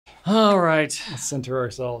All right. Let's center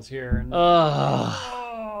ourselves here. And...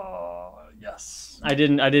 yes. I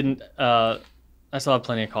still have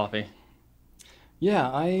plenty of coffee. Yeah,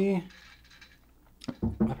 I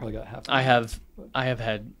probably got half. I have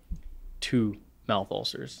had 2 mouth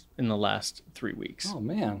ulcers in the last 3 weeks. Oh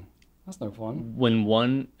man, that's no fun. When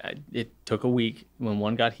one, it took a week. When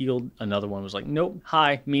one got healed, another one was like, nope,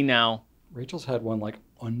 hi, me now. Rachel's had one like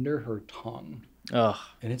under her tongue. Ugh.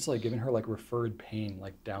 And it's like giving her like referred pain,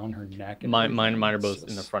 like down her neck. And Mine are both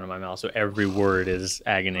in the front of my mouth, so every word is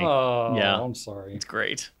agony. Oh, yeah. I'm sorry. It's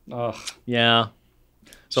great. Ugh. Yeah.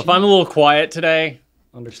 So if I'm a little quiet today,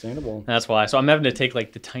 understandable. that's why. So I'm having to take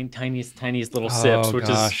like the tiniest little sips, which is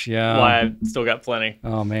why I still got plenty.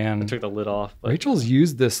 Oh man. I took the lid off. But... Rachel's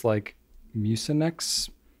used this like Mucinex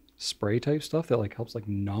spray type stuff that like helps like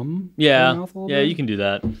numb her mouth a little bit. You can do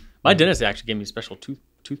that. My dentist actually gave me special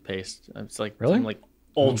toothpaste. It's like some, like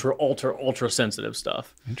ultra sensitive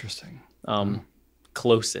stuff. Interesting.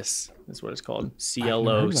 Closis is what it's called.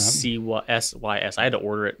 CLOCSYS. I had to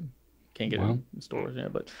order it. Can't get it in stores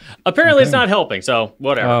yet, but apparently it's not helping. So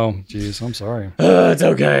whatever. Oh, geez, I'm sorry. It's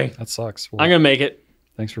okay. That sucks. Well, I'm gonna make it.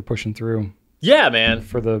 Thanks for pushing through. Yeah, man.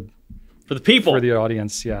 For the people. For the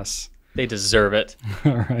audience, yes. They deserve it.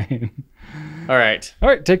 All right. All right. All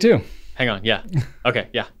right. Take 2. Hang on. Yeah. Okay.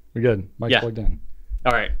 Yeah. We're good. Mic's plugged in.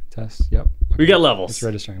 All right. Test. Yep. We got levels. It's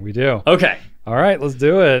registering. We do. Okay. All right. Let's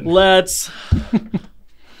do it. Let's.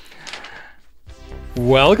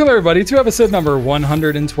 Welcome, everybody, to episode number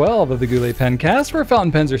 112 of the Goulet Pencast, where fountain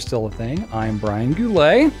pens are still a thing. I'm Brian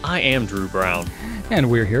Goulet. I am Drew Brown. And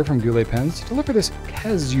we're here from Goulet Pens to deliver this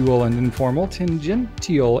casual and informal,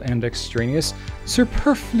 tangential and extraneous,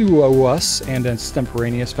 superfluous and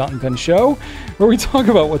extemporaneous fountain pen show, where we talk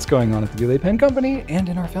about what's going on at the Goulet Pen Company and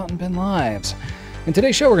in our fountain pen lives. In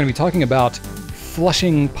today's show, we're going to be talking about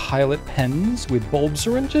flushing pilot pens with bulb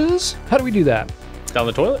syringes. How do we do that? Down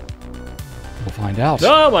the toilet? We'll find out.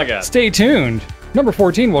 Oh my God. Stay tuned. Number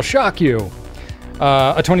 14 will shock you.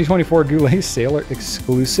 A 2024 Goulet Sailor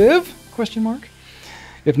exclusive? Question mark.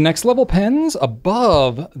 If next level pens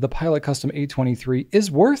above the Pilot Custom A23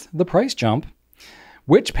 is worth the price jump,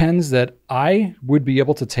 which pens that I would be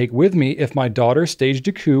able to take with me if my daughter staged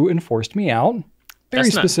a coup and forced me out?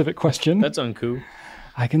 Very specific question. That's uncool.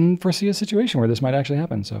 I can foresee a situation where this might actually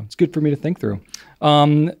happen, so it's good for me to think through.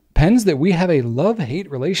 Pens that we have a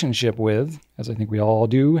love-hate relationship with, as I think we all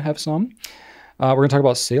do have some. We're going to talk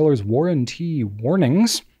about Sailor's warranty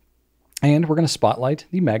warnings, and we're going to spotlight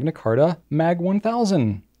the Magna Carta Mag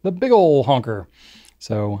 1000, the big ol' honker.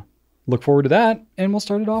 So look forward to that, and we'll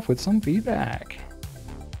start it off with some feedback.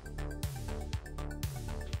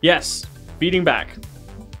 Yes, feeding back.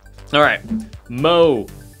 All right, Mo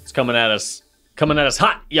is coming at us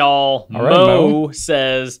hot, y'all. All right, Mo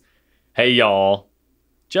says, hey, y'all,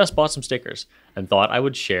 just bought some stickers and thought I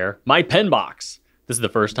would share my pen box. This is the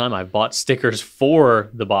first time I've bought stickers for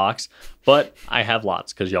the box, but I have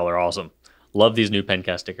lots because y'all are awesome. Love these new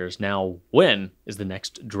Pencast stickers. Now, when is the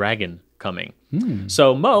next dragon coming?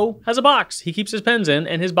 So Mo has a box. He keeps his pens in,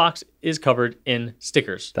 and his box is covered in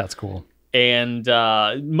stickers. That's cool. And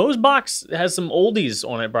Mo's box has some oldies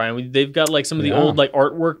on it, Brian. They've got like some of the old like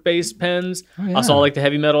artwork-based pens. Oh, yeah. I saw like the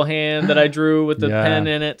heavy metal hand that I drew with the pen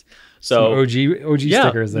in it. So some OG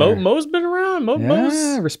stickers there. Mo's been around.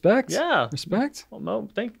 Mo's respect. Yeah, respect. Well, Mo,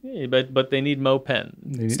 thank you, but they need Mo pen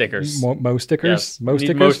stickers. Mo stickers. Yes. Mo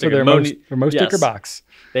stickers for their Mo sticker box.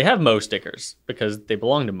 They have Mo stickers because they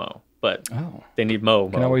belong to Mo, but they need Mo.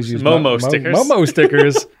 Can always use Mo stickers. Mo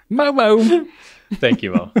stickers. Mo. Thank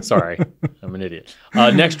you, Mo. Sorry, I'm an idiot.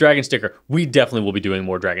 Next dragon sticker. We definitely will be doing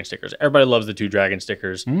more dragon stickers. Everybody loves the 2 dragon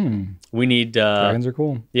stickers. We need... dragons are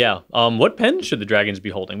cool. Yeah. What pen should the dragons be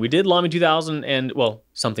holding? We did Lamy 2000 and, well,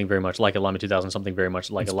 something very much like a Lamy 2000, something very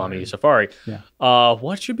much like a Lamy Safari. Yeah.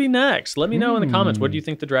 What should be next? Let me know in the comments. What do you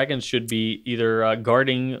think the dragons should be either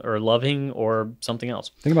guarding or loving or something else?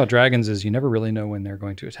 The thing about dragons is you never really know when they're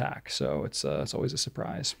going to attack, so it's always a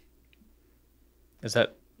surprise. Is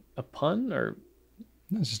that a pun or...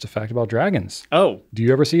 No, it's just a fact about dragons. Oh. Do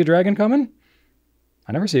you ever see a dragon coming?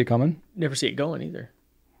 I never see it coming. Never see it going either.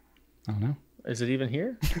 I don't know. Is it even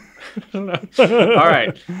here? I don't know. All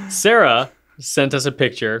right. Sarah sent us a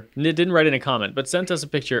picture. And it didn't write in a comment, but sent us a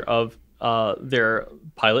picture of their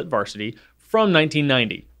Pilot Varsity from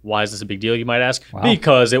 1990. Why is this a big deal, you might ask? Wow.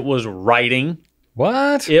 Because it was writing.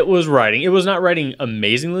 What? It was writing. It was not writing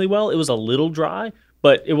amazingly well. It was a little dry,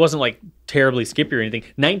 but it wasn't like terribly skippy or anything.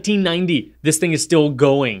 1990, this thing is still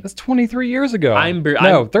going. That's 23 years ago.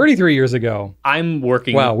 33 years ago. I'm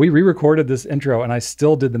working. Wow, we re-recorded this intro and I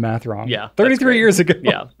still did the math wrong. Yeah. 33 years ago.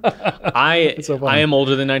 Yeah. I am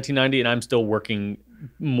older than 1990 and I'm still working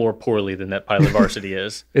more poorly than that Pilot Varsity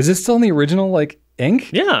is. Is it still in the original like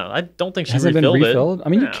ink? Yeah, I don't think she Hasn't refilled been refilled? it. I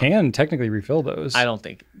mean, No. you can technically refill those. I don't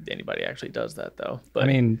think anybody actually does that though. But I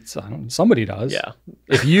mean, somebody does. yeah,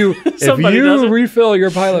 If you Somebody does it. refill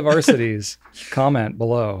your Pilot Varsities, comment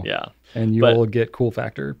below. yeah. And you But- will get cool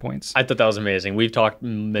factor points. I thought that was amazing. We've talked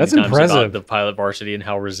many That's times impressive. about the Pilot Varsity and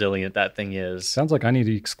how resilient that thing is. Sounds like I need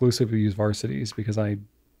to exclusively use Varsities because I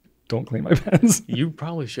don't clean my pens. You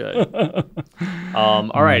probably should. All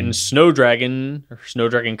right, and Snow Dragon or Snow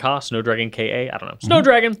Dragon Ka, Snow Dragon Ka, I don't know. Snow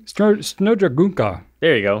Dragon. Snow Dragunka.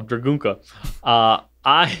 There you go, Dragunka.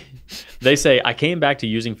 They say I came back to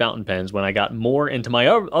using fountain pens when I got more into my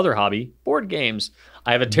other hobby, board games.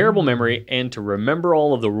 I have a terrible memory, and to remember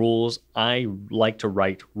all of the rules, I like to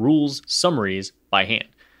write rules summaries by hand.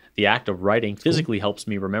 The act of writing physically helps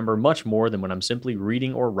me remember much more than when I'm simply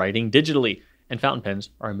reading or writing digitally. And fountain pens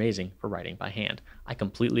are amazing for writing by hand. I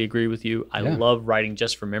completely agree with you. I love writing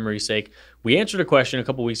just for memory's sake. We answered a question a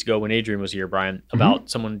couple weeks ago when Adrian was here, Brian, about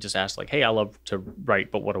someone just asked like, "Hey, I love to write,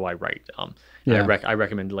 but what do I write?" And I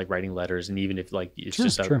recommend like writing letters, and even if like it's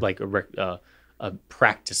just a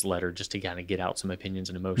practice letter, just to kind of get out some opinions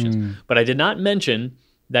and emotions. But I did not mention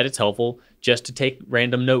that it's helpful just to take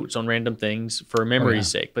random notes on random things for memory's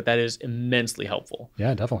sake, but that is immensely helpful.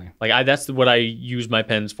 Yeah, definitely. Like that's what I use my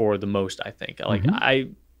pens for the most, I think. Like I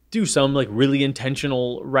do some like really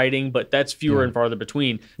intentional writing, but that's fewer and farther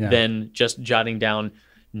between than just jotting down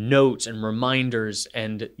notes and reminders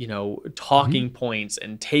and, you know, talking points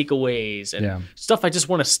and takeaways and stuff I just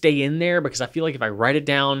want to stay in there because I feel like if I write it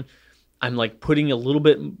down, I'm like putting a little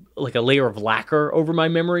bit like a layer of lacquer over my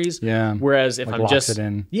memories. Yeah. Whereas if Like I'm locks just it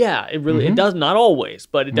in. Yeah, it really it does not always,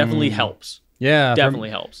 but it definitely helps. Yeah.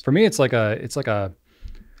 Definitely helps. For me, it's like a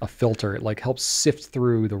filter. It like helps sift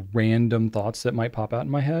through the random thoughts that might pop out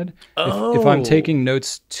in my head. If I'm taking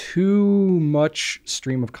notes too much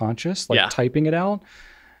stream of conscious, like typing it out,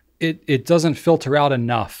 it doesn't filter out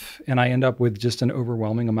enough, and I end up with just an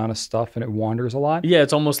overwhelming amount of stuff, and it wanders a lot. Yeah,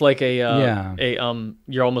 it's almost like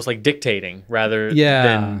you're almost like dictating rather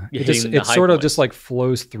than hitting the it high sort of points. just like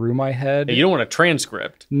flows through my head. You don't want a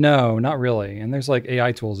transcript. No, not really. And there's like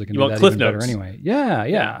AI tools that can do want that cliff even better notes. anyway.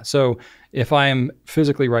 Yeah. So if I'm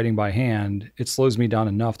physically writing by hand, it slows me down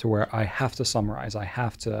enough to where I have to summarize. I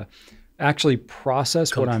have to actually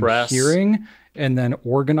process what I'm Compress. hearing and then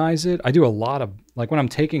organize it. I do a lot of, like when I'm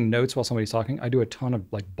taking notes while somebody's talking, I do a ton of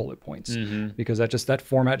like bullet points because that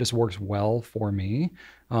format just works well for me.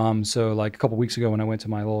 So like a couple weeks ago when I went to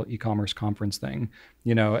my little e-commerce conference thing,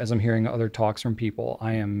 you know, as I'm hearing other talks from people,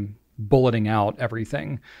 I am bulleting out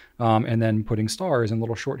everything and then putting stars and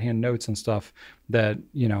little shorthand notes and stuff that,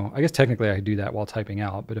 you know, I guess technically I could do that while typing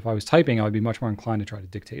out, but if I was typing, I would be much more inclined to try to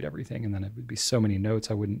dictate everything. And then it would be so many notes,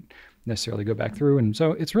 I wouldn't necessarily go back through. And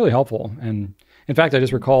so it's really helpful. And in fact, I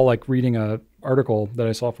just recall like reading an article that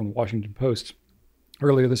I saw from the Washington Post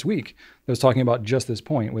earlier this week that was talking about just this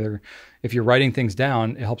point, where if you're writing things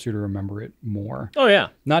down, it helps you to remember it more. Oh yeah.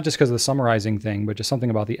 Not just because of the summarizing thing, but just something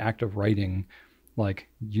about the act of writing, like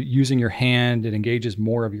using your hand, it engages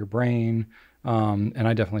more of your brain. And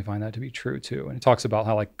I definitely find that to be true too. And it talks about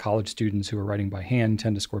how like college students who are writing by hand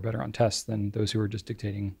tend to score better on tests than those who are just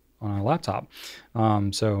dictating on a laptop.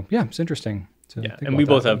 So yeah, it's interesting. And we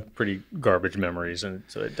both have pretty garbage memories, and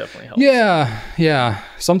so it definitely helps. Yeah.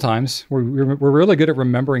 Sometimes we're really good at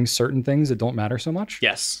remembering certain things that don't matter so much.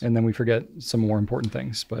 Yes. And then we forget some more important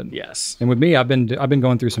things. But yes. And with me, I've been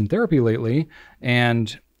going through some therapy lately,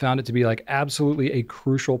 and found it to be like absolutely a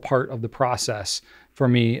crucial part of the process for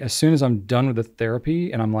me. As soon as I'm done with the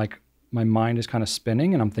therapy, and I'm like, my mind is kind of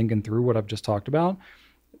spinning, and I'm thinking through what I've just talked about,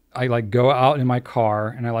 I like go out in my car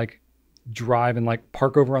and I like drive and like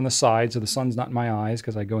park over on the side so the sun's not in my eyes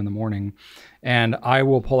because I go in the morning, and I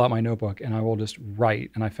will pull out my notebook and I will just write.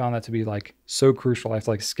 And I found that to be like so crucial. I have to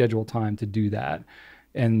like schedule time to do that,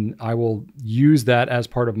 and I will use that as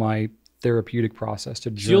part of my therapeutic process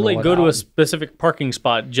to journal. So you'll like go to a specific parking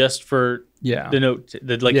spot just for the note,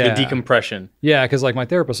 the decompression. Yeah, because like my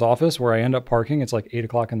therapist's office where I end up parking, it's like 8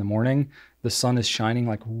 o'clock in the morning. The sun is shining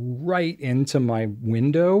like right into my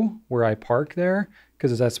window where I park there,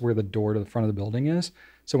 because that's where the door to the front of the building is.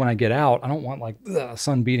 So when I get out, I don't want like the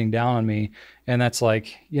sun beating down on me. And that's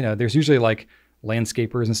like, you know, there's usually like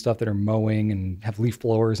landscapers and stuff that are mowing and have leaf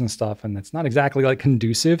blowers and stuff. And that's not exactly like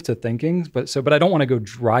conducive to thinking. But I don't want to go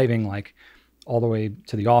driving like all the way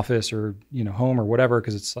to the office or, you know, home or whatever.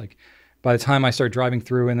 Cause it's like, by the time I start driving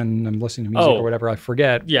through and then I'm listening to music or whatever, I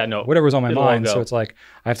forget whatever's on my mind. So it's like,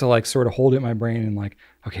 I have to like sort of hold it in my brain and like,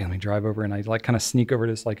 okay, let me drive over. And I like kind of sneak over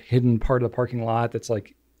to this like hidden part of the parking lot that's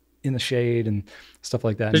like in the shade and stuff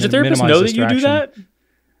like that. Does your therapist know that you do that?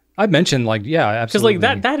 I mentioned like, yeah, absolutely.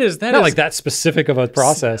 Because like that is not like that specific of a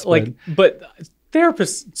process. Like, but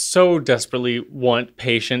therapists so desperately want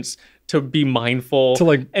patients to be mindful to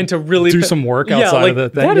like and to really do some work outside of the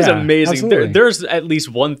thing. That is amazing. There's at least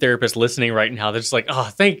one therapist listening right now that's like,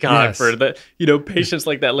 oh, thank God for the patients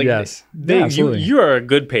like that. Like, you are a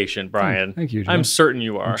good patient, Brian. Thank you, Jim. I'm certain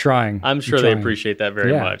you are. I'm trying. I'm sure they appreciate that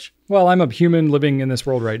very much. Well, I'm a human living in this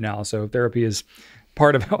world right now, so therapy is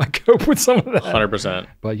part of how I cope with some of that. 100%.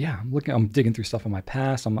 But yeah, I'm digging through stuff in my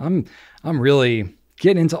past. I'm really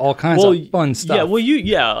getting into all kinds of fun stuff. Yeah,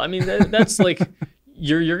 well, I mean, that's like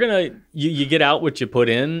you're gonna get out what you put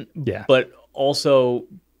in. Yeah. But also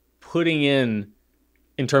putting in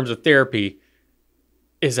terms of therapy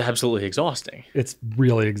is absolutely exhausting. It's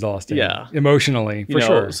really exhausting. Yeah. Emotionally, for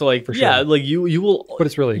sure. So like, for sure. like you will. But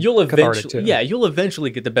it's really you'll cathartic eventually, too. you'll eventually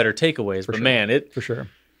get the better takeaways. But man, for sure.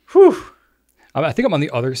 Whew. I think I'm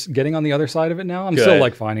getting on the other side of it now. I'm still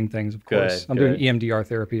like finding things, of course. I'm doing EMDR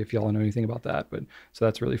therapy if y'all know anything about that, so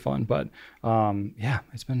that's really fun. But yeah,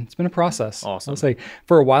 it's been a process. Awesome. I'll say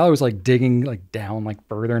for a while I was like digging like down like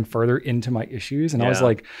further and further into my issues, and I was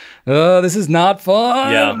like, this is not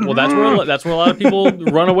fun. Yeah, well that's where a lot of people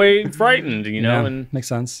run away frightened, and makes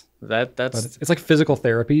sense. That's it's like physical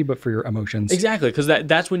therapy, but for your emotions. Exactly, because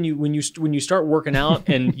that's when you start working out,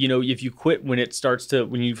 and if you quit when you start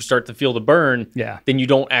to feel the burn, then you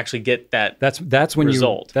don't actually get that. That's when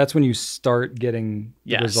result. That's when you start getting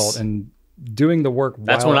the result and doing the work.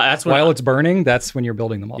 While it's burning, that's when you're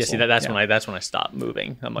building the muscle. Yeah, see that's when I stop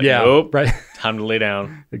moving. I'm like, nope, right, time to lay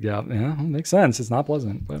down. Yeah, makes sense. It's not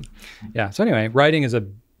pleasant, but yeah. So anyway, writing is a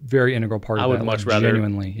very integral part of that.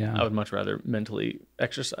 Genuinely, yeah. I would much rather mentally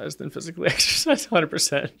exercise than physically exercise.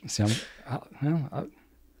 100%. See, I don't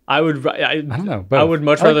know, but I would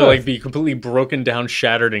much rather like be completely broken down,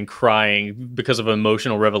 shattered, and crying because of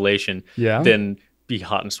emotional revelation than be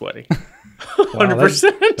hot and sweaty.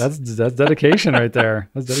 100%. That's dedication right there.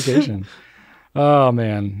 That's dedication. Oh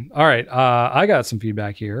man. All right. I got some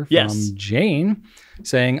feedback here from Jane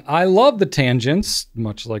saying, I love the tangents,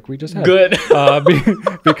 much like we just had. Good.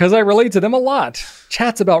 Because I relate to them a lot.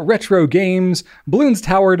 Chats about retro games, Bloons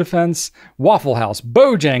Tower Defense, Waffle House,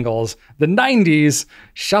 Bojangles, the 90s,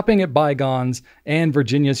 shopping at Bygones, and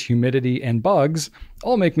Virginia's humidity and bugs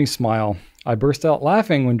all make me smile. I burst out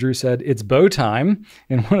laughing when Drew said, it's bow time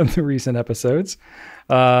in one of the recent episodes.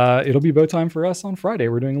 It'll be bow time for us on Friday.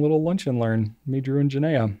 We're doing a little lunch and learn. Me, Drew, and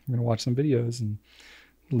Janaea. We're going to watch some videos and,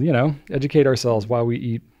 educate ourselves while we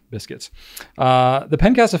eat biscuits. The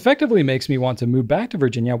Pencast effectively makes me want to move back to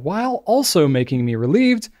Virginia while also making me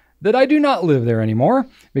relieved that I do not live there anymore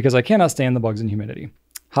because I cannot stand the bugs and humidity.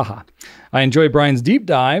 Haha. I enjoy Brian's deep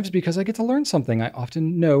dives because I get to learn something I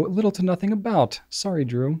often know little to nothing about. Sorry,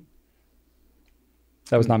 Drew.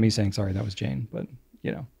 That was not me saying sorry. That was Jane, but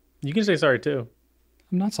You can say sorry too.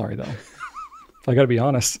 I'm not sorry though. I got to be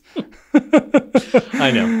honest.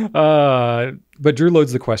 I know. But Drew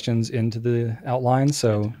loads the questions into the outline,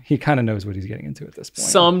 so he kind of knows what he's getting into at this point.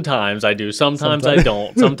 Sometimes I do. Sometimes I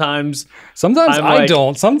don't. Sometimes I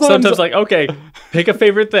don't. Sometimes like, okay, pick a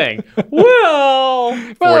favorite thing. Well,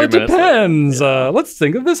 it depends. Let's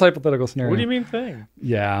think of this hypothetical scenario. What do you mean thing?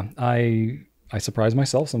 Yeah, I surprise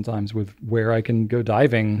myself sometimes with where I can go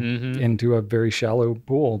diving into a very shallow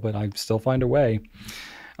pool, but I still find a way.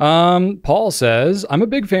 Paul says, I'm a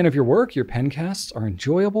big fan of your work. Your pencasts are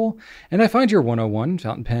enjoyable, and I find your 101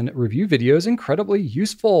 fountain pen review videos incredibly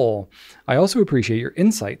useful. I also appreciate your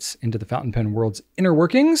insights into the fountain pen world's inner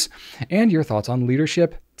workings and your thoughts on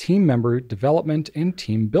leadership, team member development, and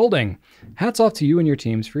team building. Hats off to you and your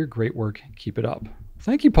teams for your great work. Keep it up.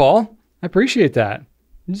 Thank you, Paul. I appreciate that.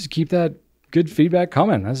 Just keep that good feedback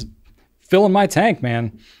coming. That's filling my tank,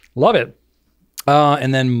 man. Love it.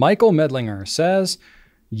 And then Michael Medlinger says,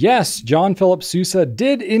 yes, John Philip Sousa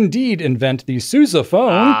did indeed invent the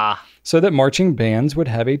sousaphone so that marching bands would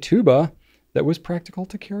have a tuba that was practical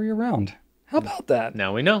to carry around. How about that?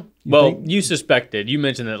 Now we know. You suspected. You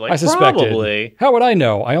mentioned that I suspected. Probably. How would I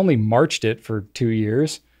know? I only marched it for 2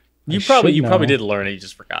 years. You probably did learn it. You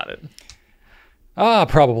just forgot it.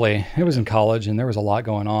 Probably. It was in college and there was a lot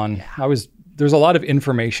going on. Yeah. There's a lot of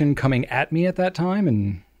information coming at me at that time,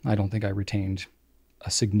 and I don't think I retained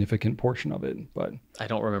a significant portion of it. But I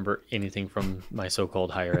don't remember anything from my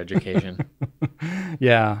so-called higher education.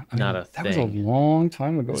 Yeah. That was a long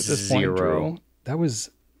time ago at this point, Drew. That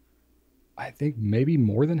was, I think, maybe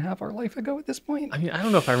more than half our life ago at this point. I mean, I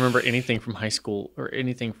don't know if I remember anything from high school or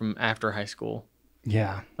anything from after high school.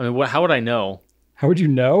 Yeah. I mean, how would I know? How would you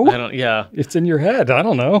know? I don't. Yeah, it's in your head. I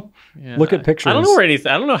don't know. Yeah, Look at pictures. I don't know where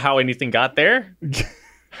anything. I don't know how anything got there.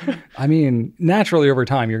 I mean, naturally over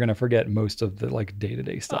time, you're going to forget most of the like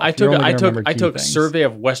day-to-day stuff. I You're only gonna remember I key took things. Survey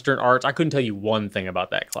of Western Arts. I couldn't tell you one thing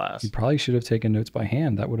about that class. You probably should have taken notes by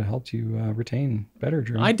hand. That would have helped you retain better,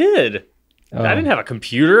 Drew. I did. I didn't have a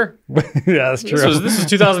computer. Yeah, that's true. This was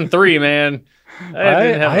 2003, man. I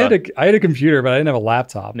had a computer, but I didn't have a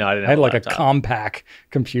laptop. No, I didn't I had have a like laptop. a compact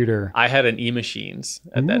computer. I had an e-machines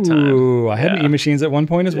at that time. Ooh, I had an e-machines at one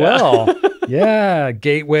point as well. Yeah,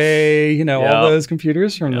 Gateway, all those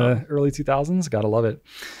computers from the early 2000s. Gotta love it.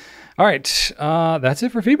 All right, that's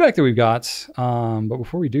it for feedback that we've got. But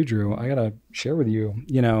before we do, Drew, I gotta share with you,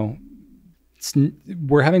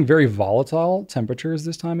 we're having very volatile temperatures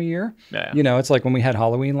this time of year. Yeah. It's like when we had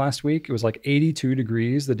Halloween last week, it was like 82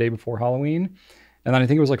 degrees the day before Halloween. And then I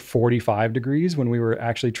think it was like 45 degrees when we were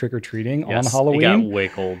actually trick-or-treating on Halloween. It got way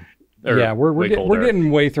cold. We're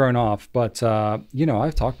getting way thrown off. But,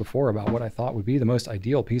 I've talked before about what I thought would be the most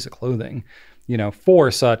ideal piece of clothing,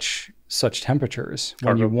 for such temperatures.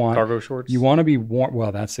 Cargo shorts? You want to be warm.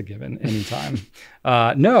 Well, that's a given anytime.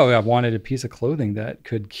 No, I wanted a piece of clothing that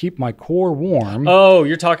could keep my core warm. Oh,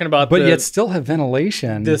 you're talking about but yet still have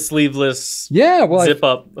ventilation. The sleeveless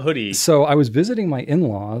zip-up hoodie. So I was visiting my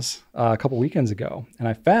in-laws a couple weekends ago, and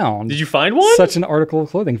I found... Did you find one? Such an article of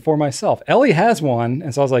clothing for myself. Ellie has one,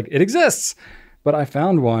 and so I was like, it exists. But I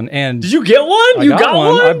found one, and... Did you get one? You got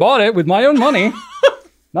one? I bought it with my own money.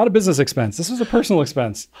 Not a business expense. This was a personal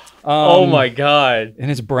expense. Oh my God. And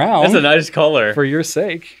it's brown. That's a nice color. For your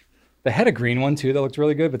sake. They had a green one too that looked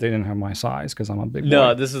really good, but they didn't have my size because I'm a big boy.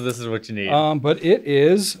 No, this is what you need. But it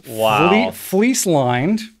is fleece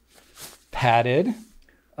lined, padded.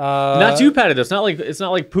 Not too padded though. It's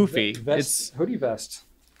not like poofy. It's hoodie vest.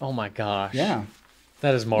 Oh my gosh. Yeah.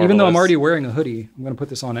 That is marvelous. Even though I'm already wearing a hoodie, I'm going to put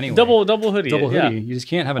this on anyway. Double hoodie. Double hoodie. You just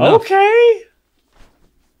can't have enough. Okay.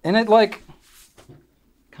 And it kind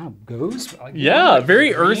of goes.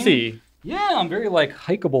 Very earthy. Yeah, I'm very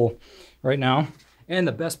hikeable right now. And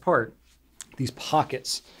the best part, these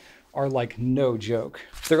pockets are no joke.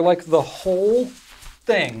 They're the whole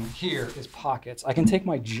thing here is pockets. I can take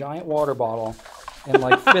my giant water bottle and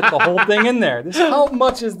fit the whole thing in there. How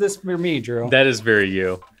much is this for me, Drew? That is very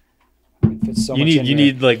you. It fits so much in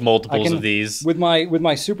You there. need multiples of these. With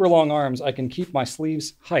my super long arms, I can keep my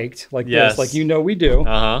sleeves hiked yes. this, we do.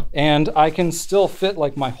 Uh-huh. And I can still fit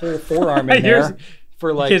my whole forearm in there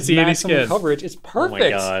for maximum coverage. It's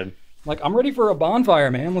perfect. Oh my God. I'm ready for a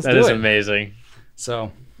bonfire, man. Let's do it. That is amazing.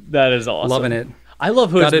 So that is awesome. Loving it. I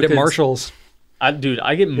love hoods. Got it at Marshall's. I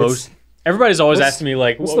get most. Everybody's always asking me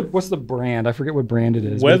what's the brand? I forget what brand it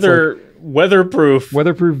is. Weatherproof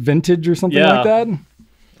vintage or something like that.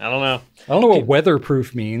 I don't know. I don't know what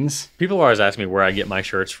weatherproof means. People always ask me where I get my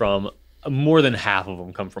shirts from. More than half of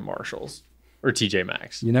them come from Marshalls or TJ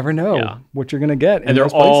Maxx. You never know what you're gonna get, and they're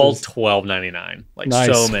all $12.99. Nice.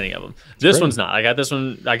 So many of them. This one's not. I got this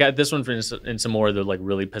one. And some more of the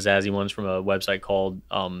really pizzazzy ones from a website called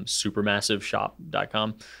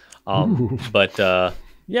supermassiveshop.com. But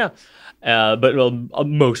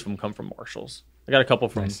most of them come from Marshalls. I got a couple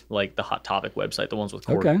from the Hot Topic website, the ones with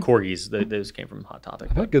corgis. Those came from Hot Topic.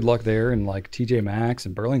 I've had good luck there in TJ Maxx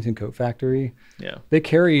and Burlington Coat Factory. Yeah, they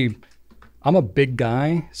carry. I'm a big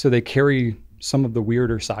guy, so they carry some of the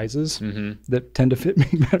weirder sizes that tend to fit me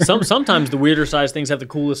better. Sometimes the weirder size things have the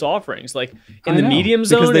coolest offerings, in the medium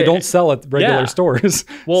zone because they don't sell at regular stores.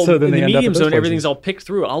 Well, so then in the medium zone, places. everything's all picked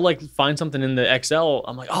through. I'll find something in the XL.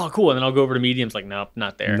 I'm like, oh, cool, and then I'll go over to mediums. Nope,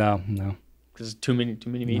 not there. No. Because too many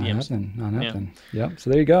mediums. Not happening. Yeah. So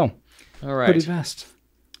there you go. All right. Hoodie vest.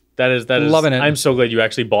 That is loving it. I'm so glad you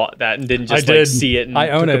actually bought that and didn't just see it and I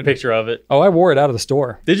own took a picture of it. Oh, I wore it out of the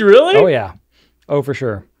store. Did you really? Oh yeah. Oh, for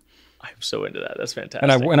sure. I'm so into that. That's fantastic.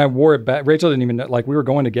 And I wore it back. Rachel didn't even know. We were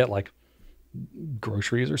going to get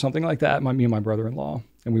groceries or something like that. Me and my brother-in-law,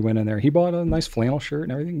 and we went in there. He bought a nice flannel shirt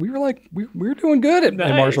and everything. We were we were doing good at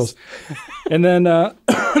Marshall's. And then I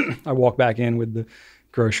walked back in with the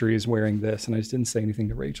groceries wearing this, and I just didn't say anything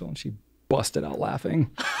to Rachel, and she busted out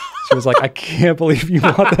laughing. She was like, I can't believe you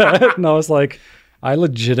bought that. And I was like, I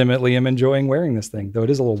legitimately am enjoying wearing this thing, though it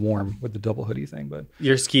is a little warm with the double hoodie thing, but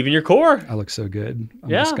you're just keeping your core. I look so good. I'm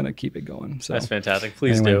just going to keep it going. So that's fantastic.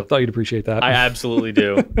 Please do. Thought you'd appreciate that. I absolutely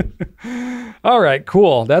do. All right,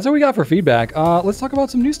 cool. That's what we got for feedback. Let's talk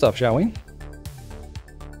about some new stuff, shall we?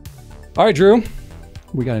 All right, Drew.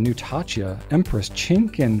 We got a new Tatcha Empress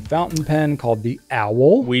Chinkin fountain pen called the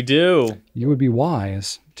Owl. We do. You would be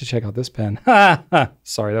wise to check out this pen.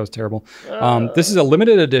 Sorry, that was terrible. This is a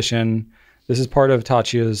limited edition. This is part of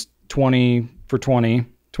Tatcha's 20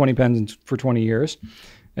 pens for 20 years.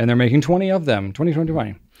 And they're making 20 of them,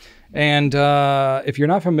 20. And if you're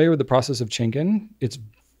not familiar with the process of Chinkin, it's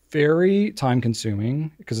very time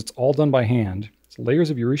consuming because it's all done by hand. It's layers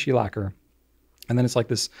of urushi lacquer. And then it's like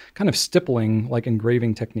this kind of stippling, like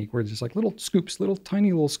engraving technique where it's just like little scoops, little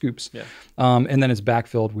tiny little scoops. Yeah. And then it's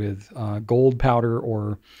backfilled with gold powder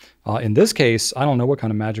or in this case, I don't know what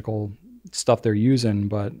kind of magical stuff they're using,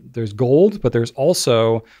 but there's gold, but there's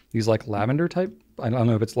also these like lavender type. I don't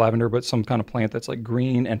know if it's lavender, but some kind of plant that's like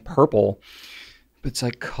green and purple. It's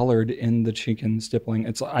like colored in the chinken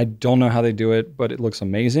stippling. I don't know how they do it, but it looks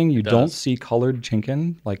amazing. You don't see colored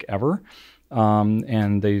chinken like ever.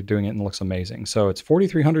 And they're doing it and it looks amazing. So it's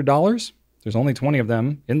 $4,300. There's only 20 of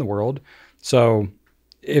them in the world. So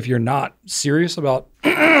if you're not serious about,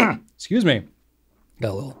 excuse me,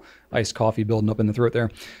 got a little iced coffee building up in the throat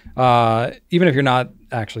there. Even if you're not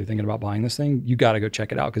actually thinking about buying this thing, you got to go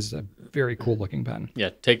check it out because it's a very cool looking pen. Yeah,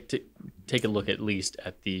 take a look at least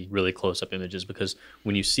at the really close-up images, because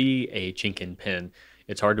when you see a chinken pen,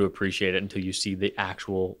 it's hard to appreciate it until you see the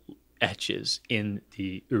actual etches in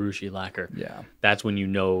the urushi lacquer. Yeah. That's when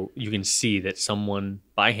you can see that someone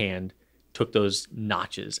by hand took those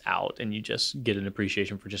notches out, and you just get an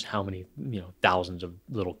appreciation for just how many, thousands of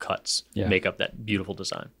little cuts make up that beautiful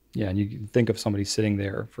design. Yeah, and you can think of somebody sitting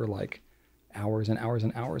there for like hours and hours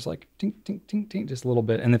and hours, like tink, tink, tink, tink, just a little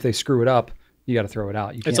bit. And if they screw it up, you got to throw it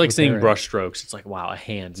out. It's like seeing brush strokes. It's like, wow, a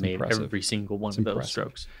hand made every single one of those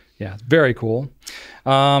strokes. Yeah, very cool.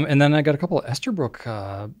 And then I got a couple of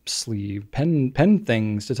Esterbrook sleeve pen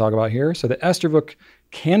things to talk about here. So the Esterbrook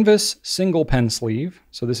Canvas single pen sleeve.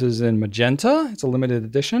 So this is in magenta. It's a limited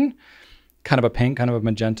edition, kind of a pink, kind of a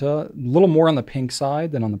magenta. A little more on the pink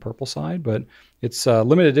side than on the purple side, but it's a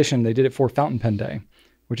limited edition. They did it for Fountain Pen Day,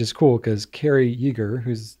 which is cool because Carrie Yeager,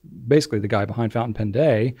 who's basically the guy behind Fountain Pen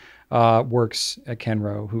Day, works at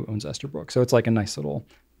Kenro, who owns Esterbrook. So it's like a nice little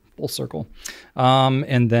full circle.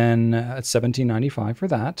 And then it's $17.95 for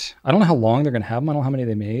that. I don't know how long they're going to have them. I don't know how many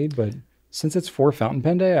they made, but since it's for Fountain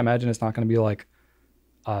Pen Day, I imagine it's not going to be like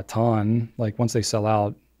a ton. Like once they sell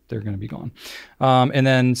out, they're going to be gone. And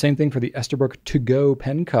then same thing for the Esterbrook To Go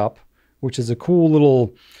Pen Cup, which is a cool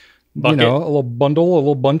little bucket. A little bundle, a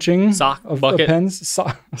little bunching of pens.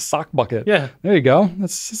 Sock bucket. Yeah. There you go.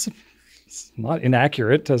 It's not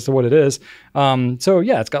inaccurate as to what it is. So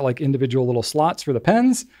yeah, it's got like individual little slots for the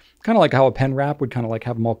pens, kind of like how a pen wrap would kind of like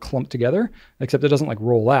have them all clumped together, except it doesn't like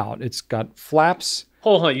roll out. It's got flaps.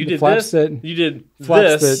 Hold on, you did this? You did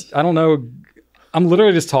this? I don't know. I'm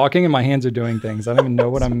literally just talking and my hands are doing things. I don't even know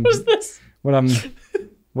what I'm... What is this?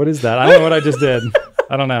 What is that? I don't know what I just did.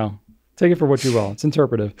 I don't know. Take it for what you will. It's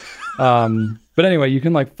interpretive. But anyway, you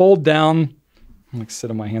can like fold down... I'm like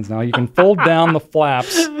sit on my hands now. You can fold down the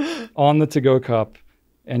flaps on the to-go cup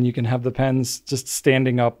and you can have the pens just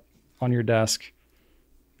standing up on your desk.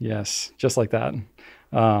 Yes, just like that.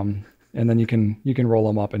 And then you can roll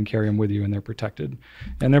them up and carry them with you and they're protected.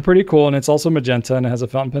 And they're pretty cool. And it's also magenta and it has a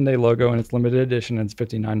Fountain Pen Day logo and it's limited edition and it's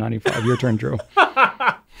 $59.95. Your turn, Drew.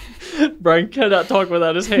 Brian cannot talk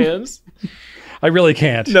without his hands. I really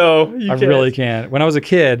can't. No, you can't. I really can't. When I was a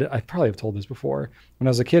kid, I probably have told this before. When I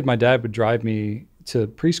was a kid, my dad would drive me to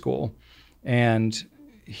preschool and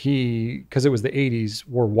because it was the 80s,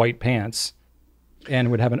 wore white pants and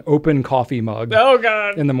would have an open coffee mug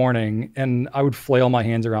in the morning. And I would flail my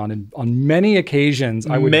hands around. And on many occasions,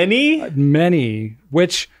 many,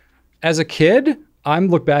 which as a kid, I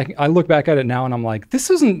look back at it now and I'm like, this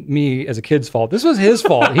isn't me as a kid's fault. This was his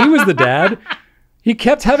fault. He was the dad. He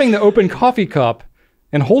kept having the open coffee cup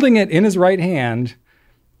and holding it in his right hand,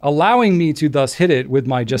 allowing me to thus hit it with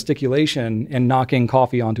my gesticulation and knocking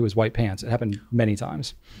coffee onto his white pants. It happened many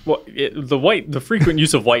times. Well, the frequent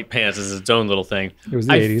use of white pants is its own little thing. It was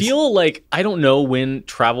the 80s. I feel like, I don't know when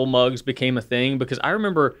travel mugs became a thing, because I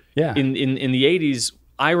remember in the 80s,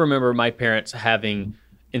 I remember my parents having,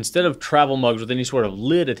 instead of travel mugs with any sort of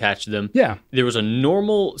lid attached to them, there was a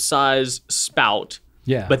normal size spout.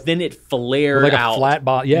 Yeah. But then it flared like out. A flat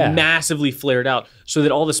bottom. Massively flared out, so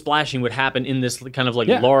that all the splashing would happen in this kind of like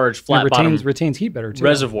large flat bottom. Retains heat better too.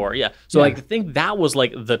 Reservoir, So like I think that was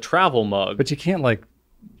like the travel mug. But you can't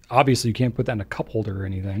obviously you can't put that in a cup holder or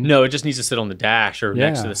anything. No, it just needs to sit on the dash or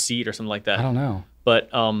next to the seat or something like that. I don't know. But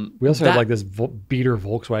we also had like this beater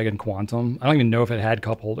Volkswagen Quantum. I don't even know if it had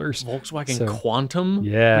cup holders. Volkswagen Quantum?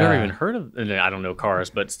 Yeah. I've never even heard of it. I don't know cars,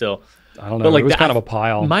 but still. I don't know. But like, it was kind of a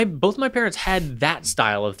pile. Both my parents had that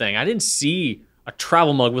style of thing. I didn't see a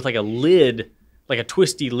travel mug with like a lid, like a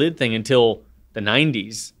twisty lid thing until the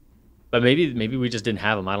 90s. But maybe we just didn't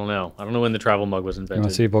have them. I don't know. I don't know when the travel mug was invented. You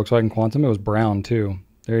want to see Volkswagen Quantum? It was brown too.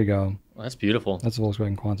 There you go. Well, that's beautiful. That's a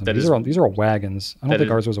Volkswagen Quantum. These are all wagons. I don't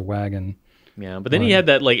think ours was a wagon. Yeah, but then he had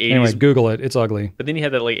that like 80s. Anyway, Google it. It's ugly. But then he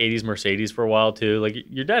had that like 80s Mercedes for a while too. Like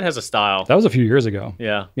your dad has a style. That was a few years ago.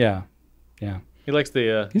 Yeah. Yeah. Yeah. He likes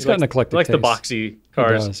the. He's got an eclectic taste. He likes taste. the boxy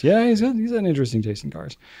cars. He does. Yeah, he's an interesting taste in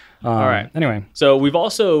cars. All right. Anyway, So we've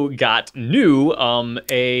also got a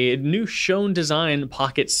new Shown Design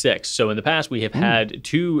Pocket 6. So in the past we have had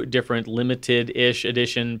two different limited-ish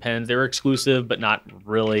edition pens. They're exclusive, but not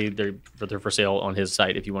really. They're for sale on his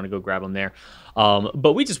site if you want to go grab them there.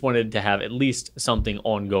 But we just wanted to have at least something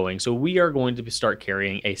ongoing. So we are going to start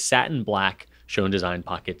carrying a satin black Shown Design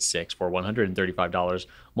Pocket 6 for $135,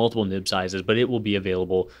 multiple nib sizes, but it will be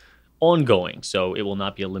available ongoing, so it will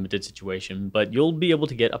not be a limited situation, but you'll be able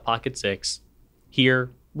to get a Pocket 6 here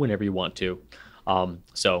whenever you want to.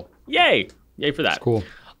 So yay for that. that's cool.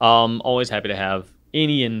 Always happy to have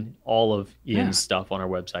any and all of Ian's stuff on our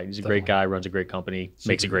website. He's a great guy, runs a great company,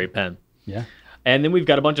 makes a great pen. Yeah. And then we've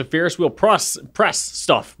got a bunch of Ferris wheel press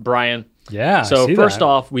stuff, Brian. Yeah. So I see first that.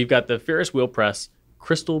 off, we've got the Ferris wheel press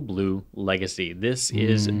Crystal Blue Legacy. This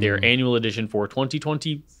is their annual edition for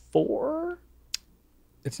 2024.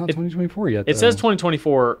 It's not 2024 yet. It though. says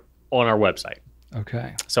 2024 on our website.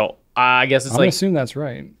 Okay. So I guess it's I'm like gonna assume that's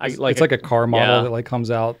right. I- It's like like a car model yeah. that like comes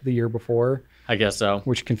out the year before, I guess so.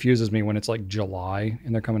 which confuses me when it's like July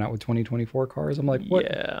and they're coming out with 2024 cars. I'm like, what?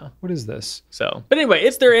 Yeah. What is this? So, but anyway,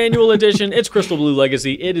 it's their annual edition. It's Crystal Blue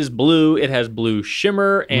Legacy. It is blue. It has blue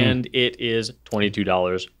shimmer, and it is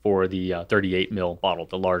 $22 for the 38 mil bottle,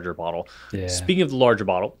 the larger bottle. Yeah. Speaking of the larger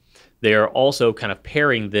bottle, they are also kind of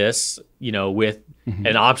pairing this, with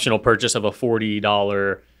an optional purchase of a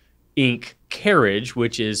 $40 ink carriage,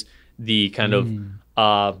 which is the kind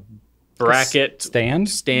of bracket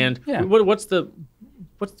Stand. Yeah. What's the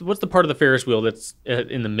part of the Ferris wheel that's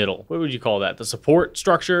in the middle? What would you call that? The support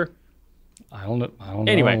structure? I don't know.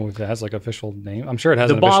 Anyway. If it has like official name. I'm sure it has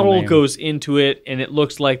The an official bottle name. goes into it, and it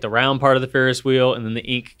looks like the round part of the Ferris wheel, and then the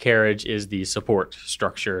ink carriage is the support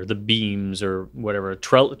structure, the beams or whatever.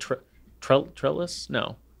 Trellis?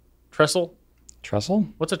 No. Trestle? Trestle.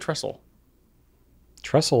 What's a trestle?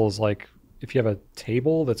 Trestle is like if you have a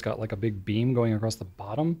table that's got like a big beam going across the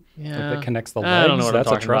bottom that connects the legs. I don't know what I'm that's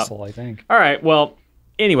a talking about. trestle, I think. All right, well,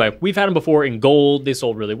 anyway, we've had them before in gold. They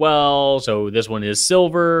sold really well, so this one is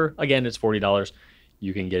silver. Again, it's $40.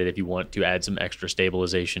 You can get it if you want to add some extra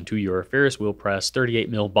stabilization to your Ferris wheel press 38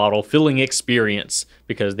 mil bottle filling experience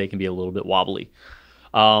because they can be a little bit wobbly.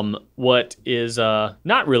 What is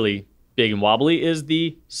not really big and wobbly is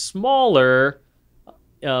the smaller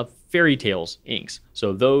Fairy Tales inks.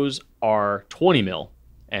 So those are 20 mil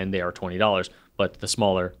and they are $20, but the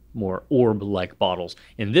smaller, more orb-like bottles.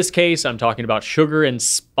 In this case, I'm talking about Sugar and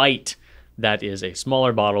Spite. That is a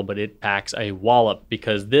smaller bottle, but it packs a wallop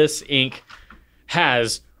because this ink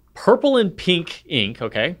has purple and pink ink,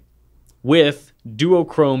 okay, with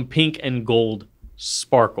duochrome pink and gold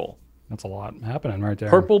sparkle. That's a lot happening right there.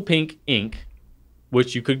 Purple pink ink,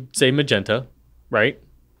 which you could say magenta, right?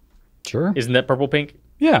 Sure. Isn't that purple pink?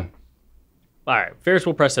 Yeah. All right. Ferris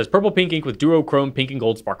wheel press says purple pink ink with duochrome pink and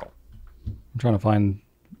gold sparkle. I'm trying to find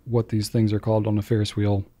what these things are called on the Ferris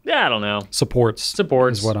wheel. Yeah, I don't know. Supports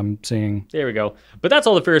is what I'm seeing. There we go. But that's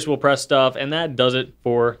all the Ferris wheel press stuff, and that does it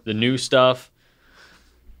for the new stuff.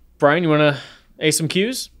 Brian, you want to ace some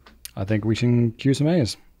Qs? I think we can cue some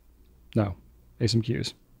A's. No, A some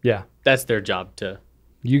Q's. Yeah. That's their job to...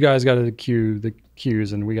 You guys got to cue the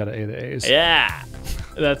Q's and we got to A the A's. Yeah,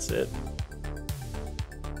 that's it.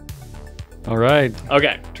 All right.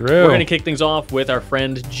 Okay. Drew. We're going to kick things off with our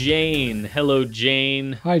friend Jane. Hello,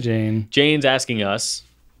 Jane. Hi, Jane. Jane's asking us,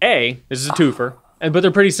 this is a twofer, but they're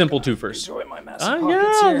pretty simple twofers. Enjoy my mess.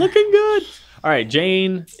 Yeah, looking good. All right,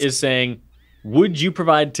 Jane is saying, would you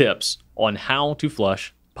provide tips on how to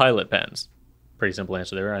flush pilot pens? Pretty simple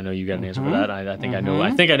answer there. I know you got an answer for that. I think I know. I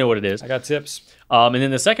think I know what it is. I got tips. And then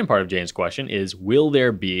the second part of Jane's question is, will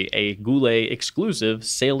there be a Goulet exclusive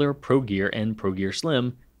Sailor Pro Gear and Pro Gear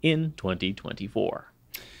Slim in 2024?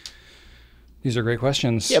 These are great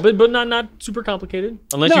questions. Yeah, but not super complicated.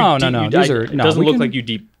 Unless No. it doesn't look like you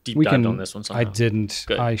deep dived on this one somehow. I didn't.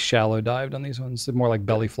 Good. I shallow dived on these ones. They're more like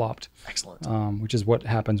belly flopped. Excellent. Which is what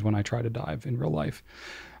happens when I try to dive in real life.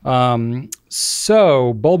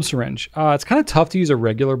 So bulb syringe. It's kind of tough to use a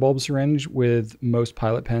regular bulb syringe with most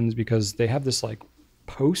pilot pens because they have this like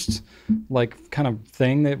post like kind of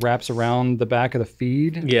thing that wraps around the back of the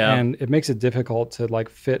feed. Yeah. And it makes it difficult to like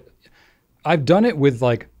fit. I've done it with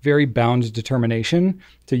like very bound determination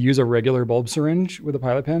to use a regular bulb syringe with a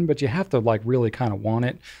pilot pen, but you have to like really kind of want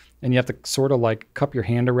it. And you have to sort of like cup your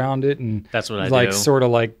hand around it and That's what I like do. sort of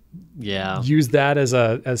like Yeah. use that as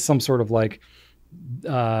some sort of like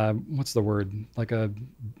what's the word, like a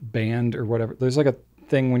band or whatever. There's like a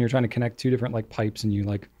thing when you're trying to connect two different like pipes and you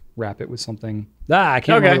like wrap it with something. I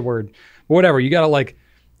can't remember the word. But whatever. You got to like,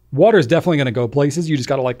 water is definitely going to go places. You just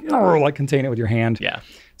got to like contain it with your hand. Yeah.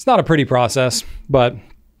 It's not a pretty process, but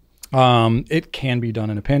it can be done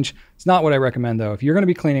in a pinch. It's not what I recommend though. If you're going to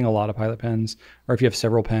be cleaning a lot of Pilot pens, or if you have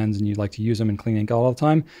several pens and you'd like to use them and clean ink all the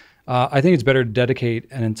time, I think it's better to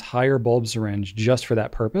dedicate an entire bulb syringe just for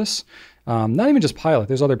that purpose. Not even just Pilot.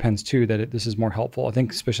 There's other pens too that this is more helpful. I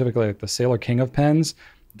think specifically like the Sailor King of pens,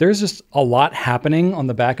 there's just a lot happening on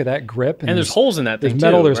the back of that grip. And there's holes in that thing There's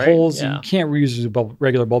metal, too, there's right? holes. Yeah. You can't reuse a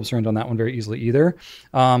regular bulb syringe on that one very easily either.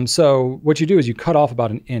 So what you do is you cut off about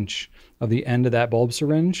 1 inch of the end of that bulb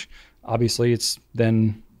syringe. Obviously, it's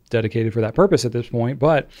then dedicated for that purpose at this point.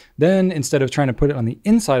 But then instead of trying to put it on the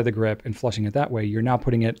inside of the grip and flushing it that way, you're now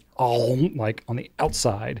putting it all like on the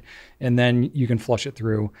outside. And then you can flush it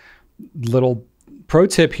through. Little pro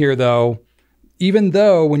tip here, though. Even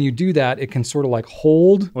though when you do that, it can sort of like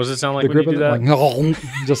hold. What does it sound like the when grip you do that?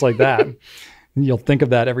 Like, just like that. You'll think of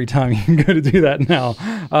that every time you go to do that now.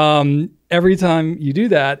 Every time you do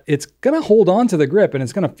that, it's going to hold on to the grip and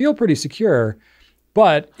it's going to feel pretty secure.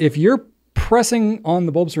 But if you're pressing on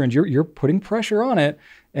the bulb syringe, you're putting pressure on it,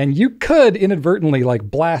 and you could inadvertently like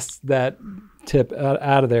blast that tip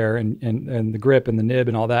out of there and the grip and the nib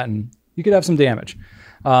and all that, and you could have some damage.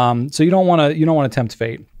 So you don't want to tempt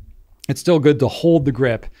fate. It's still good to hold the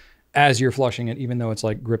grip as you're flushing it, even though it's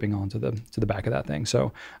like gripping onto the back of that thing.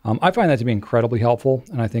 So I find that to be incredibly helpful.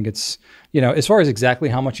 And I think it's, as far as exactly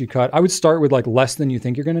how much you cut, I would start with like less than you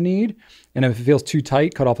think you're going to need. And if it feels too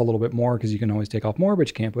tight, cut off a little bit more, because you can always take off more, but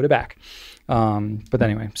you can't put it back. But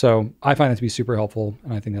anyway, so I find that to be super helpful.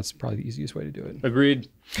 And I think that's probably the easiest way to do it. Agreed.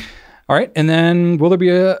 All right. And then will there be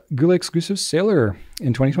a Goulet exclusive Sailor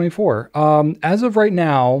in 2024? As of right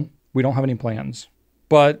now, we don't have any plans,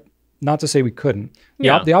 but not to say we couldn't.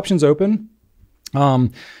 The option's open. We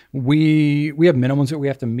have minimums that we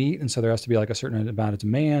have to meet, and so there has to be like a certain amount of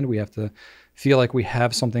demand. We have to feel like we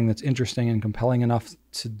have something that's interesting and compelling enough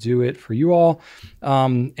to do it for you all.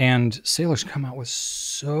 And Sailor's come out with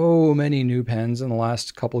so many new pens in the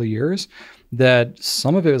last couple of years that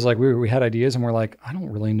some of it was like we had ideas and we're like, I don't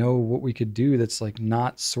really know what we could do that's like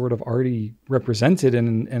not sort of already represented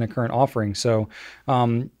in a current offering. So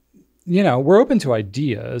we're open to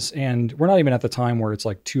ideas, and we're not even at the time where it's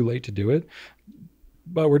like too late to do it,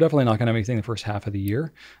 but we're definitely not going to have anything the first half of the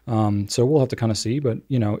year. So we'll have to kind of see, but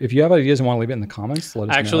if you have ideas and want to leave it in the comments, let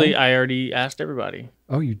us know. Actually, I already asked everybody.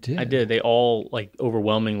 Oh, you did? I did. They all like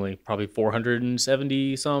overwhelmingly, probably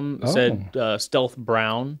 470 some said stealth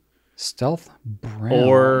brown. Stealth brown.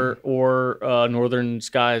 Or Northern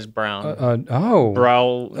Skies brown.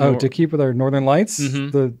 To keep with our Northern Lights? Mm-hmm.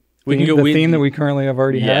 The theme that we currently have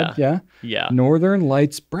already had? Yeah. Northern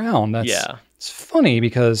Lights brown. It's funny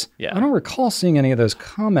because I don't recall seeing any of those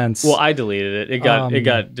comments. Well, I deleted it. It got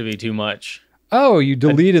to be too much. Oh, you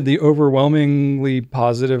deleted the overwhelmingly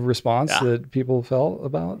positive response that people felt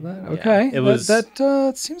about that? Okay. It was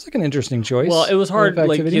that seems like an interesting choice. Well, it was hard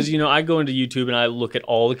because I go into YouTube and I look at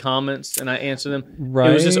all the comments and I answer them.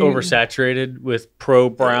 Right. It was just oversaturated with pro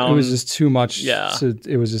brown. It was just too much. Yeah. So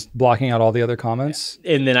it was just blocking out all the other comments.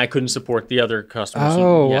 Yeah. And then I couldn't support the other customers.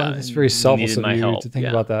 Oh, that's very selfless of you help. to think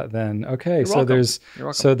about that then. Okay. You're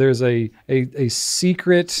welcome. There's a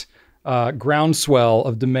secret groundswell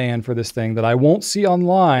of demand for this thing that I won't see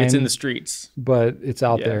online. It's in the streets, but it's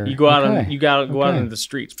out there. You go out out into the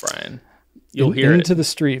streets, Brian. You'll hear into the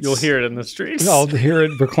streets. You'll hear it in the streets. I'll hear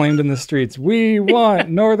it proclaimed in the streets. We want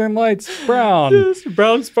Northern Lights brown. Yes,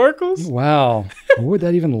 brown sparkles. Wow. What would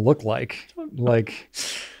that even look like?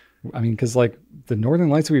 Because the Northern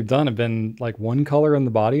Lights we've done have been like one color in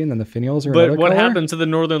the body, and then the finials are another color. But what happens to the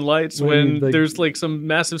Northern Lights when there's like some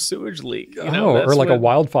massive sewage leak? Or like a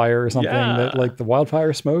wildfire or something that like the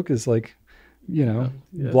wildfire smoke is like,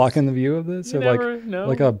 blocking the view of it. So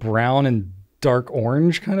like a brown and dark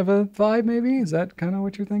orange kind of a vibe, maybe? Is that kind of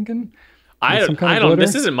what you're thinking? I don't.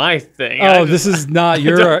 This isn't my thing. This is not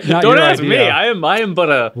your. Don't ask me. I am but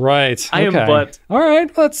a. Right. I am but. All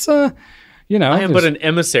right. Let's. I am but an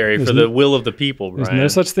emissary for the will of the people, Brian.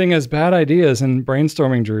 There's no such thing as bad ideas in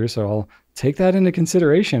brainstorming, Drew. So I'll take that into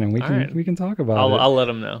consideration, and we can talk about it. I'll let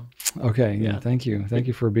them know. Okay. Yeah. Thank you. Thank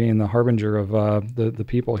you for being the harbinger of the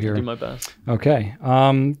people here. I'll do my best. Okay.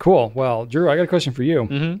 Cool. Well, Drew, I got a question for you.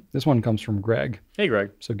 Mm-hmm. This one comes from Greg. Hey,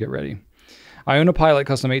 Greg. So get ready. I own a Pilot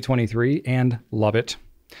Custom 823 and love it.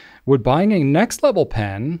 Would buying a next level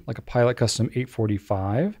pen like a Pilot Custom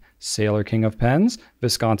 845, Sailor King of Pens,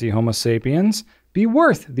 Visconti Homo Sapiens, be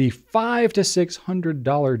worth the $500 to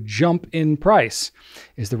 $600 jump in price?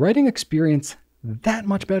 Is the writing experience that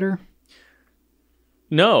much better?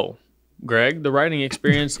 No. Greg, the writing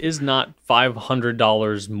experience is not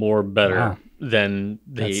 $500 more better Wow. than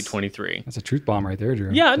the 823. That's a truth bomb right there,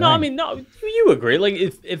 Drew. Yeah, no, I Dang. mean, no, you agree. Like,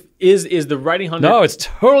 if is the writing 100? No, it's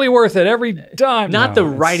totally worth it every time. Not No, the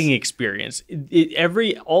it's- writing experience.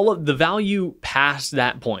 All of the value past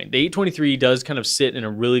that point. The 823 does kind of sit in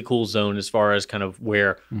a really cool zone as far as kind of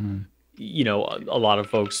where, you know, a lot of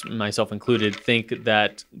folks, myself included, think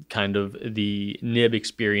that kind of the nib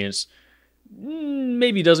experience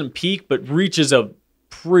maybe doesn't peak, but reaches a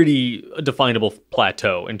pretty definable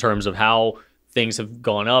plateau in terms of how things have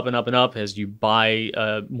gone up and up and up. As you buy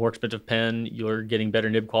a more expensive pen, you're getting better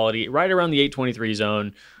nib quality. Right around the 823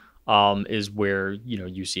 zone is where, you know,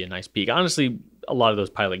 you see a nice peak. Honestly, a lot of those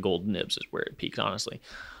Pilot Gold nibs is where it peaks, honestly.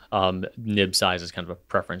 Nib size is kind of a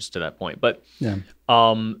preference to that point. But Yeah.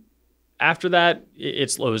 after that,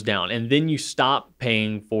 it slows down. And then you stop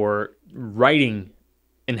paying for writing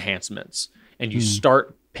enhancements and you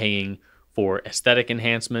start paying for aesthetic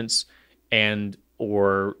enhancements and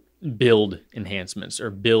or build enhancements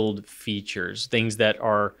or build features, things that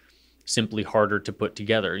are simply harder to put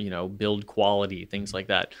together, you know, build quality, things like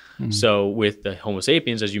that. So with the Homo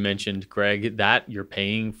sapiens, as you mentioned, Greg, that you're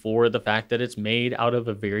paying for the fact that it's made out of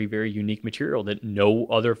a very, very unique material that no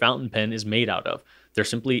other fountain pen is made out of. There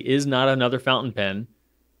simply is not another fountain pen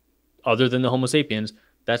other than the Homo sapiens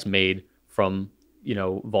that's made from, you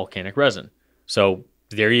know, volcanic resin. So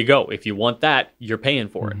there you go. If you want that, you're paying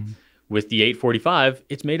for it. With the 845,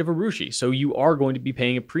 it's made of urushi. So you are going to be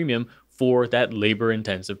paying a premium for that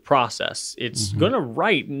labor-intensive process. It's going to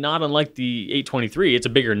write not unlike the 823. It's a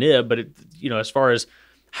bigger nib, but, you know, as far as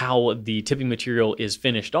how the tipping material is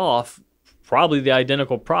finished off, probably the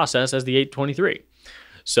identical process as the 823.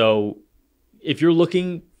 So if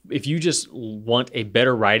you just want a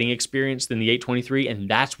better writing experience than the 823 and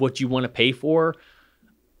that's what you want to pay for,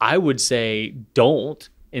 I would say don't.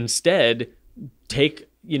 Instead, take,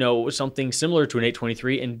 you know, something similar to an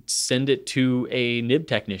 823 and send it to a nib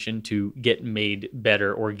technician to get made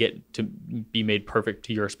better or get to be made perfect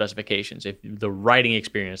to your specifications if the writing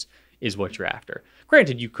experience is what you're after.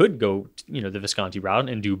 Granted, you could go, you know, the Visconti route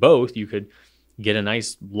and do both. You could get a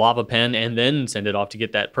nice lava pen and then send it off to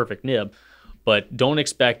get that perfect nib. But don't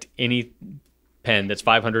expect any pen that's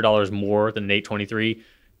 $500 more than an 823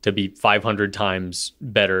 to be 500 times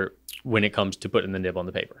better when it comes to putting the nib on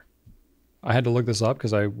the paper. I had to look this up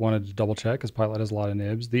because I wanted to double check because Pilot has a lot of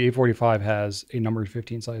nibs. The 845 has a numbered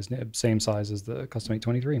 15 size nib, same size as the custom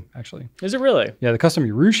 823, actually. Is it really? Yeah, the custom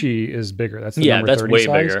Urushi is bigger. That's the Yeah, number that's 30 way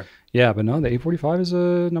size. bigger. Yeah, but no, the 845 is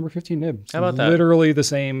a number 15 nib. It's How about that? literally the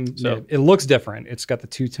same So- nib. It looks different. It's got the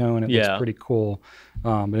two-tone. It Yeah. looks pretty cool.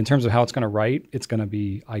 But in terms of how it's going to write, it's going to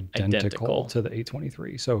be identical Identical. to the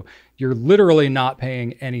 823. So you're literally not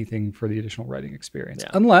paying anything for the additional writing experience. Yeah.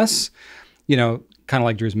 Unless, you know, kind of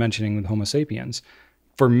like Drew's mentioning with Homo sapiens,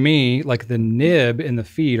 for me, like the nib and the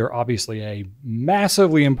feed are obviously a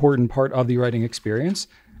massively important part of the writing experience,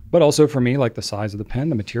 but also for me, like the size of the pen,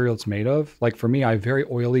 the material it's made of. Like for me, I have very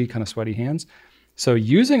oily, kind of sweaty hands. So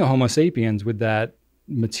using a Homo sapiens with that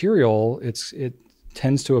material, it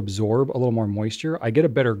tends to absorb a little more moisture. I get a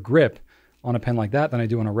better grip on a pen like that than I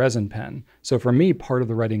do on a resin pen. So for me, part of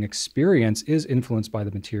the writing experience is influenced by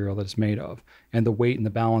the material that it's made of and the weight and the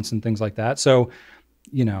balance and things like that. So,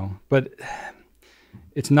 you know, but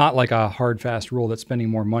it's not like a hard, fast rule that spending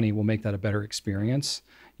more money will make that a better experience.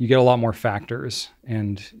 You get a lot more factors.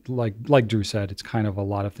 And like Drew said, it's kind of a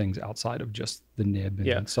lot of things outside of just the nib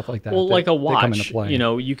and stuff like that. Well, that like a that come into watch, play. you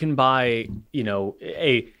know, you can buy, you know,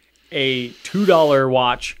 a $2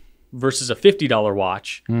 watch versus a $50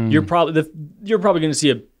 watch. You're probably going to see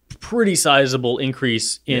a pretty sizable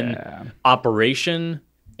increase in operation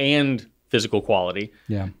and physical quality.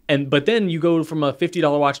 Yeah. But then you go from a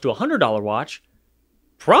 $50 watch to a $100 watch,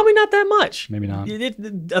 probably not that much. Maybe not. A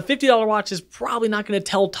 $50 watch is probably not going to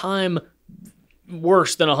tell time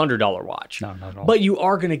worse than a $100 watch. No, not at all. But you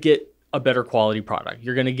are going to get a better quality product.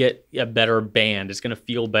 You're going to get a better band. It's going to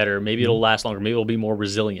feel better. Maybe it'll last longer. Maybe it'll be more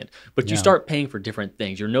resilient. But you start paying for different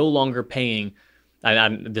things. You're no longer paying,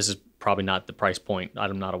 this is probably not the price point.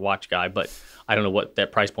 I'm not a watch guy, but I don't know what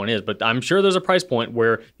that price point is. But I'm sure there's a price point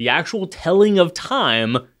where the actual telling of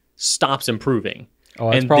time stops improving. Oh,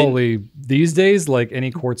 it's And probably these days, like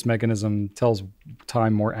any quartz mechanism tells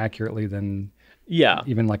time more accurately than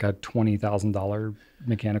even like a $20,000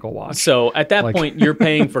 mechanical watch. So at that point, you're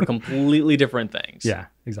paying for completely different things. Yeah,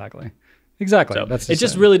 exactly. Exactly. So That's it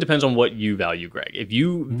just really depends on what you value, Greg. If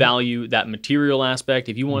you value that material aspect,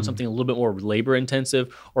 if you want something a little bit more labor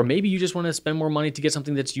intensive, or maybe you just want to spend more money to get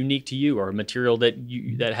something that's unique to you, or a material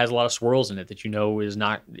that has a lot of swirls in it that you know is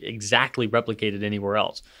not exactly replicated anywhere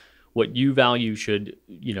else. what you value should,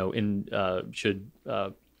 what am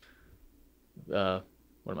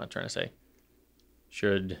I trying to say?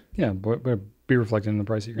 Should but be reflected in the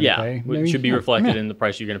price that you're going to pay. It should be reflected in the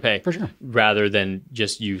price you're going to pay. For sure. Rather than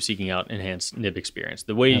just you seeking out enhanced nib experience.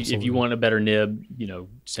 The way, if you want a better nib,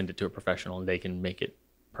 send it to a professional and they can make it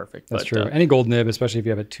perfect. That's true. Any gold nib, especially if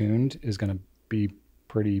you have it tuned, is going to be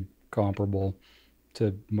pretty comparable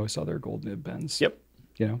to most other gold nib pens. Yep.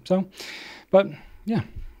 But yeah,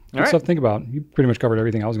 good stuff to think about. You pretty much covered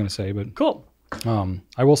everything I was going to say, but cool.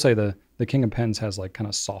 I will say the King of Pens has like kind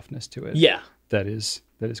of softness to it. Yeah. That is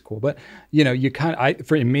cool. But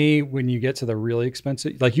for me, when you get to the really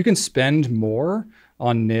expensive, like you can spend more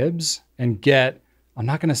on nibs and get, I'm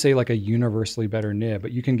not going to say like a universally better nib,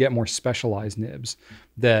 but you can get more specialized nibs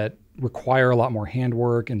that require a lot more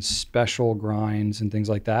handwork and special grinds and things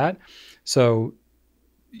like that. So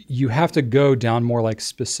you have to go down more like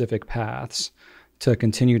specific paths to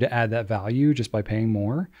continue to add that value just by paying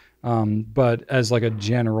more. But as like a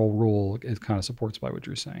general rule, it kind of supports by what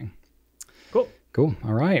you're saying. Cool.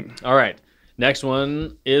 All right. Next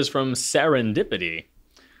one is from Serendipity.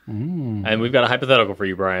 And we've got a hypothetical for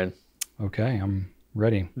you, Brian. Okay, I'm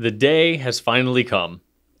ready. The day has finally come.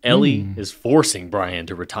 Ellie is forcing Brian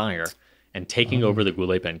to retire and taking over the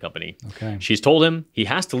Goulet Pen Company. Okay. She's told him he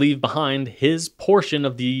has to leave behind his portion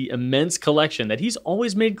of the immense collection that he's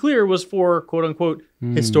always made clear was for, quote unquote,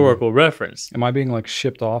 historical reference. Am I being like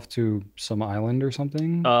shipped off to some island or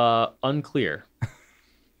something? Unclear.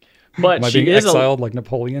 But Am I she being is exiled like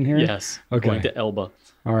Napoleon here? Yes. Okay. Going to Elba.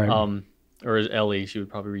 All right. Or as Ellie, she would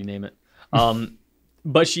probably rename it.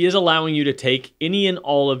 But she is allowing you to take any and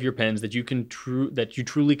all of your pens that you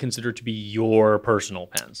truly consider to be your personal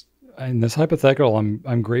pens. In this hypothetical,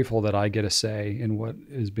 I'm grateful that I get a say in what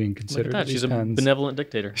is being considered. Look at that. She's pens. a benevolent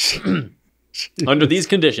dictator. Under these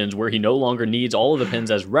conditions, where he no longer needs all of the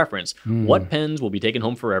pens as reference, what pens will be taken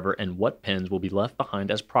home forever and what pens will be left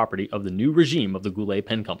behind as property of the new regime of the Goulet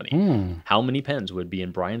Pen Company? How many pens would be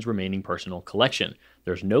in Brian's remaining personal collection?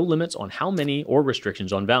 There's no limits on how many or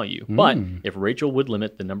restrictions on value. But if Rachel would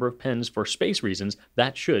limit the number of pens for space reasons,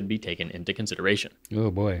 that should be taken into consideration.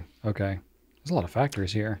 Oh boy. Okay. There's a lot of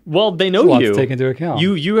factors here. Well, they know There's a lot you. to take into account.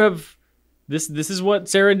 You have... This is what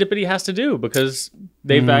Serendipity has to do because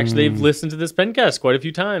they've listened to this Pencast quite a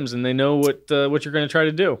few times and they know what you're going to try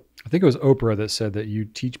to do. I think it was Oprah that said that you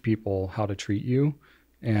teach people how to treat you,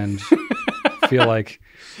 and feel like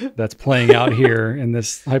that's playing out here in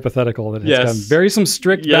this hypothetical that has got some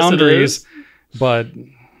strict boundaries, but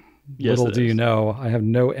little do you know, I have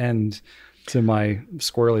no end to my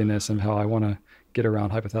squirreliness and how I want to get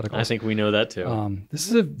around hypotheticals. I think we know that too.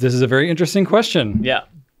 This is a very interesting question. Yeah.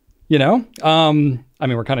 I mean,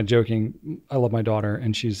 we're kind of joking. I love my daughter,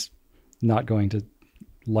 and she's not going to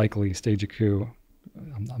likely stage a coup.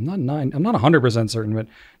 I'm not 100% certain, but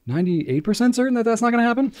 98% certain that that's not going to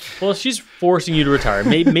happen. Well, she's forcing you to retire.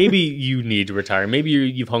 Maybe you need to retire. Maybe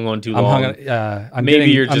you've hung on too long. I'm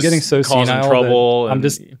getting so senile trouble. I'm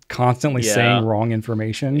just constantly saying wrong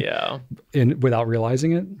information. Yeah. Without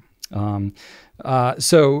realizing it.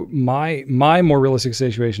 So my more realistic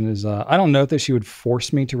situation is I don't know that she would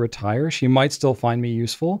force me to retire. She might still find me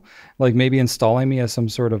useful, like maybe installing me as some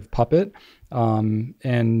sort of puppet.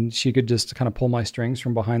 And she could just kind of pull my strings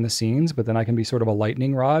from behind the scenes, but then I can be sort of a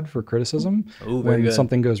lightning rod for criticism when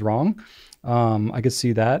something goes wrong. I could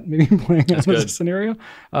see that maybe playing out as a scenario.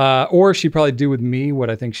 Or she'd probably do with me what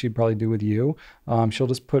I think she'd probably do with you. She'll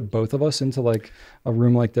just put both of us into like a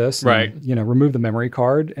room like this, and, remove the memory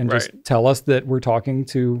card and just tell us that we're talking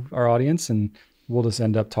to our audience, and we'll just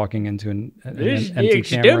end up talking into an empty camera.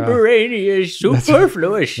 Extemporaneous,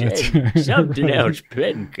 superfluous, something else,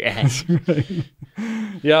 Pencast. Right.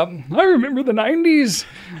 Yeah, I remember the 90s.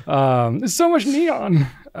 There's so much neon.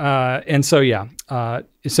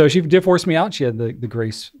 So she did force me out. She had the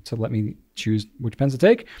grace to let me choose which pens to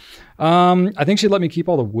take. I think she'd let me keep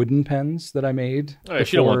all the wooden pens that I made.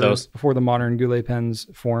 She don't want those. Before the modern Goulet pens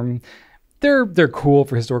form. They're cool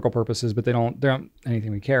for historical purposes, but they're not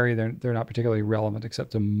anything we carry. They're not particularly relevant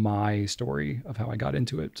except to my story of how I got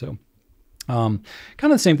into it. So kind of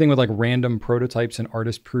the same thing with like random prototypes and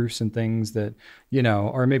artist proofs and things that,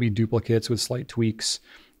 are maybe duplicates with slight tweaks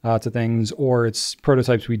to things, or it's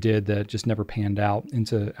prototypes we did that just never panned out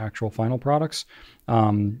into actual final products.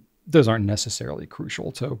 Those aren't necessarily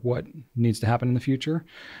crucial to what needs to happen in the future.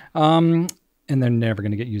 And they're never going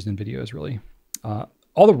to get used in videos really.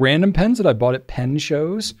 All the random pens that I bought at pen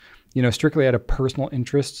shows, strictly out of personal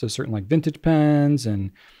interest. So certain like vintage pens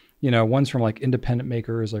and, ones from like independent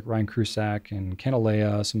makers like Ryan Krusak and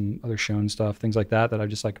Canalea, some other Schoen stuff, things like that I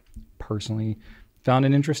just like personally found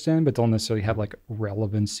an interest in, but don't necessarily have like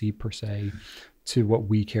relevancy per se to what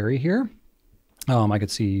we carry here. I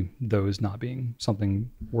could see those not being something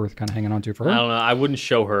worth kind of hanging on to for her. I don't know. I wouldn't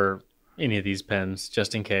show her any of these pens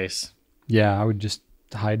just in case. Yeah, I would just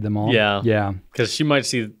hide them all. Yeah. Yeah. Because she might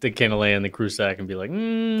see the Canalea and the Crusac and be like,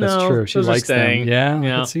 That's no, true. She those are likes them. staying. Yeah, I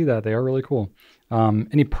can see that. They are really cool.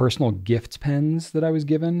 Any personal gift pens that I was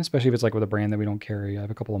given, especially if it's like with a brand that we don't carry. I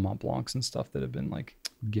have a couple of Mont Blancs and stuff that have been like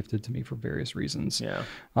gifted to me for various reasons. Yeah.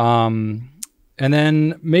 And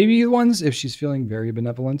then maybe ones, if she's feeling very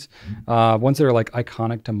benevolent, ones that are like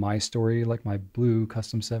iconic to my story, like my blue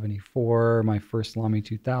Custom 74, my first Lamy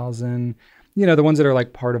 2000, you know, the ones that are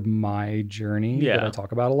like part of my journey that I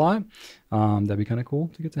talk about a lot. That'd be kind of cool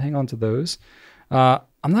to get to hang on to those.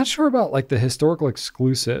 I'm not sure about like the historical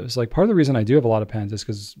exclusives. Like part of the reason I do have a lot of pens is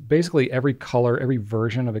because basically every color, every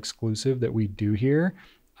version of exclusive that we do here,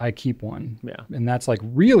 I keep one. Yeah. And that's like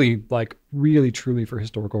really truly for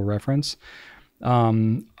historical reference.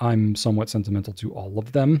 I'm somewhat sentimental to all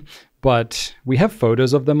of them, but we have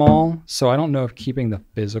photos of them all. So I don't know if keeping the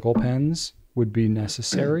physical pens would be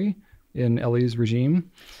necessary in Ellie's regime.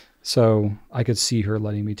 So I could see her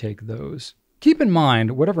letting me take those. Keep in mind,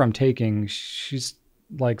 whatever I'm taking, she's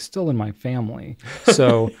like still in my family.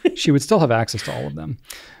 So she would still have access to all of them.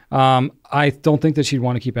 I don't think that she'd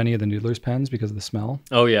want to keep any of the Noodler's pens because of the smell.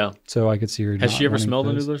 Oh, yeah. So I could see her. Has she ever smelled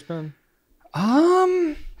a Noodler's pen?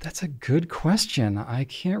 That's a good question. I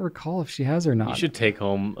can't recall if she has or not. You should take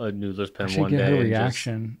home a Noodler's pen I should one get day her and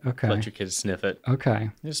reaction. just let your kids sniff it. Okay.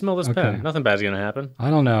 You smell this Okay. pen. Nothing bad's going to happen. I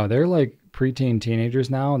don't know. They're like preteen teenagers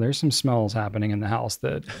now, and there's some smells happening in the house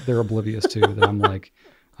that they're oblivious to that I'm like,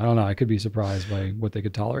 I don't know. I could be surprised by what they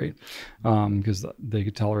could tolerate because they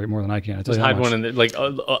could tolerate more than I can. Just hide one in there, like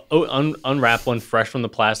unwrap one fresh from the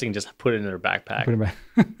plastic and just put it in their backpack. Put it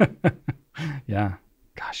back. Yeah.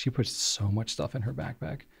 Gosh, she puts so much stuff in her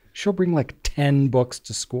backpack. She'll bring like 10 books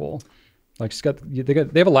to school. Like they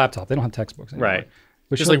have a laptop. They don't have textbooks anymore. Right.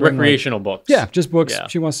 But Just like recreational books. Yeah, just books. Yeah.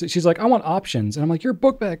 She's like, I want options. And I'm like, your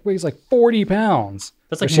book bag weighs like 40 pounds.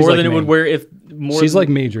 That's like more than it would wear if more. She's like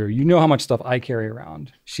Major. You know how much stuff I carry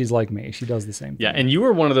around. She's like me. She does the same thing. Yeah, and you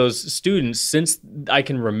were one of those students since I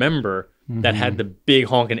can remember that had the big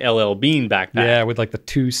honking LL Bean backpack. Yeah, with like the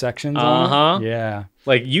 2 sections on it. Yeah.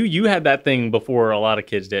 Like you had that thing before a lot of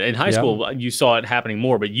kids did. In high school, you saw it happening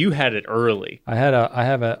more, but you had it early. I had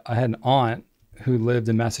an aunt who lived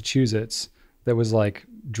in Massachusetts that was like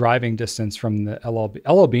driving distance from the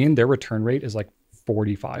LL Bean. Their return rate is like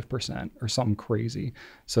 45% or something crazy.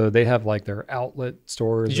 So they have like their outlet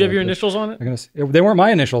stores. Did you have your initials on it? They weren't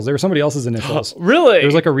my initials. They were somebody else's initials. Really? It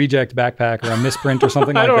was like a reject backpack or a misprint or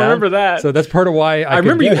something like that. I don't remember that. So that's part of why I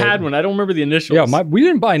remember you had one. I don't remember the initials. Yeah, we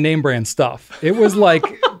didn't buy name brand stuff. It was like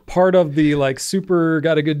part of the like super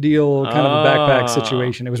got a good deal kind of a backpack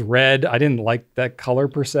situation. It was red. I didn't like that color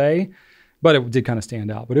per se, but it did kind of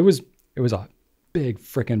stand out. But it was a big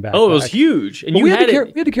freaking backpack. Oh, it was huge. And but you we had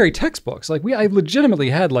we had to carry textbooks. Like I legitimately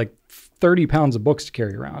had like 30 pounds of books to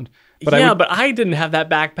carry around. But but I didn't have that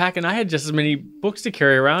backpack, and I had just as many books to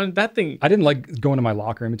carry around. That thing. I didn't like going to my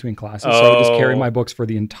locker in between classes, so I would just carry my books for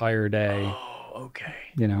the entire day. Oh, okay.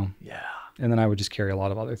 You know. Yeah. And then I would just carry a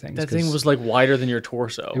lot of other things. That thing was like wider than your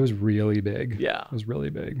torso. It was really big. Yeah. It was really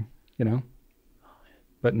big. You know.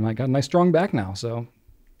 But I got a nice strong back now, so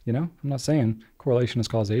you know, I'm not saying correlation is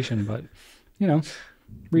causation, but you know,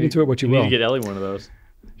 read into it what you will. You need to get Ellie one of those.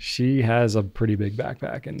 She has a pretty big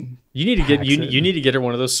backpack, and you need to get you need to get her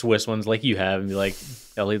one of those Swiss ones like you have, and be like,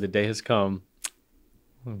 Ellie, the day has come.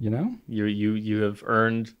 You know, you have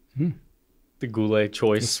earned the Goulet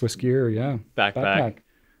choice. The Swiss gear, yeah. Backpack.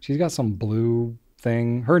 She's got some blue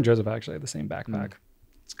thing. Her and Joseph actually have the same backpack.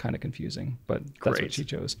 It's kind of confusing, but that's what she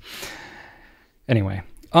chose. Anyway,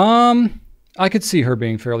 I could see her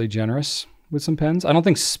being fairly generous with some pens. I don't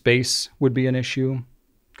think space would be an issue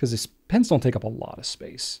because pens don't take up a lot of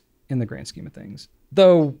space in the grand scheme of things.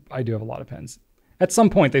 Though I do have a lot of pens. At some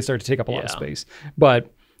point, they start to take up a lot of space.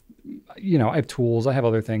 But, you know, I have tools. I have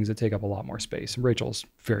other things that take up a lot more space. Rachel's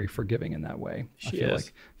very forgiving in that way. I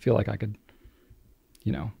feel like I could,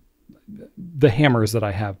 you know, the hammers that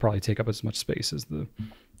I have probably take up as much space as the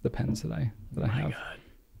pens that I have. God.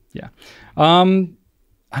 Yeah.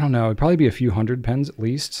 I don't know. It'd probably be a few hundred pens at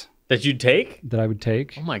least. That you'd take? That I would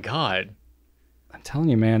take. Oh my God. I'm telling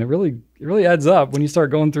you, man, it really adds up when you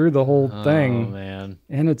start going through the whole thing. Oh man.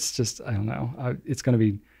 And it's just, I don't know. It's going to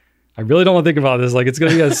be, I really don't want to think about this. Like, it's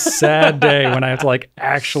going to be a sad day when I have to like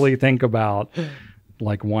actually think about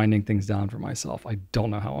like winding things down for myself. I don't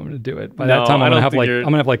know how I'm going to do it. By that time, I'm going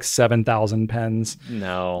to have like 7,000 pens.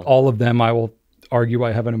 No. All of them I will argue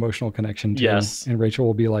I have an emotional connection to. Yes. And Rachel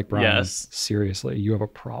will be like, Brian, Yes. seriously, you have a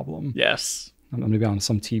problem. Yes. I'm going to be on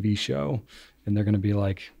some TV show and they're going to be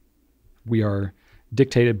like, we are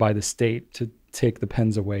dictated by the state to take the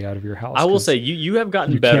pens away out of your house. I will say you have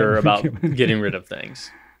gotten better about getting rid of things.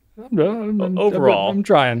 Overall, I'm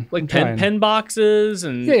trying. Like I'm pen boxes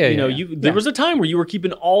and there was a time where you were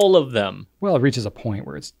keeping all of them. Well, it reaches a point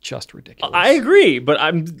where it's just ridiculous. I agree, but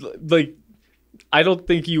I'm like, I don't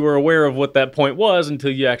think you were aware of what that point was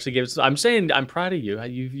until you actually gave it. I'm saying I'm proud of you.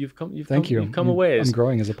 You've come a ways. I'm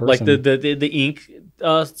growing as a person. Like the ink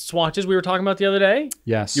swatches we were talking about the other day.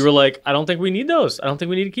 Yes. You were like, I don't think we need those. I don't think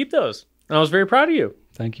we need to keep those. And I was very proud of you.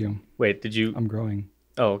 Thank you. Wait, did you? I'm growing.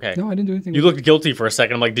 Oh, okay. No, I didn't do anything. You looked guilty for a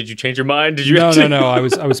second. I'm like, did you change your mind? Did you? No. I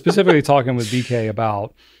was specifically talking with BK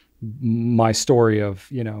about my story of,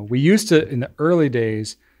 we used to, in the early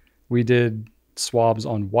days, we did swabs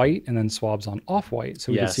on white and then swabs on off-white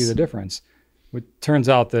so we could see the difference. It turns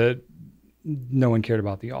out that no one cared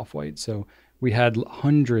about the off-white. So we had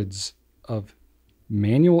hundreds of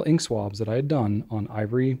manual ink swabs that I had done on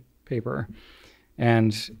ivory paper.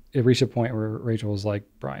 And it reached a point where Rachel was like,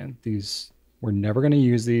 Brian, we're never going to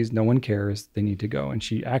use these. No one cares. They need to go. And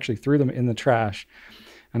she actually threw them in the trash.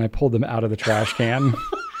 And I pulled them out of the trash can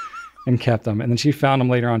and kept them. And then she found them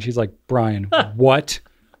later on. She's like, Brian, what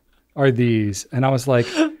are these? And I was like,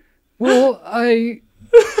 well,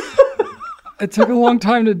 it took a long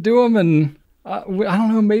time to do them. And I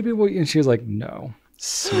don't know, maybe and she was like, no,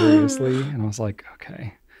 seriously. And I was like,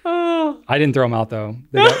 okay. I didn't throw them out though.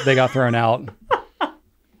 They got thrown out.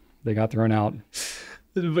 They got thrown out.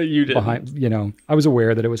 But you did. I was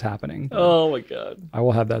aware that it was happening. Oh my God. I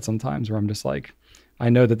will have that sometimes where I'm just like, I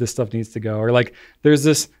know that this stuff needs to go. Or like, there's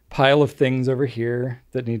this pile of things over here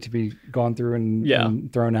that need to be gone through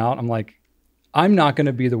and thrown out. I'm like, I'm not going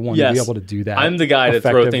to be the one to be able to do that. I'm the guy to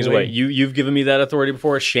throw things away. You've given me that authority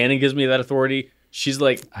before. Shannon gives me that authority. She's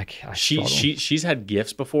like, she's had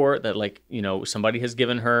gifts before that, like, somebody has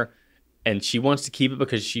given her, and she wants to keep it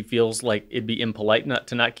because she feels like it'd be impolite not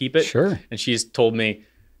to keep it. Sure. And she's told me,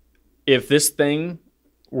 if this thing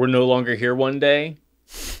were no longer here one day,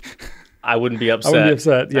 I wouldn't be upset. I wouldn't be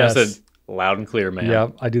upset. Yes. I said, loud and clear, man. Yeah,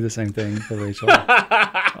 I do the same thing for Rachel.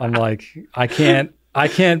 I'm like, I can't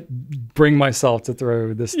bring myself to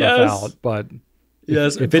throw this stuff out, but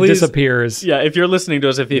if it disappears. Yeah, if you're listening to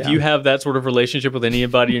us, if you have that sort of relationship with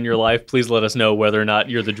anybody in your life, please let us know whether or not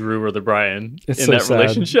you're the Drew or the Brian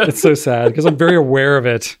relationship. It's so sad because I'm very aware of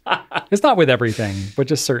it. It's not with everything, but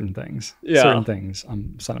just certain things. Yeah. Certain things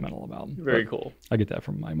I'm sentimental about. Very cool. I get that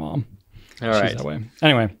from my mom. All right. She's that way.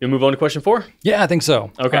 Anyway. You'll move on to question 4? Yeah, I think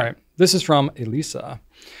so. Okay. All right. This is from Elisa.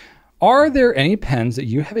 Are there any pens that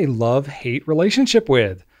you have a love-hate relationship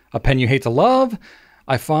with? A pen you hate to love?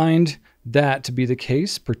 I find that to be the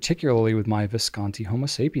case, particularly with my Visconti Homo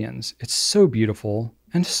sapiens. It's so beautiful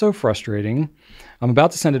and so frustrating. I'm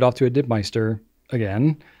about to send it off to a Dipmeister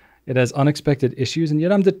again. It has unexpected issues, and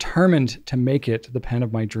yet I'm determined to make it the pen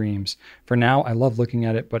of my dreams. For now, I love looking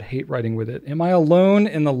at it, but hate writing with it. Am I alone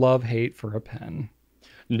in the love-hate for a pen?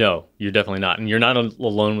 No, you're definitely not. And you're not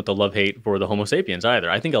alone with the love-hate for the Homo sapiens either.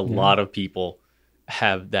 I think a lot of people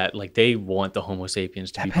have that, like, they want the Homo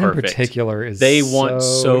sapiens to be perfect. In particular is want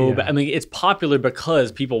so bad. I mean, it's popular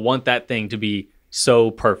because people want that thing to be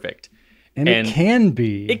so perfect. And it can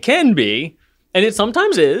be. It can be. And it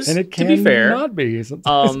sometimes is, and it can to be fair. Not be.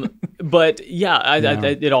 But yeah,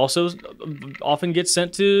 it also often gets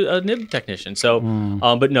sent to a nib technician. So,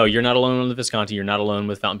 but no, you're not alone on the Visconti. You're not alone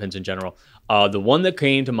with fountain pens in general. The one that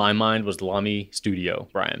came to my mind was Lamy Studio,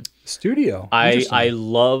 Brian. Studio. I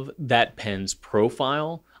love that pen's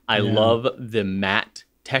profile. I love the matte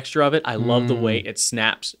texture of it. I love the way it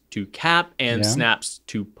snaps to cap and snaps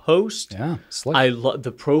to post. Yeah, slick. I love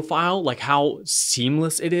the profile, like how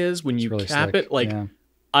seamless it is when you really cap slick. it. Like,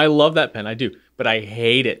 I love that pen. I do, but I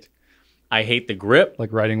hate it. I hate the grip.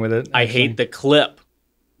 Like writing with it. I hate the clip.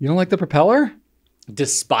 You don't like the propeller?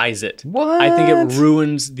 Despise it. What? I think it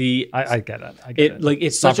ruins the. I get it. I get it. Like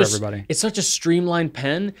it's not such for everybody. It's such a streamlined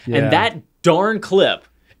pen, and that darn clip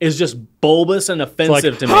is just bulbous and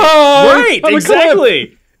offensive to me. Right?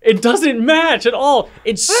 Exactly. It doesn't match at all.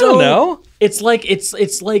 It's so. I don't know. It's like it's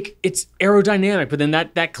aerodynamic, but then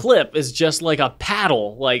that clip is just like a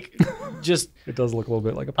paddle, like just. It does look a little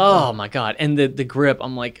bit like a paddle. Oh my God! And the grip,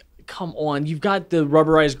 I'm like, come on. You've got the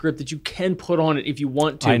rubberized grip that you can put on it if you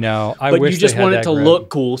want to. I know. I but wish you just they had want it that to grip. look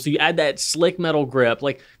cool. So you add that slick metal grip.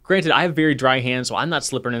 Like, granted, I have very dry hands, so I'm not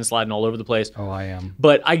slipping and sliding all over the place. Oh, I am.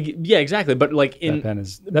 But yeah, exactly. But like That pen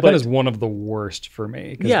is one of the worst for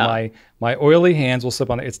me because Yeah. my oily hands will slip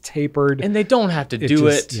on it. It's tapered. and they don't have to do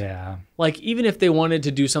it. Yeah. Like, even if they wanted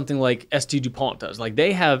to do something like ST DuPont does, like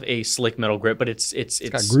they have a slick metal grip, but it's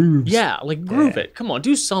got grooves. Yeah, like groove it. Come on,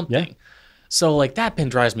 do something. Yeah. So like that pen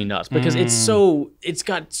drives me nuts because it's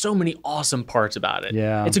got so many awesome parts about it.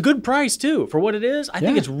 Yeah. It's a good price too for what it is. I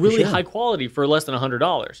think Yeah, it's really for sure. high quality for less than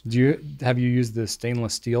 $100. Have you used the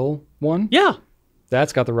stainless steel one? Yeah.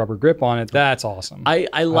 That's got the rubber grip on it. That's awesome. I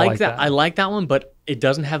like like that. that. I like that one, but it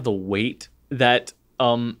doesn't have the weight that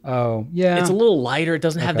Oh, yeah. it's a little lighter. It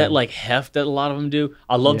doesn't have Okay. that like heft that a lot of them do.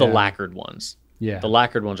 I love the Yeah. lacquered ones. Yeah. The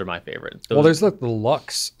lacquered ones are my favorite. Well, Those- there's the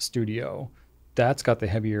Lux Studio. That's got the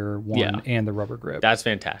heavier one Yeah. and the rubber grip. that's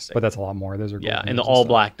fantastic. But that's a lot more. Those are gold Yeah, and handles the all stuff.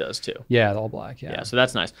 black does too. Yeah, the all black. Yeah, Yeah. so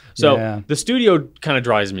that's nice. So Yeah. the studio kind of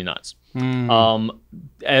drives me nuts.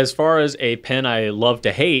 As far as a pen I love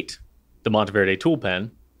to hate, the Monteverde tool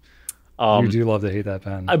pen. You do love to hate that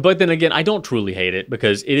pen. But then again, I don't truly hate it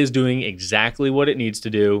because it is doing exactly what it needs to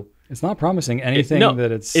do. It's not promising anything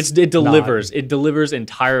that it delivers. It delivers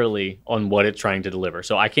entirely on what it's trying to deliver.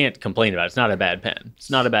 So I can't complain about it. It's not a bad pen. It's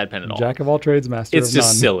not a bad pen at all. Jack of all trades, master It's of just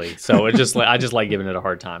none. silly. So it's just like I just like giving it a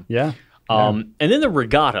hard time. Yeah. And then the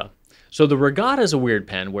Regatta. So the Regatta is a weird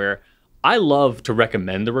pen where I love to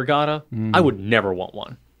recommend the Regatta. I would never want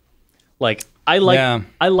one. Like I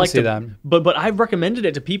like see that. but I've recommended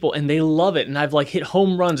it to people and they love it, and I've like hit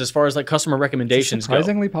home runs as far as like customer recommendations go.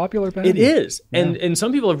 Surprisingly popular pen. It is, and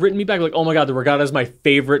some people have written me back like, oh my god, the Regatta is my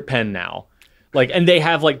favorite pen now. Like, and they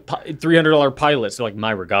have like $300 pilots. They're like,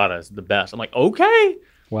 my Regatta is the best. I'm like, okay.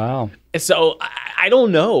 Wow. And so I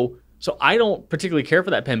don't know. So I don't particularly care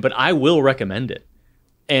for that pen, but I will recommend it.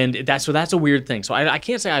 And that's a weird thing. So I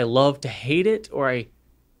can't say I love to hate it or I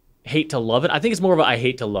hate to love it. I think it's more of a I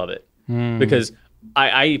hate to love it because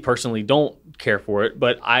I personally don't care for it,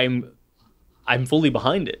 but I'm fully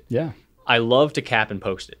behind it. Yeah. I love to cap and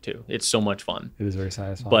post it too. It's so much fun. It is very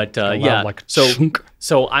satisfying. But Go loud, yeah, like so chunk.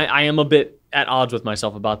 I am a bit at odds with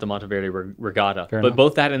myself about the Monteverde Regatta. Fair but enough.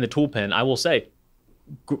 both that and the tool pen, I will say,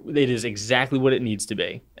 it is exactly what it needs to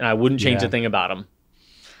be, and I wouldn't change Yeah. a thing about them.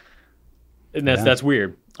 And Yeah. that's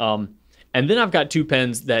weird. And then I've got two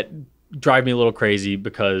pens that drive me a little crazy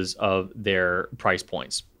because of their price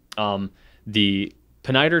points. The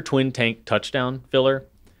Piniter Twin Tank Touchdown filler,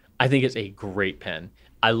 I think it's a great pen.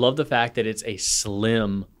 I love the fact that it's a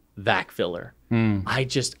slim vac filler.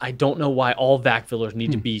 I don't know why all vac fillers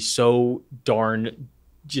need to be so darn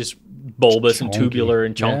just bulbous and Chunky. tubular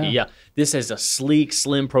and chunky. Yeah. Yeah. This has a sleek,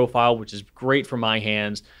 slim profile, which is great for my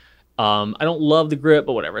hands. I don't love the grip,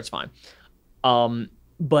 but whatever, it's fine.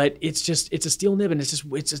 But it's a steel nib, and it's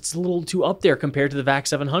a little too up there compared to the VAC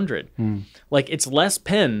 700. Like, it's less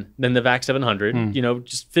pen than the VAC 700,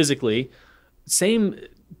 just physically. Same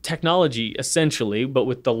technology essentially, but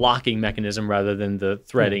with the locking mechanism rather than the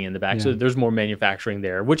threading in the back. So there's more manufacturing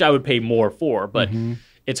there, which I would pay more for, but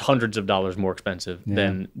it's hundreds of dollars more expensive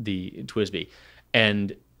than the TWSBI.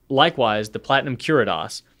 And likewise, the Platinum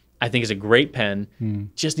Curados, I think, is a great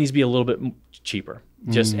pen, just needs to be a little bit cheaper.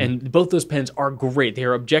 And both those pens are great. They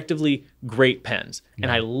are objectively great pens, and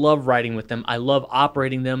I love writing with them. I love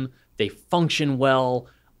operating them. They function well.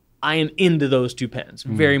 I am into those two pens,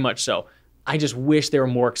 very much so. I just wish they were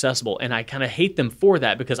more accessible, and I kind of hate them for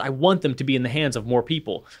that because I want them to be in the hands of more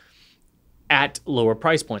people at lower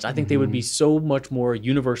price points. I think they would be so much more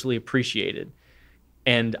universally appreciated,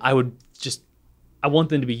 and I want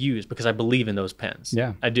them to be used because I believe in those pens.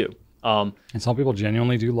 Yeah. I do. And some people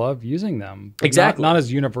genuinely do love using them. But Exactly. Not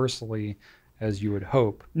as universally as you would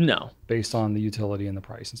hope No, based on the utility and the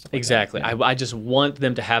price and stuff like exactly. that. I just want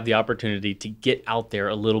them to have the opportunity to get out there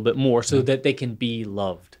a little bit more so that they can be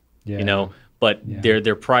loved. Yeah. But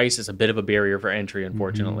their price is a bit of a barrier for entry,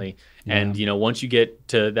 unfortunately. And once you get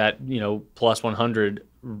to that plus 100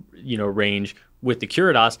 range with the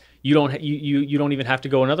Curados, you don't even have to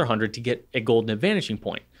go another 100 to get a golden advantaging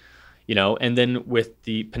point. And then with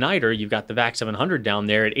the Piniter, you've got the VAC 700 down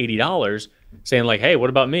there at $80, saying like, hey, what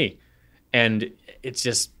about me? And it's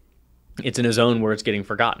in a zone where it's getting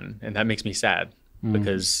forgotten, and that makes me sad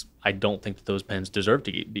because I don't think that those pens deserve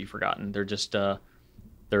to be forgotten. They're just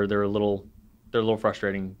they're a little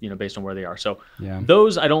frustrating, based on where they are. So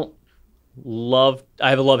those I don't love. I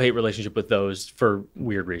have a love-hate relationship with those for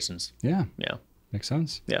weird reasons. Yeah. Yeah. Makes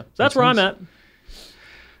sense. Yeah. So that's where I'm at.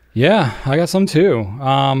 Yeah, I got some too.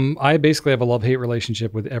 I basically have a love-hate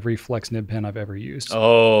relationship with every flex nib pen I've ever used.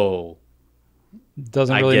 Oh.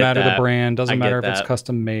 Doesn't I really get matter the that. brand. I Doesn't get matter if it's that.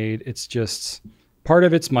 custom made. It's just part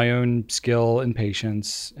of it's my own skill and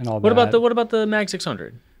patience and all What that. about the Mag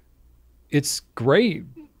 600? It's great.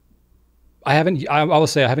 I will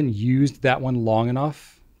say I haven't used that one long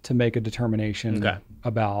enough to make a determination Okay.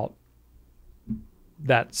 about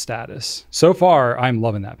that status. So far, I'm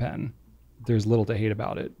loving that pen. There's little to hate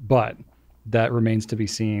about it, but that remains to be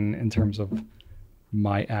seen in terms of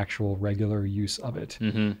my actual regular use of it.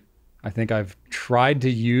 Mm-hmm. I think I've tried to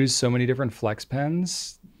use so many different flex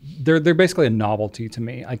pens. They're basically a novelty to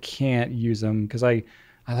me. I can't use them because I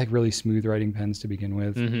like really smooth writing pens to begin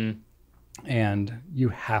with. Mm-hmm. And you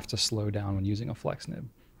have to slow down when using a flex nib.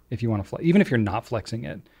 If you want to flex, even if you're not flexing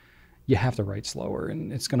it, you have to write slower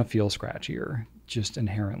and it's going to feel scratchier just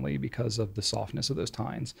inherently because of the softness of those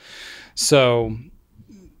tines. So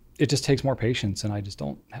it just takes more patience and I just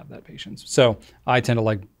don't have that patience. So I tend to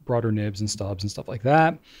like broader nibs and stubs and stuff like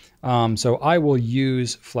that. So I will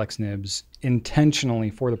use flex nibs intentionally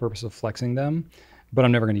for the purpose of flexing them, but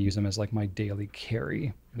I'm never going to use them as like my daily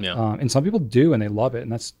carry. Yeah. And some people do and they love it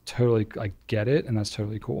and that's totally, I get it and that's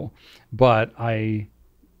totally cool. But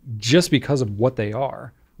just because of what they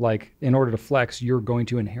are, like in order to flex, you're going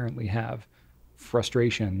to inherently have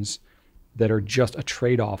frustrations that are just a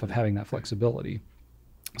trade-off of having that flexibility.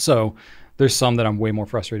 So there's some that I'm way more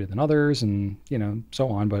frustrated than others and, so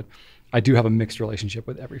on. But I do have a mixed relationship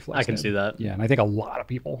with every flex I can nib. see that. Yeah. And I think a lot of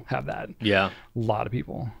people have that. Yeah. A lot of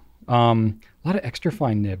people. A lot of extra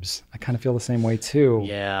fine nibs. I kind of feel the same way too.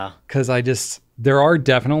 Yeah. Because there are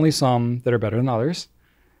definitely some that are better than others.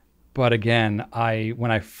 But again,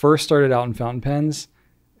 when I first started out in fountain pens,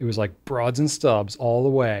 it was like broads and stubs all the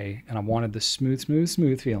way. And I wanted the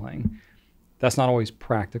smooth feeling. That's not always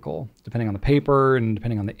practical, depending on the paper and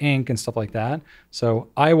depending on the ink and stuff like that. So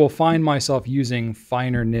I will find myself using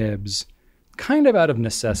finer nibs kind of out of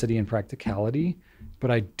necessity and practicality,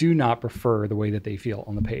 but I do not prefer the way that they feel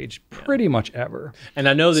on the page pretty much ever. And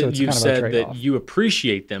I know So that it's you've kind of a said that trade-off. you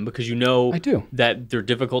appreciate them because you know I do. that they're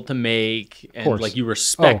difficult to make and course. like you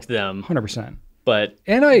respect Oh, them. 100%. But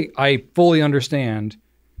And I fully understand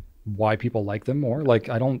why people like them more. Like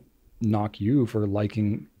I don't knock you for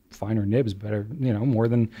liking finer nibs better, more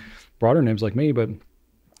than broader nibs like me, but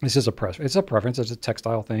it's just it's a preference. It's a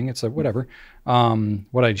textile thing. It's a whatever.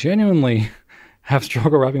 What I genuinely have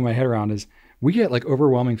struggle wrapping my head around is we get like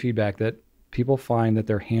overwhelming feedback that people find that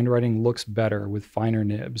their handwriting looks better with finer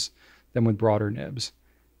nibs than with broader nibs.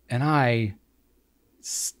 And I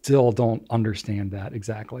still don't understand that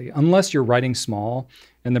exactly. Unless you're writing small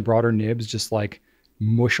and the broader nibs just like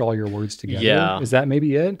mush all your words together. Yeah. Is that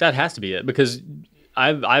maybe it? that has to be it because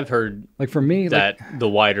I've heard Like for me, that the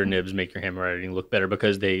wider nibs make your handwriting look better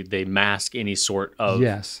because they mask any sort of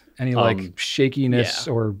yes, any like shakiness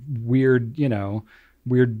yeah. or weird,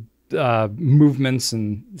 weird movements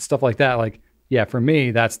and stuff like that. Like, yeah, for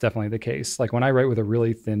me, that's definitely the case. Like when I write with a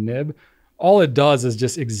really thin nib, all it does is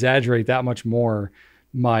just exaggerate that much more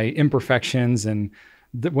my imperfections and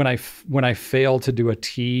when I fail to do a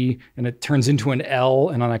T and it turns into an L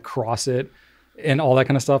and then I cross it and all that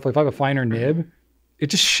kind of stuff. Like if I have a finer nib, it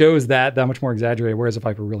just shows that much more exaggerated. Whereas if I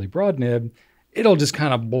have a really broad nib, it'll just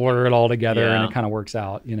kind of blur it all together and it kind of works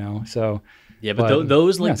out, So yeah, but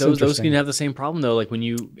those it's those interesting. can have the same problem though. Like when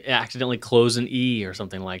you accidentally close an E or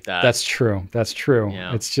something like that. That's true.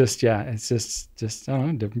 Yeah. It's just I don't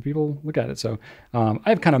know. Different people look at it. So I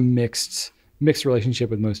have kind of mixed relationship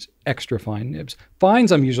with most extra fine nibs.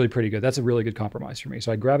 Fines, I'm usually pretty good. That's a really good compromise for me.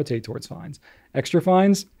 So I gravitate towards fines. Extra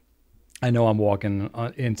fines, I know I'm walking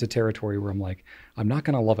into territory where I'm like, I'm not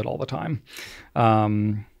going to love it all the time.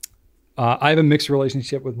 I have a mixed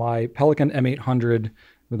relationship with my Pelican M800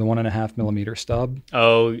 with a 1.5 millimeter stub.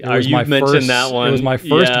 Oh, you mentioned that one. It was my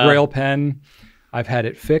first Grail pen. I've had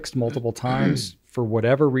it fixed multiple times. For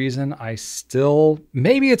whatever reason,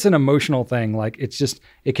 maybe it's an emotional thing. Like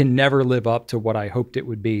it can never live up to what I hoped it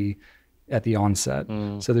would be at the onset.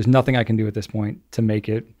 So there's nothing I can do at this point to make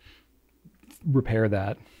it repair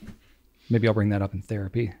that. Maybe I'll bring that up in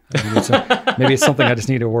therapy. Maybe it's something I just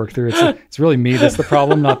need to work through. It's really me that's the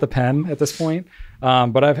problem, not the pen at this point.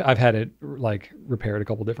 But I've had it like repaired a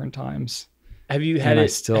couple different times. Have you had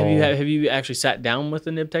have you actually sat down with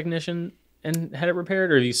a nib technician and had it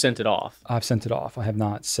repaired, or have you sent it off? I've sent it off. I have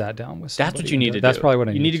not sat down with somebody. That's what you need to do. That's probably what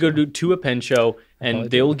I need. You need to go to a pen show, and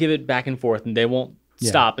they will give it back and forth, and they won't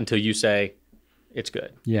stop until you say it's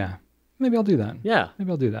good. Yeah. Maybe I'll do that. Yeah. Maybe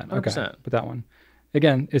I'll do that. 100%. Okay. But that one.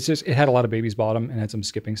 Again, it had a lot of baby's bottom and had some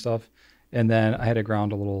skipping stuff. And then I had it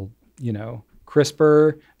ground a little,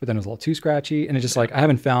 crisper, but then it was a little too scratchy. And it's just like, I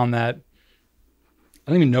haven't found that.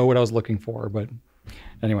 I don't even know what I was looking for. But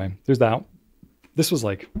anyway, there's that. This was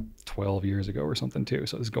like 12 years ago or something too.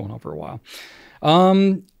 So this is going on for a while.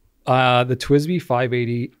 The TWSBI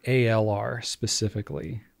 580 ALR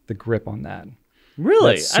specifically, the grip on that.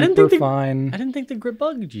 Really? That's super fine. I didn't think the grip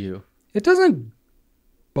bugged you. It doesn't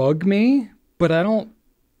bug me, but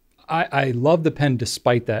I love the pen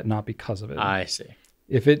despite that, not because of it. I see.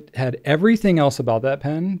 If it had everything else about that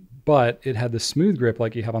pen, but it had the smooth grip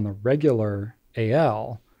like you have on the regular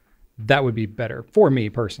AL, that would be better for me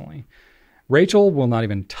personally. Rachel will not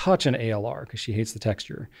even touch an ALR because she hates the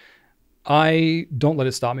texture. I don't let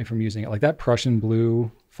it stop me from using it. Like that Prussian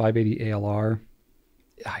blue 580 ALR,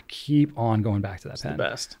 I keep on going back to that pen. The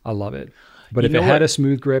best. I love it. But if it had a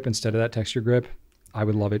smooth grip instead of that texture grip, I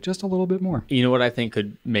would love it just a little bit more. You know what I think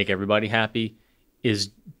could make everybody happy is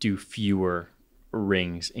do fewer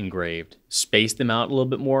rings engraved. Space them out a little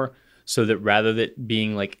bit more so that rather than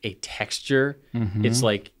being like a texture, it's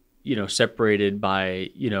like, separated by,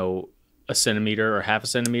 a centimeter or half a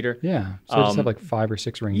centimeter. Yeah. So just have like 5 or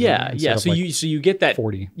 6 rings. Yeah. Yeah. So you get that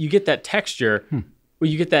 40. You get that texture, well,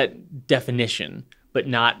 you get that definition, but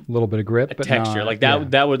not a little bit of grip, but texture. not, like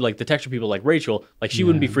that would like the texture people like Rachel, like she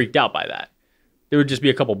wouldn't be freaked out by that. There would just be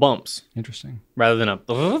a couple bumps. Interesting. Rather than a,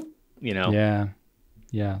 Yeah.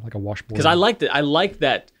 Yeah. Like a washboard. Because I like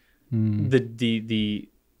that the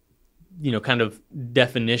kind of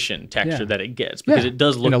definition texture that it gets because it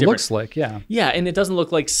does look and it different. Looks slick, yeah. Yeah, and it doesn't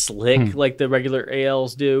look like slick like the regular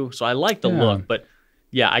ALs do. So I like the look, but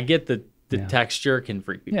I get the texture can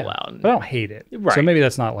freak people out. But I don't hate it. Right. So maybe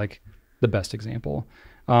that's not like the best example.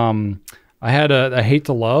 I had a hate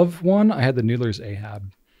to love one. I had the Noodler's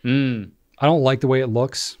Ahab. I don't like the way it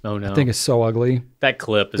looks. Oh no. I think it's so ugly. That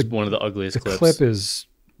clip is one of the ugliest clips. The clip is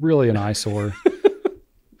really an eyesore.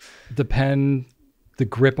 The pen, the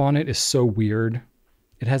grip on it is so weird.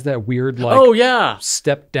 It has that weird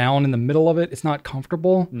step down in the middle of it. It's not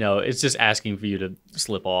comfortable. No, it's just asking for you to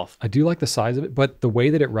slip off. I do like the size of it, but the way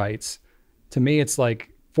that it writes, to me, it's like,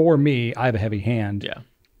 for me, I have a heavy hand. Yeah.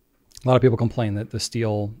 A lot of people complain that the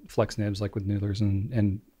steel flex nibs, like with Noodlers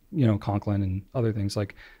and Conklin and other things,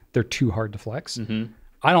 like they're too hard to flex.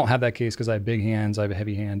 I don't have that case because I have big hands. I have a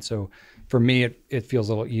heavy hand. So for me, it feels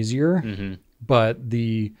a little easier. But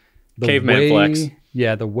the caveman way, flex.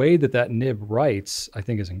 Yeah, the way that nib writes, I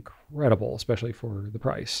think is incredible, especially for the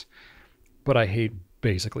price. But I hate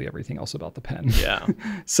basically everything else about the pen. Yeah.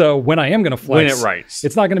 So when I am going to flex, when it writes,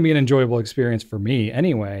 it's not going to be an enjoyable experience for me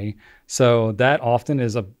anyway. So that often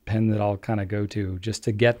is a pen that I'll kind of go to just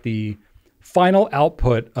to get the final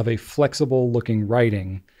output of a flexible looking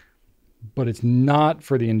writing, but it's not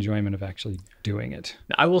for the enjoyment of actually doing it.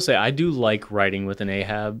 I will say I do like writing with an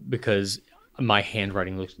Ahab because my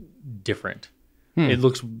handwriting looks different. It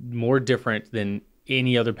looks more different than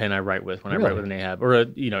any other pen I write with when I write with an Ahab or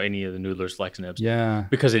any of the Noodler's Flex Nibs. Yeah.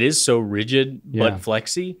 Because it is so rigid but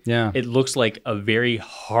flexy. Yeah. It looks like a very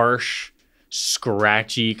harsh,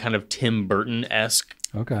 scratchy kind of Tim Burton-esque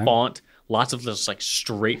font. Lots of just like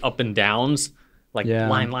straight up and downs, like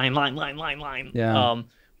line. Yeah.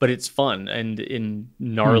 But it's fun and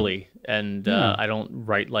gnarly, and I don't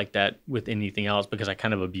write like that with anything else because I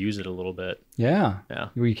kind of abuse it a little bit. Yeah.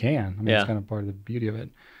 We can. I mean, it's kind of part of the beauty of it.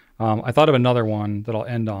 I thought of another one that I'll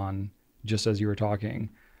end on just as you were talking.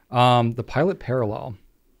 The Pilot Parallel.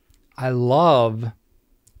 I love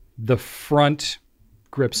the front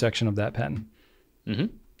grip section of that pen.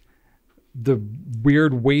 The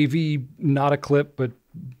weird wavy, not a clip, but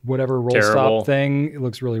whatever roll stop thing. It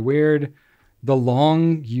looks really weird. The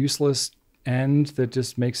long, useless end that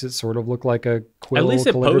just makes it sort of look like a quill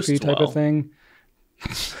calligraphy type of thing.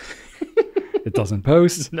 It doesn't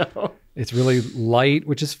post. No. It's really light,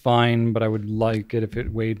 which is fine, but I would like it if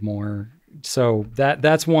it weighed more. So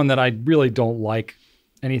that's one that I really don't like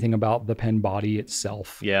anything about the pen body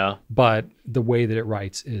itself. Yeah. But the way that it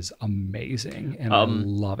writes is amazing, and I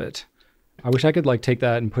love it. I wish I could like take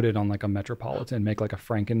that and put it on like a Metropolitan, make like a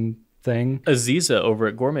Franken thing. Aziza over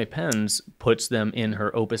at Gourmet Pens puts them in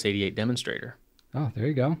her Opus 88 demonstrator. Oh, there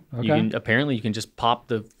you go. Okay. Apparently you can just pop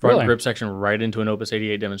the front grip section right into an Opus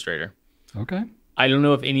 88 demonstrator. Okay. I don't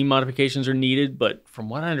know if any modifications are needed, but from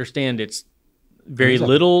what I understand, it's very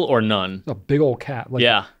little or none. A big old cap. Like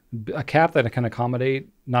yeah. A cap that can accommodate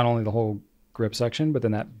not only the whole grip section, but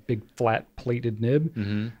then that big flat plated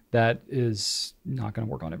nib that is not going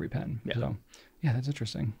to work on every pen. Yeah. So yeah, that's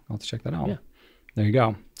interesting. I'll have to check that out. Yeah. There you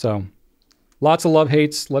go. So lots of love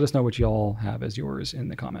hates. Let us know what y'all have as yours in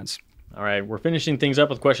the comments. All right. We're finishing things up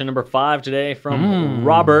with question number 5 today from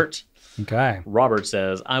Robert. Okay. Robert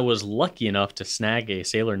says, I was lucky enough to snag a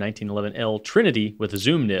Sailor 1911L Trinity with a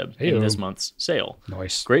zoom nib in this month's sale.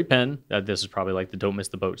 Nice. Great pen. This is probably like the Don't Miss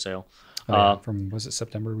the Boat sale. From, was it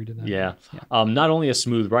September we did that? Yeah. Not only a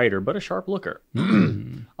smooth writer, but a sharp looker.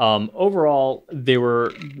 Overall, they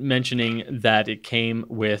were mentioning that it came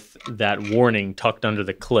with that warning tucked under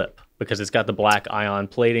the clip because it's got the black ion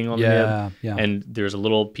plating on the nib. Yeah. And there's a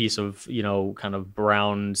little piece of, kind of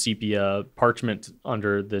brown sepia parchment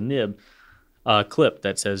under the nib clip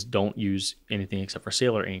that says don't use anything except for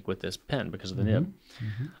Sailor ink with this pen because of the nib.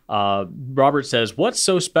 Robert says, what's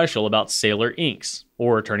so special about Sailor inks?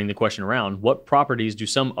 Or turning the question around, what properties do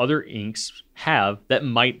some other inks have that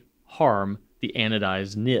might harm the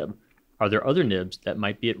anodized nib? Are there other nibs that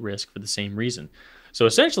might be at risk for the same reason? So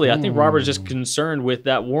essentially, I think Robert's just concerned with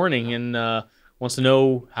that warning and wants to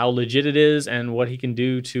know how legit it is and what he can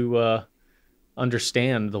do to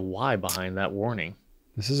understand the why behind that warning.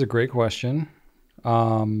 This is a great question.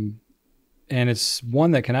 And it's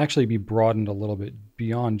one that can actually be broadened a little bit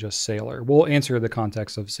beyond just Sailor. We'll answer the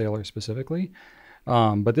context of Sailor specifically.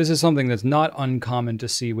 But this is something that's not uncommon to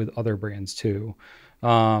see with other brands too.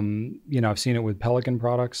 I've seen it with Pelican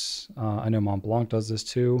products. I know Montblanc does this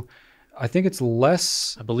too. I think it's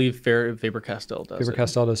less... I believe Faber-Castell does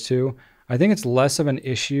Faber-Castell does too. I think it's less of an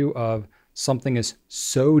issue of something is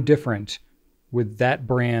so different with that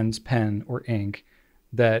brand's pen or ink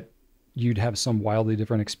that you'd have some wildly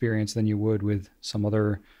different experience than you would with some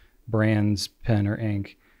other brand's pen or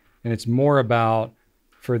ink. And it's more about,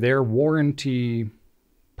 for their warranty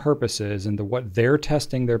purposes and what they're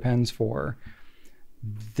testing their pens for,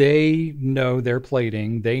 they know their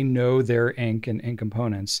plating, they know their ink and ink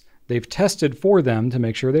components. They've tested for them to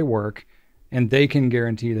make sure they work, and they can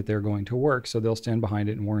guarantee that they're going to work, so they'll stand behind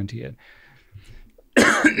it and warranty it.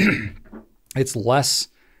 It's less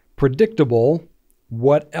predictable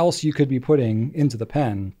what else you could be putting into the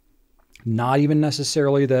pen. Not even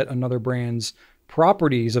necessarily that another brand's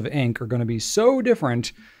properties of ink are going to be so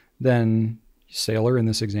different than Sailor in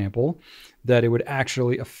this example that it would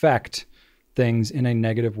actually affect things in a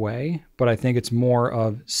negative way. But I think it's more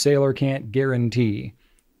of Sailor can't guarantee.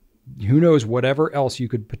 Who knows, whatever else you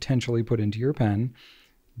could potentially put into your pen,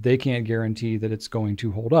 they can't guarantee that it's going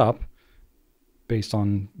to hold up based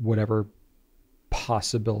on whatever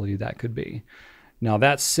possibility that could be. Now,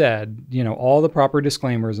 that said, all the proper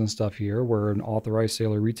disclaimers and stuff here, we're an authorized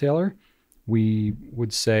Sailor retailer. We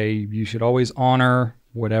would say you should always honor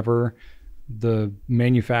whatever the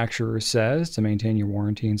manufacturer says to maintain your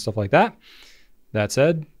warranty and stuff like that. That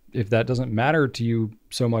said, if that doesn't matter to you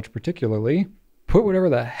so much particularly, put whatever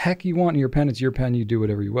the heck you want in your pen. It's your pen. You do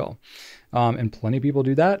whatever you will. And plenty of people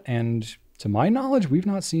do that. And to my knowledge, we've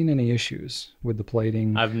not seen any issues with the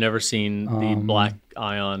plating. I've never seen the black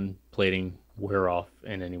ion plating wear off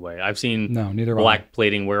in any way. I've seen black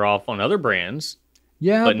plating wear off on other brands,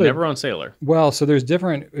 but never on Sailor. Well, so there's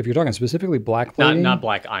different, if you're talking specifically black plating. Not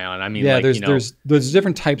black ion. I mean, there's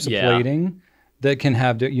different types of plating that can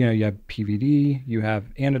have, you have PVD, you have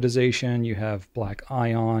anodization, you have black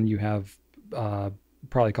ion, you have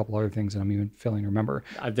probably a couple other things that I'm even failing to remember.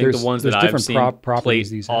 I think the ones that I've seen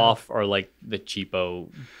plate off are like the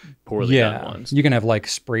cheapo, poorly done ones. You can have like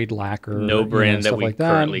sprayed lacquer. No brand that we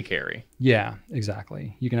currently carry. Yeah,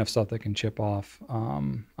 exactly. You can have stuff that can chip off.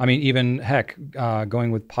 Even heck,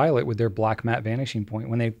 going with Pilot with their black matte vanishing point,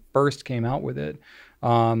 when they first came out with it,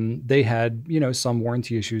 they had, some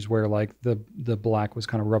warranty issues where like the black was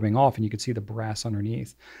kind of rubbing off and you could see the brass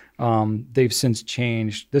underneath. They've since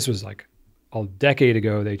changed. This was like a decade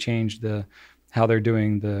ago. They changed how they're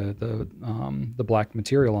doing the black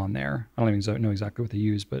material on there. I don't even know exactly what they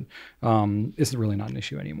use, but it's really not an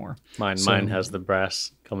issue anymore. Mine has the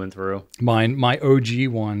brass coming through. My OG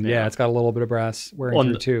one, it's got a little bit of brass wearing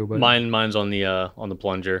through too. But mine's on the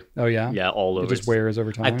plunger. Oh yeah, yeah, all over. It just wears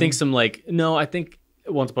over time. I think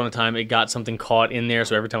once upon a time it got something caught in there,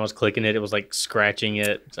 so every time I was clicking it, it was like scratching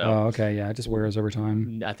it. So. Oh okay, yeah, it just wears over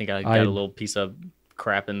time. I think I got a little piece of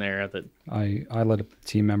crap in there that I let a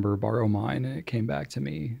team member borrow mine and it came back to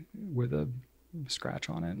me with a scratch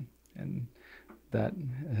on it, and that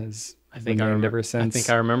has remained ever since. I think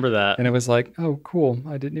I remember that, and it was like, oh cool,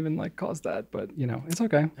 I didn't even cause that, but it's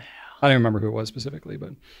okay. I don't remember who it was specifically,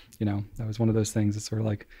 but that was one of those things. It's sort of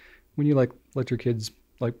like when you let your kids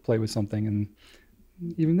play with something, and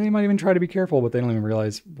even they might even try to be careful, but they don't even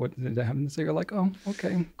realize what happens. So you're like, oh,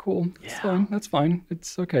 okay, cool. That's fine.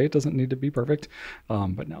 It's okay. It doesn't need to be perfect.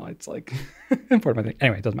 But no, it's like part of my thing.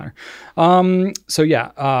 Anyway, it doesn't matter.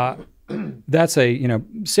 That's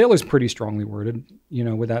Sailor's pretty strongly worded,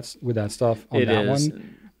 with that stuff on that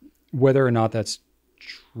one. Whether or not that's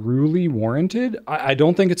truly warranted, I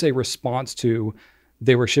don't think it's a response to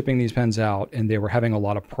they were shipping these pens out and they were having a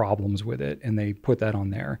lot of problems with it and they put that on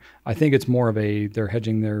there. I think it's more of they're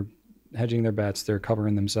hedging their hedging their bets. They're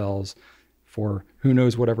covering themselves for who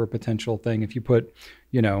knows whatever potential thing. If you put,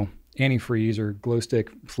 antifreeze or glow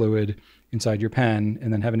stick fluid inside your pen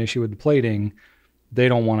and then have an issue with the plating, they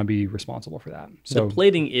don't want to be responsible for that. So the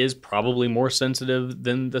plating is probably more sensitive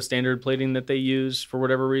than the standard plating that they use for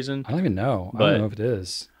whatever reason. I don't even know. I don't know if it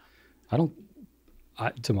is.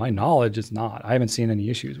 To my knowledge, it's not. I haven't seen any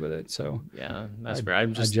issues with it. So yeah, that's fair.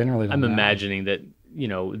 I'm know. imagining that,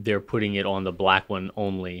 they're putting it on the black one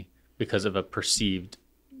only because of a perceived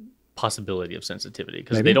possibility of sensitivity,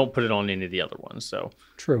 because they don't put it on any of the other ones. So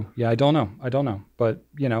true. Yeah, I don't know. But,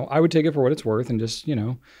 I would take it for what it's worth and just,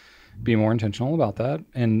 be more intentional about that.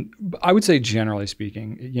 And I would say, generally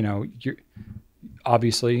speaking, you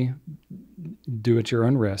obviously do at your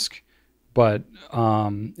own risk, but,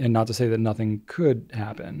 and not to say that nothing could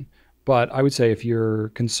happen, but I would say if you're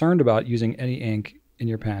concerned about using any ink in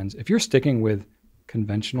your pens, if you're sticking with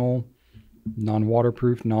conventional,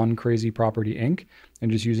 non-waterproof, non-crazy property ink and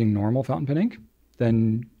just using normal fountain pen ink,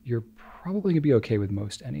 then you're probably gonna be okay with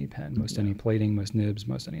most any pen, any plating, most nibs,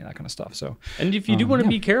 most any of that kind of stuff. So, and if you do want to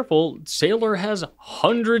be careful, Sailor has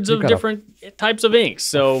hundreds of different types of inks.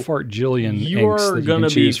 So fartjillion you're gonna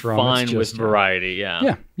be fine with variety.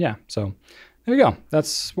 Yeah. So there you go.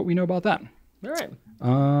 That's what we know about that. All right.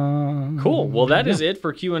 Cool. Well, that is it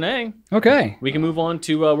for Q&A. Okay. We can move on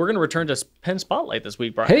to, we're going to return to Pen Spotlight this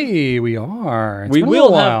week, Brian. Hey, we are. We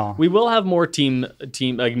will have more team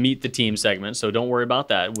like meet the team segments, so don't worry about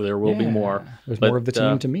that. There will be more. There's more of the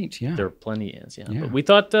team to meet, yeah. There plenty is, yeah. But we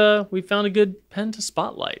thought we found a good pen to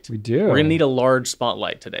spotlight. We do. We're going to need a large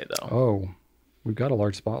spotlight today, though. Oh, we've got a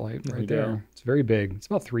large spotlight right there. It's very big. It's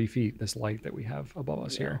about 3 feet, this light that we have above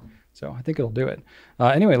us here. So I think it'll do it.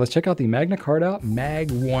 Anyway, let's check out the Magna Carta Mag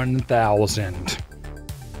 1000.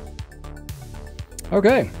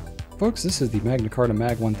 Okay, folks, this is the Magna Carta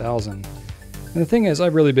Mag 1000. And the thing is, I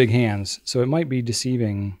have really big hands, so it might be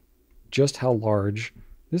deceiving just how large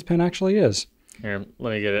this pen actually is. Here,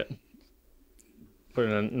 let me get it. Put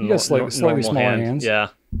it in you got slightly smaller hands. Yeah.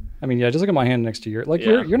 I mean, just look at my hand next to yours. Like,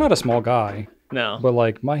 you're not a small guy. No. But,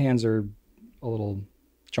 like, my hands are a little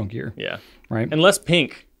chunkier. Yeah. Right? And less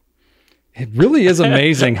pink. It really is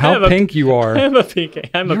amazing how pink you are. I'm a pink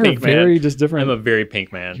man. Very just different. I'm a very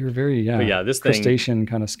pink man. You're very, But yeah, this thing. Crustacean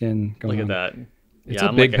kind of skin going on. Look at that. It's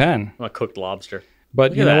a big pen. I'm a cooked lobster.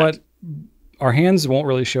 But you know what? Our hands won't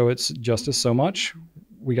really show its justice so much.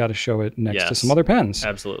 We got to show it next to some other pens.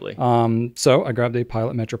 Absolutely. So I grabbed a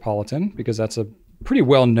Pilot Metropolitan because that's a pretty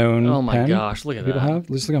well-known pen. Oh my gosh, look at that. People have.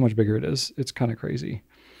 Just look how much bigger it is. It's kind of crazy.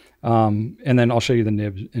 And then I'll show you the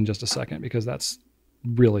nib in just a second because that's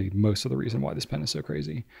really most of the reason why this pen is so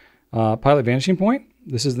crazy. Pilot Vanishing Point.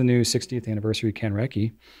 This is the new 60th anniversary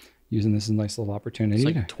Kanreki. Using this as a nice little opportunity.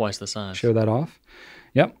 It's like twice the size. Show that off.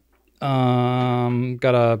 Yep.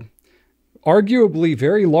 Got a arguably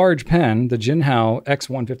very large pen, the Jinhao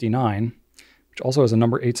X159, which also has a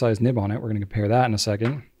number 8 size nib on it. We're going to compare that in a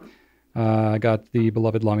second. I got the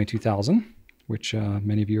beloved Lamy 2000, which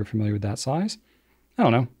many of you are familiar with that size. I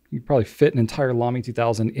don't know. You could probably fit an entire Lamy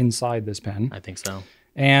 2000 inside this pen. I think so.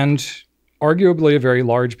 And arguably a very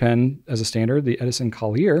large pen as a standard, the Edison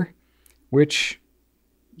Collier, which,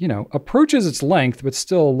 approaches its length, but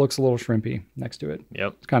still looks a little shrimpy next to it.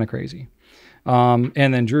 Yep. It's kind of crazy. And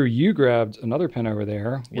then Drew, you grabbed another pen over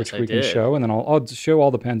there, which we can show, and then I'll show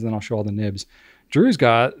all the pens, and then I'll show all the nibs. Drew's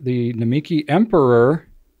got the Namiki Emperor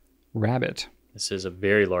Rabbit. This is a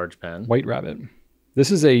very large pen. White Rabbit.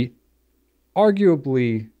 This is a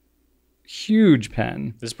arguably huge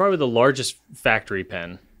pen. This is probably the largest factory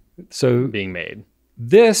pen being made.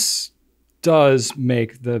 This does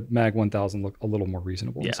make the Mag 1000 look a little more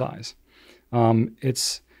reasonable in size.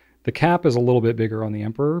 The cap is a little bit bigger on the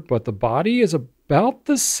Emperor, but the body is about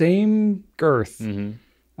the same girth.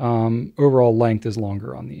 Mm-hmm. Overall length is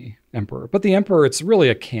longer on the Emperor. But the Emperor, it's really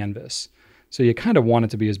a canvas. So you kind of want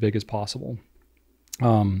it to be as big as possible.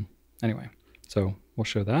 Anyway, so we'll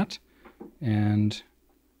show that. And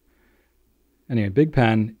anyway, big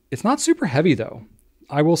pen. It's not super heavy, though.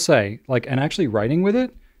 I will say, and actually writing with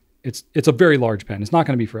it, it's a very large pen. It's not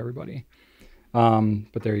going to be for everybody.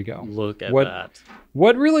 But there you go. Look at that.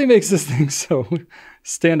 What really makes this thing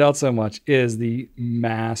stand out so much is the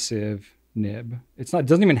massive nib. It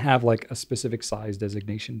doesn't even have a specific size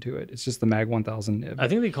designation to it. It's just the Mag 1000 nib. I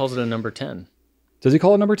think he calls it a number 10. Does he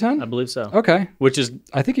call it number 10? I believe so. Okay. Which is,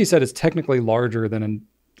 I think he said it's technically larger than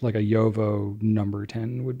a Yovo number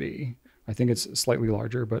 10 would be. I think it's slightly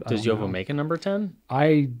larger, but does Yovo make a number 10?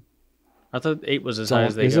 I thought 8 was as high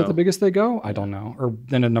as they go. Is it the biggest they go? I don't know. Or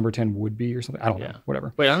then a number 10 would be or something. I don't know.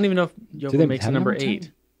 Whatever. Wait, I don't even know if Yovo makes a number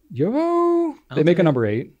 8. Yovo? They make a number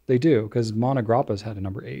 8. They do, because Monograpas had a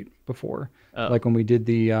number 8 before. Like when we did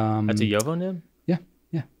the... That's a Yovo nib?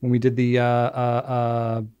 Yeah. When we did the...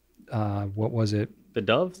 what was it? The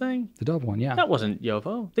Dove thing? The Dove one, yeah. That wasn't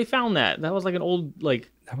Yovo. They found that. That was like an old, like...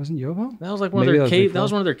 That wasn't Yovo? That was like one of their cave... That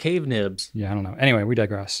was one of their cave nibs. Yeah, I don't know. Anyway, we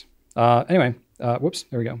digress. Whoops,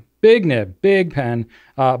 there we go. Big nib, big pen,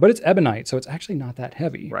 but it's ebonite, so it's actually not that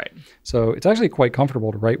heavy. Right. So it's actually quite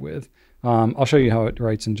comfortable to write with. I'll show you how it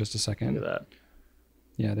writes in just a second. Look at that.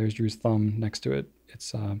 Yeah, there's Drew's thumb next to it.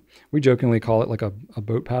 It's we jokingly call it like a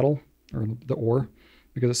boat paddle, or the oar,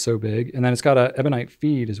 because it's so big. And then it's got a ebonite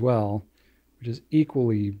feed as well, which is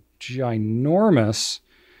equally ginormous.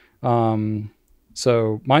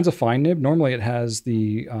 So mine's a fine nib. Normally it has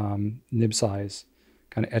the nib size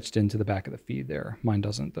kind of etched into the back of the feed there. Mine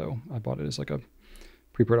doesn't, though. I bought it as like a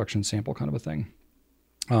pre-production sample kind of a thing.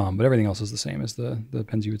 But everything else is the same as the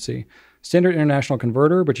pens you would see. Standard international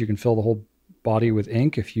converter, but you can fill the whole body with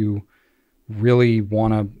ink if you really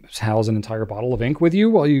want to house an entire bottle of ink with you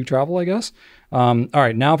while you travel, I guess. All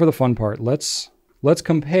right, now for the fun part. Let's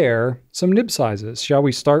compare some nib sizes. Shall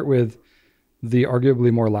we start with the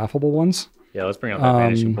arguably more laughable ones? Yeah, let's bring out that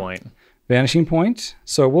vanishing point. Vanishing point.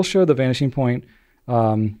 So we'll show the vanishing point.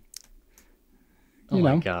 Oh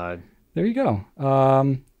my God. There you go.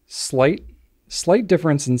 Slight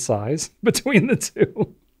difference in size between the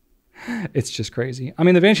two. It's just crazy. I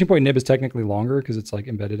mean, the vanishing point nib is technically longer because it's like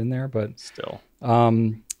embedded in there, but still, it's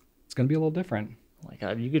going to be a little different. Oh my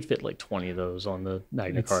God, you could fit like 20 of those on the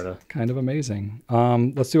Magna Carta. Kind of amazing.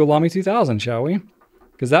 Let's do a Lamy 2000, shall we?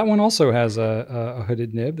 Because that one also has a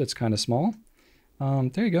hooded nib that's kind of small.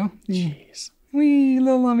 There you go. Jeez. Wee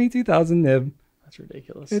little Lamy 2000 nib. That's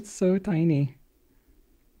ridiculous. It's so tiny.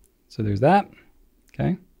 So there's that.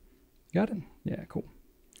 Okay. Got it? Yeah, cool.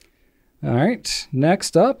 All right.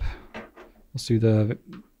 Next up, let's do the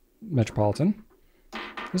Metropolitan.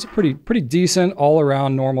 This is a pretty decent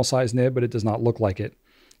all-around normal size nib, but it does not look like it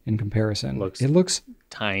in comparison. It looks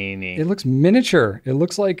tiny. It looks miniature. It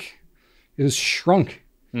looks like it was shrunk.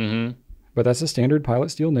 Mm-hmm. But that's a standard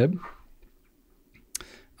Pilot Steel nib.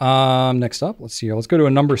 Next up, let's see here. Let's go to a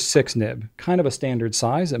number 6 nib. Kind of a standard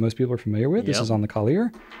size that most people are familiar with. This is on the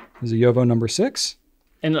Collier. This is a Yovo number 6.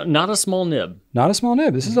 And not a small nib. Not a small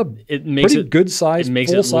nib. This is a pretty good size,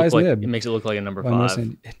 full-size nib. It makes it look like a number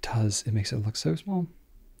 5. It does. It makes it look so small.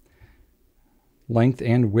 Length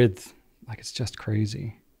and width. Like, it's just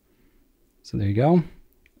crazy. So there you go.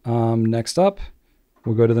 Next up,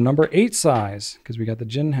 we'll go to the number 8 size because we got the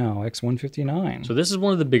Jinhao X159. So this is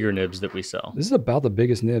one of the bigger nibs that we sell. This is about the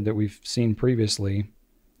biggest nib that we've seen previously.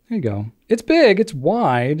 There you go. It's big. It's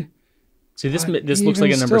wide. See, this looks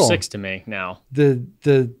like a number 6 to me now.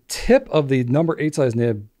 The tip of the number 8 size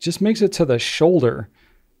nib just makes it to the shoulder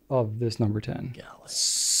of this number 10. Golly.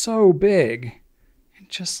 So big. And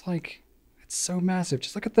just like, it's so massive.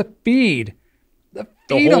 Just look at the feed. The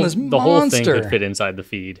feed on this monster. The whole thing could fit inside the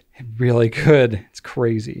feed. It really could. It's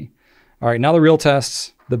crazy. All right, now the real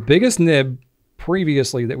tests. The biggest nib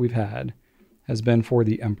previously that we've had has been for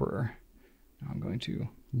the Emperor. Now I'm going to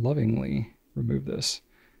lovingly remove this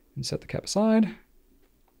and set the cap aside.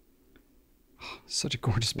 Oh, such a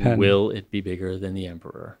gorgeous pen. Will it be bigger than the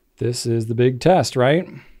Emperor? This is the big test, right?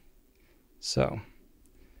 So,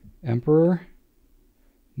 Emperor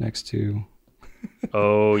next to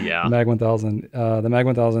oh yeah, Mag 1000. The Mag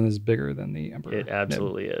 1000 is bigger than the Emperor. It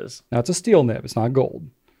absolutely nib. is. Now it's a steel nib. It's not gold.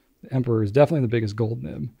 The Emperor is definitely the biggest gold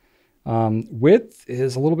nib. Width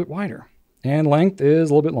is a little bit wider, and length is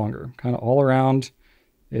a little bit longer. Kind of all around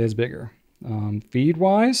is bigger. Feed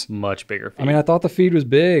wise, much bigger feed. I mean, I thought the feed was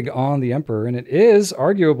big on the Emperor, and it is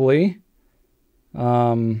arguably.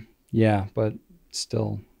 Yeah, but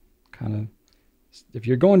still, kind of. If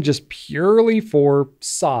you're going just purely for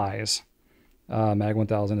size, Mag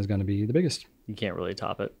 1000 is going to be the biggest. You can't really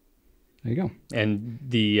top it. There you go. And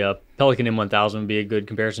the Pelican M1000 would be a good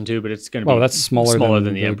comparison too, but it's going to be that's smaller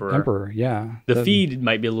than the Emperor. Yeah. The feed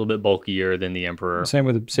might be a little bit bulkier than the Emperor. Same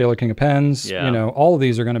with the Sailor King of Pens. Yeah. You know, all of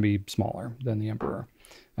these are going to be smaller than the Emperor.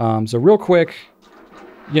 So real quick,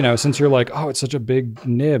 you know, since you're like, oh, it's such a big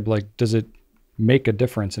nib, like, does it make a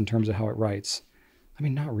difference in terms of how it writes? I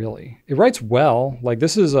mean, not really. It writes well. Like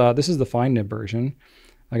this is the fine nib version.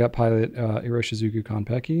 I got Pilot Iroshizuku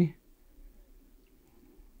Konpeki.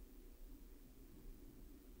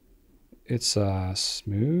 It's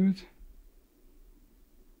smooth.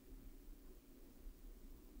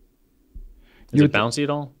 Is it bouncy at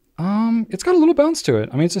all? It's got a little bounce to it.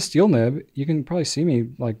 I mean, it's a steel nib. You can probably see me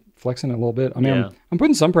like flexing it a little bit. I mean, I'm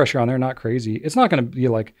putting some pressure on there, not crazy. It's not going to be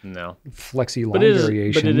like flexy line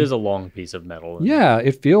variation. But it is a long piece of metal. Yeah,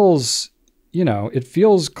 it feels you know, it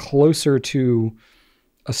feels closer to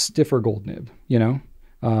a stiffer gold nib, you know,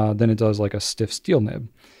 than it does like a stiff steel nib.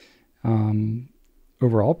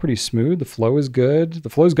 Overall, pretty smooth. The flow is good. The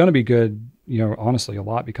flow is going to be good, you know, honestly, a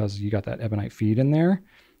lot because you got that ebonite feed in there.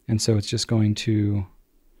 And so it's just going to,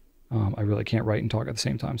 I really can't write and talk at the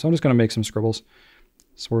same time. So I'm just going to make some scribbles,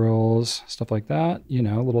 swirls, stuff like that, you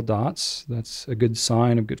know, little dots. That's a good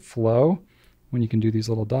sign of good flow when you can do these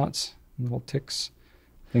little dots, little ticks,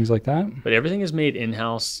 things like that. But everything is made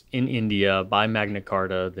in-house in India by Magna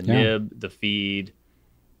Carta, the nib, the feed,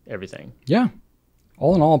 everything. Yeah.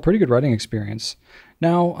 All in all, pretty good writing experience.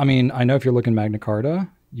 Now, I mean, I know if you're looking Magna Carta,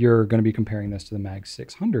 you're going to be comparing this to the Mag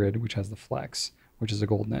 600, which has the Flex, which is a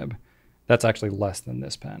gold nib. That's actually less than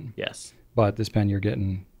this pen. Yes. But this pen, you're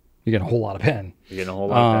getting a whole lot of pen. You're getting a whole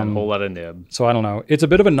lot of pen, a whole lot of nib. So I don't know. It's a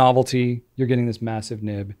bit of a novelty. You're getting this massive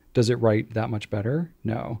nib. Does it write that much better?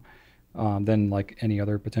 No. Than like any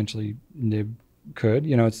other potentially nib could.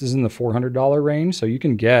 You know, this is in the $400 range, so you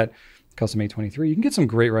can get custom A23. You can get some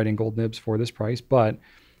great writing gold nibs for this price, but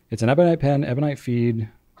it's an ebonite pen, ebonite feed.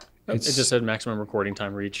 It just said maximum recording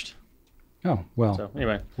time reached. Oh, well. So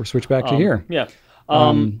anyway, we're switched back to here. Yeah.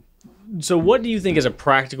 So what do you think is a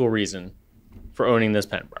practical reason for owning this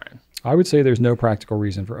pen, Brian? I would say there's no practical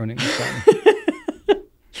reason for owning this pen.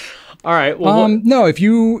 All right. Well, no, if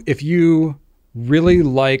you really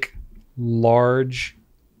like large,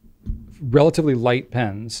 relatively light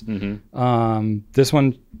pens, this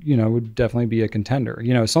one, you know, would definitely be a contender.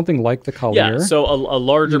 You know, something like the Collier. Yeah, so a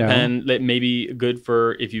larger pen that may be good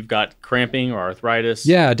for if you've got cramping or arthritis.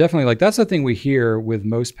 Yeah, definitely. Like that's the thing we hear with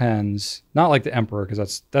most pens, not like the Emperor,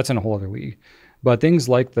 because that's in a whole other league, but things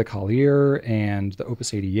like the Collier and the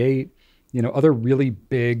Opus 88, you know, other really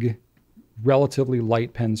big, relatively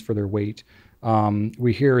light pens for their weight.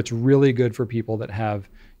 We hear it's really good for people that have,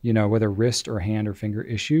 you know, whether wrist or hand or finger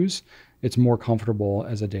issues. It's more comfortable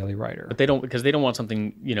as a daily writer. But they don't want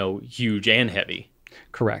something, you know, huge and heavy.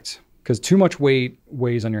 Correct. Because too much weight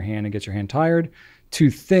weighs on your hand and gets your hand tired.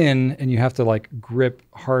 Too thin and you have to like grip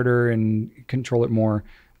harder and control it more.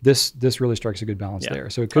 This really strikes a good balance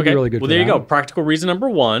there. So it could be really good. Well, there you go. Practical reason number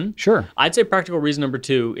one. Sure. I'd say practical reason number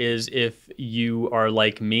two is if you are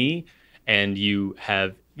like me and you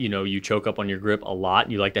have, you know, you choke up on your grip a lot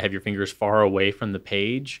and you like to have your fingers far away from the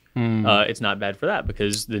page, it's not bad for that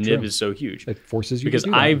because the nib is so huge. It forces you because to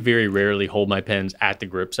do that. I very rarely hold my pens at the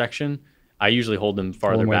grip section. I usually hold them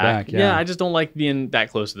farther back. Yeah, I just don't like being that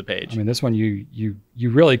close to the page. I mean, this one you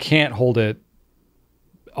really can't hold it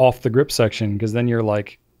off the grip section because then you're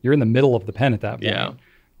in the middle of the pen at that point. Yeah.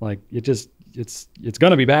 Like it's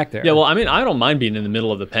going to be back there. Yeah, well, I mean, I don't mind being in the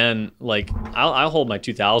middle of the pen. Like I'll hold my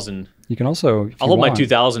 2000. You can also, I'll hold my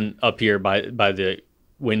 2000 up here by the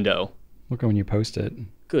window. Look at when you post it.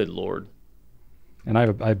 Good Lord. And I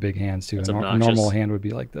have big hands too. A normal hand would be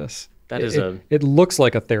like this. It looks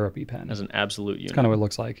like a therapy pen. As an absolute unit. It's kind of what it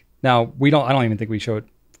looks like. Now I don't even think we show it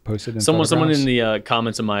posted in someone in the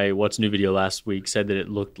comments of my What's New video last week said that it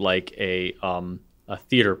looked like a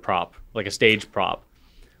theater prop, like a stage prop.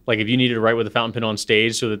 Like if you needed to write with a fountain pen on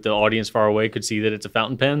stage so that the audience far away could see that it's a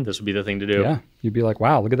fountain pen, this would be the thing to do. Yeah, you'd be like,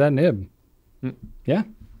 wow, look at that nib. Yeah,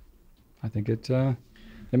 I think it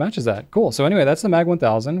matches that. Cool. So anyway, that's the Mag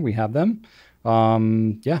 1000. We have them.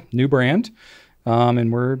 Yeah, new brand.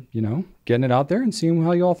 And we're, you know, getting it out there and seeing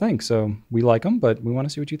how you all think. So we like them, but we want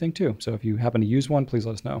to see what you think too. So if you happen to use one, please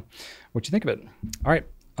let us know what you think of it. All right.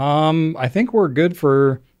 I think we're good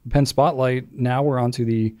for Pen Spotlight. Now we're on to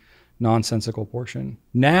the nonsensical portion.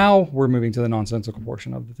 Now we're moving to the nonsensical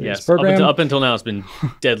portion of this program. Up until now, it's been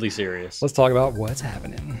deadly serious. Let's talk about what's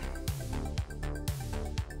happening.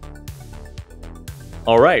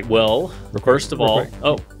 All right. Well, first of all,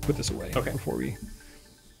 put this away before we.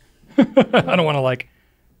 I don't want to like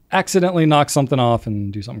accidentally knock something off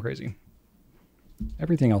and do something crazy.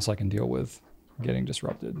 Everything else I can deal with getting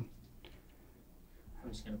disrupted. I'm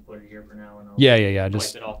just gonna put it here for now. And I'll yeah.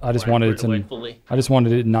 I just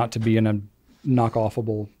wanted it not to be in a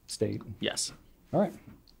knock-offable state. Yes. All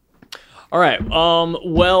right.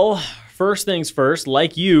 Well, first things first.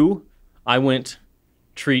 Like you, I went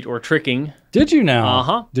treat or tricking. Did you now?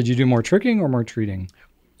 Uh-huh. Did you do more tricking or more treating?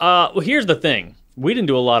 Well, here's the thing. We didn't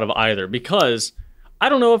do a lot of either because I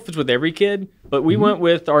don't know if it's with every kid, but we went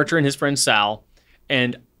with Archer and his friend Sal,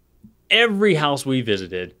 and every house we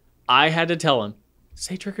visited, I had to tell him,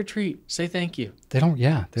 say trick or treat, say thank you. They don't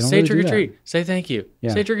say really trick or treat, say thank you.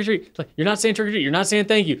 Yeah. Say trick or treat. It's like, you're not saying trick or treat, you're not saying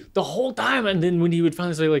thank you the whole time. And then when he would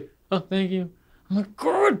finally say like, oh, thank you, I'm like,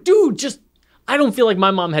 God, dude, I don't feel like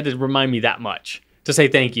my mom had to remind me that much. to say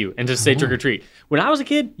thank you and to say trick or treat. When I was a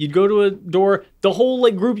kid, you'd go to a door, the whole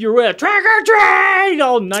like group you're with, trick or treat,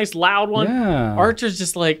 all nice loud one. Yeah. Archer's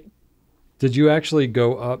just like. Did you actually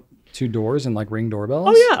go up to doors and like ring doorbells?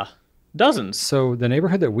 Oh yeah, dozens. So the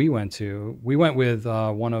neighborhood that we went with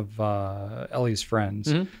one of Ellie's friends,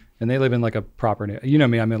 and they live in like a proper. You know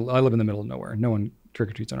me, I live in the middle of nowhere. No one trick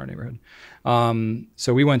or treats in our neighborhood.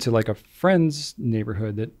 So we went to like a friend's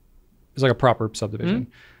neighborhood that is like a proper subdivision.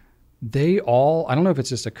 They all, I don't know if it's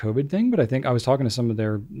just a COVID thing, but I think I was talking to some of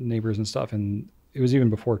their neighbors and stuff, and it was even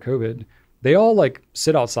before COVID. They all like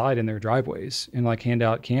sit outside in their driveways and like hand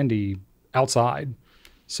out candy outside.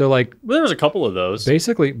 So like, well, there was a couple of those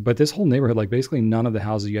basically, but this whole neighborhood, like basically none of the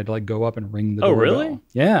houses you had to like go up and ring the doorbell. Oh, really?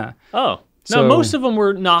 Yeah. Oh, So, no, most of them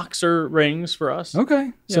were knocks or rings for us.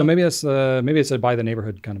 Okay. So Yeah. maybe it's a by the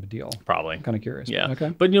neighborhood kind of a deal. Probably. I'm kind of curious. Yeah. Okay.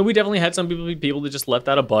 But, we definitely had some people that just left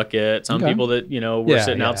out a bucket. Some Okay. people that, were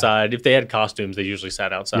sitting outside. If they had costumes, they usually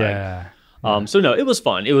sat outside. Yeah. So, no, it was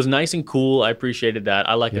fun. It was nice and cool. I appreciated that.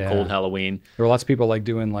 I like the Yeah. cold Halloween. There were lots of people like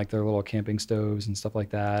doing like their little camping stoves and stuff like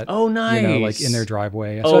that. Oh, nice. Like in their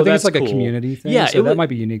driveway. Oh, So I think that's it's like cool. a community thing. Yeah, So it that was- might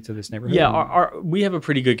be unique to this neighborhood. Yeah, we have a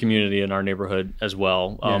pretty good community in our neighborhood as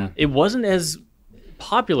well. Yeah. It wasn't as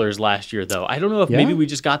popular as last year, though. I don't know if Yeah? maybe we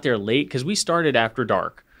just got there late because we started after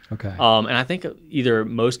dark. Okay. And I think either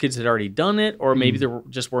most kids had already done it or maybe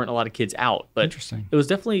just weren't a lot of kids out. But Interesting. it was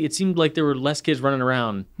definitely, it seemed like there were less kids running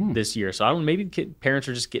around this year. So I don't know, maybe parents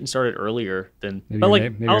are just getting started earlier than, Maybe but your, like,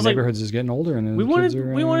 maybe I your was like, neighborhood's just getting older and we the kids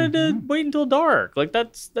wanted are, to wait until dark. Like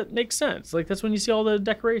that makes sense. Like that's when you see all the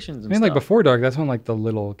decorations and I mean, like stuff. before dark, that's when like the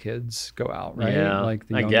little kids go out, right? Yeah, like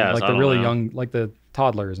the I young, guess. like I the don't really know. young, like the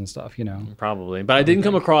toddlers and stuff, Probably. But I didn't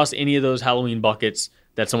come across any of those Halloween buckets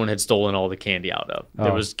that someone had stolen all the candy out of.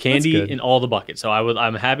 There Oh, was that's candy good. in all the buckets. So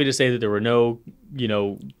I'm happy to say that there were no,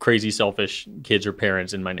 crazy selfish kids or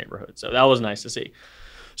parents in my neighborhood. So that was nice to see.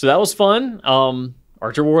 So that was fun.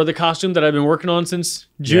 Archer wore the costume that I've been working on since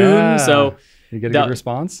June. Yeah. So You get a that- good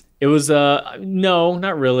response. it was no,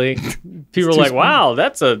 not really. People were too like, small. "Wow,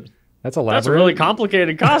 that's a That's really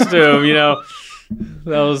complicated costume,"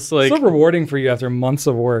 That was like so rewarding for you after months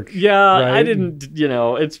of work. Yeah, I right? didn't,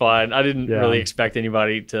 it's fine. I didn't Yeah. really expect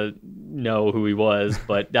anybody to know who he was,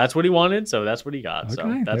 but that's what he wanted, so that's what he got. Okay,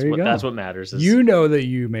 So that's there you what go. that's what matters. Is You know that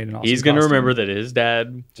you made an awesome he's going to costume. remember that his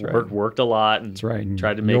dad right. worked a lot and That's right. And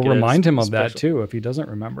tried to make You'll it remind him of that special. too if he doesn't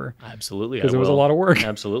remember. Absolutely, Because it was a lot of work.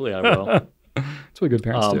 Absolutely, I will. That's what good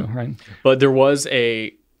parents do, right? But there was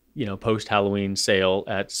a post Halloween sale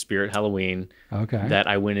at Spirit Halloween Okay. that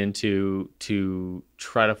I went into to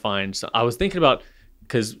try to find some. I was thinking about,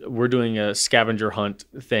 because we're doing a scavenger hunt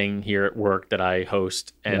thing here at work that I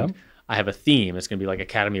host, and Yeah. I have a theme. It's going to be like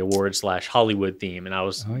Academy Awards / Hollywood theme, and I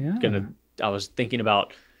was I was thinking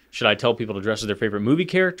about, should I tell people to dress as their favorite movie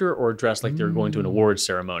character or dress like they're going to an awards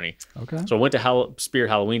ceremony? Okay. So I went to Spirit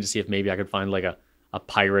Halloween to see if maybe I could find like a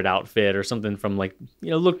pirate outfit or something from like,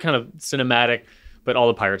 look kind of cinematic, but all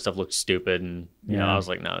the pirate stuff looked stupid. And, I was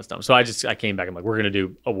like, no, that's dumb. So I came back. I'm like, we're going to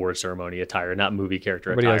do award ceremony attire, not movie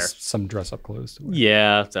character Everybody attire. has some dress up clothes to wear.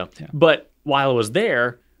 Yeah. So, but while I was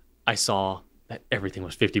there, I saw that everything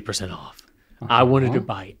was 50% off. I wanted to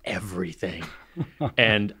buy everything.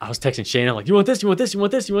 And I was texting Shane. I'm like, you want this? You want this? You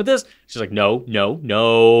want this? You want this? She's like, no.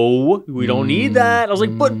 We don't need that. I was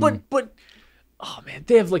like, but. Oh, man.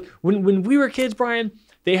 They have like, when we were kids, Brian,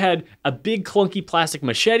 they had a big clunky plastic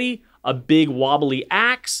machete, a big wobbly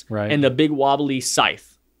axe, Right. and a big wobbly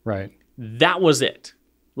scythe. Right. That was it.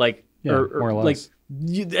 Like, Yeah, more or like,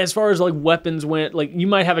 less. as far as like weapons went, like you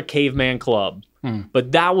might have a caveman club,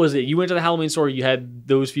 but that was it. You went to the Halloween store, you had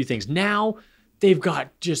those few things. Now they've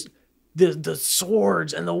got just the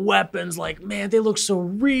swords and the weapons. Like, man, they look so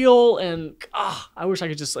real. And I wish I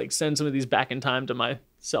could just like send some of these back in time to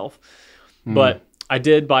myself. But I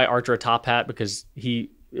did buy Archer a top hat because he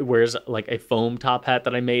wears like a foam top hat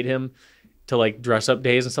that I made him to like dress up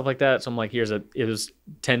days and stuff like that. So I'm like, it was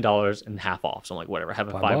 $10 and half off. So I'm like, whatever, have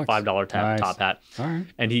a $5 Nice. top hat. All right.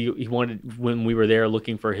 And he wanted, when we were there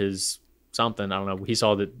looking for his something, I don't know, he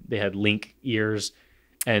saw that they had Link ears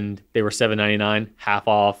and they were $7.99, half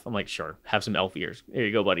off. I'm like, sure, have some elf ears. There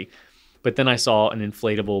you go, buddy. But then I saw an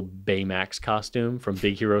inflatable Baymax costume from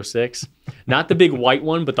Big Hero 6. Not the big white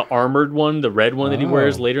one, but the armored one, the red one that he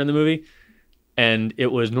wears later in the movie. And it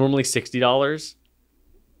was normally $60,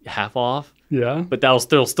 half off. Yeah. But that was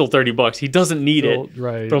still $30. He doesn't need it.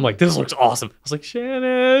 Right. But I'm like, this looks awesome. I was like,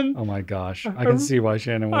 Shannon. Oh my gosh. I can see why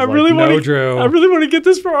Shannon was I like, really no, want Drew. I really want to get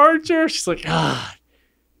this for Archer. She's like,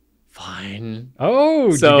 fine.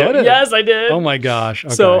 Oh, So did you get it? yes, I did. Oh my gosh.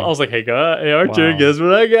 Okay. So I was like, hey, Archer, Wow. guess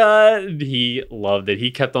what I got? And he loved it. He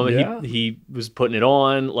kept on. Yeah. He was putting it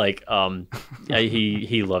on. Like, yeah,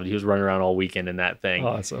 he loved it. He was running around all weekend in that thing.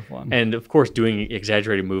 Oh, that's so fun. And of course, doing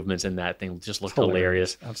exaggerated movements in that thing just looked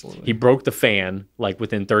hilarious. Absolutely. He broke the fan like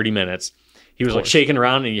within 30 minutes. He was like shaking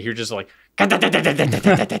around, and you hear just like. I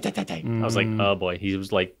was like, oh boy. He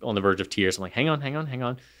was like on the verge of tears. I'm like, hang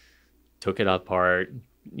on. Took it apart.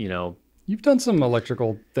 You know. You've done some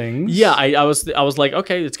electrical things. Yeah, I was like,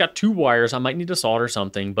 okay, it's got 2 wires. I might need to solder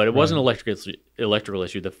something, but it wasn't an electrical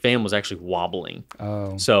issue. The fan was actually wobbling.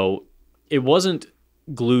 Oh. So it wasn't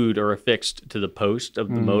glued or affixed to the post of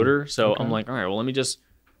the motor. So I'm like, all right, well, let me just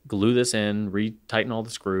glue this in, retighten all the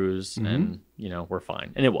screws, and we're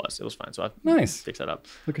fine. And it was fine. So I fixed that up.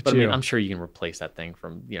 Look at but you. I mean, I'm sure you can replace that thing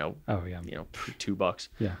from $2.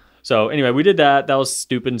 Yeah. So anyway, we did that. That was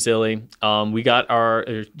stupid and silly. We got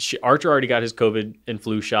Archer already got his COVID and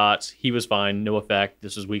flu shots. He was fine, no effect.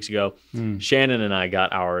 This was weeks ago. Shannon and I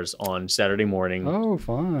got ours on Saturday morning. Oh,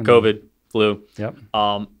 fun. COVID, flu. Yep.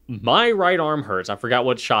 My right arm hurts. I forgot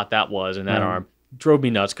what shot that was in that arm. Drove me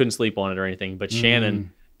nuts. Couldn't sleep on it or anything. But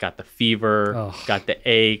Shannon got the fever, got the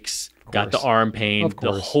aches, got the arm pain,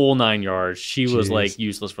 the whole 9 yards. She was like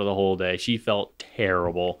useless for the whole day. She felt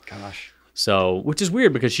terrible. Gosh. So, which is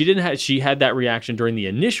weird because she had that reaction during the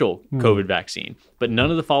initial COVID vaccine, but none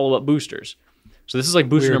of the follow-up boosters. So this is like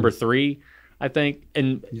booster number 3, I think.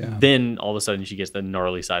 And then all of a sudden she gets the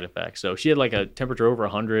gnarly side effects. So she had like a temperature over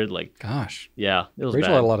 100. Like, gosh. Yeah, it was Rachel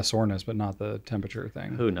bad. had a lot of soreness, but not the temperature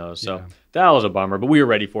thing. Who knows? So that was a bummer, but we were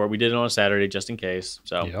ready for it. We did it on a Saturday just in case.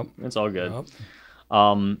 So it's all good.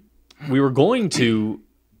 We were going to,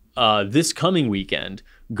 this coming weekend,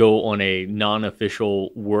 go on a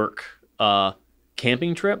non-official work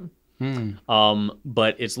camping trip.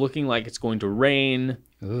 But it's looking like it's going to rain.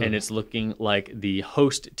 And it's looking like the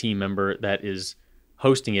host team member that is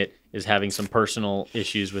hosting it is having some personal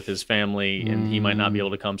issues with his family, and he might not be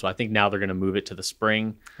able to come. So I think now they're going to move it to the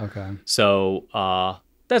spring. Okay. So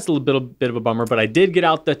that's a little bit of a bummer. But I did get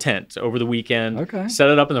out the tent over the weekend. Okay. Set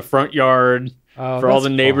it up in the front yard for all the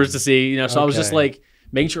neighbors to see. So I was just like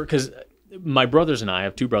making sure, because my brothers and I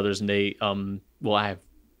have 2 brothers, and they I have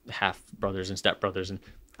half brothers and step brothers, and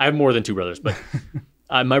I have more than 2 brothers, but.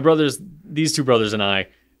 These 2 brothers and I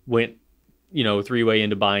went, 3-way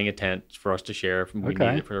into buying a tent for us to share if we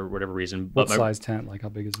needed it for whatever reason. What size tent? Like, how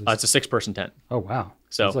big is this? It's a 6-person tent. Oh, wow.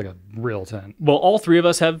 So it's like a real tent. Well, all 3 of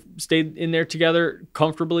us have stayed in there together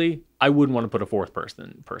comfortably. I wouldn't want to put a 4th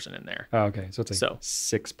person in there. Oh, okay. So it's a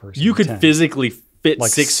 6-person You could tent. physically fit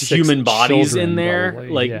like 6 human bodies in there. Probably.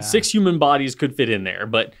 Like 6 human bodies could fit in there,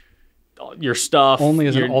 but your stuff only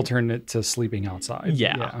as an alternate to sleeping outside.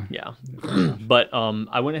 Yeah. But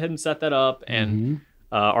I went ahead and set that up, and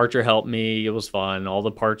Archer helped me. It was fun. All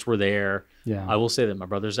the parts were there. Yeah. I will say that my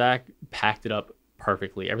brother Zach packed it up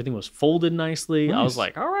perfectly. Everything was folded nicely. Nice. I was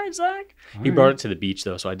like, all right, Zach. He brought it to the beach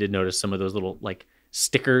though, so I did notice some of those little like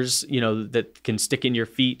stickers, that can stick in your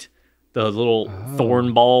feet. The little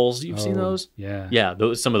thorn balls. You've seen those? Yeah. Yeah.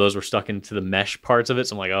 Some of those were stuck into the mesh parts of it.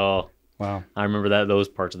 So I'm like, oh. Wow. I remember those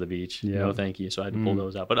parts of the beach. Yeah. No, thank you. So I had to pull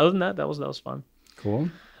those out. But other than that, that was fun.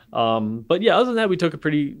 Cool. But yeah, other than that, we took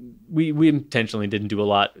we intentionally didn't do a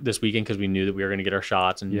lot this weekend because we knew that we were going to get our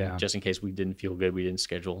shots, and just in case we didn't feel good, we didn't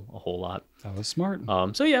schedule a whole lot. That was smart.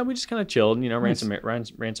 So yeah, we just kind of chilled, ran some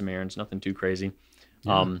errands, nothing too crazy.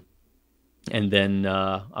 Yeah. And then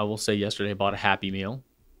I will say yesterday I bought a Happy Meal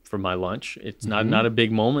for my lunch. It's not a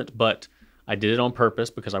big moment, but I did it on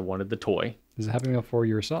purpose because I wanted the toy. Is it Happy Meal for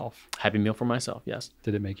yourself? Happy Meal for myself, yes.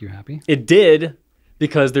 Did it make you happy? It did,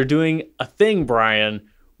 because they're doing a thing, Brian,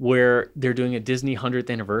 where they're doing a Disney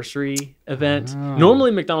 100th anniversary event. Oh.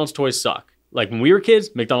 Normally, McDonald's toys suck. Like when we were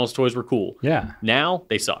kids, McDonald's toys were cool. Yeah. Now,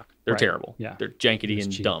 they suck. They're terrible. Yeah. They're jankety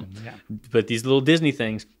and dumb. But these little Disney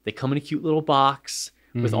things, they come in a cute little box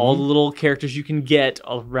with all the little characters you can get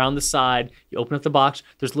around the side. You open up the box,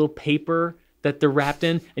 there's little paper that they're wrapped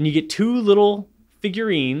in, and you get 2 little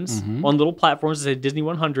figurines on little platforms that say Disney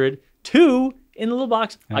 100, 2 in the little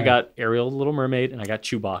box. I got Ariel the Little Mermaid, and I got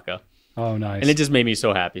Chewbacca. Oh, nice. And it just made me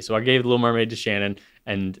so happy. So I gave the Little Mermaid to Shannon.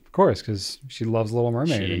 And of course, because she loves Little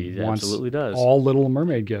Mermaid. She absolutely does. All Little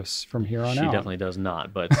Mermaid gifts from here on out. She definitely does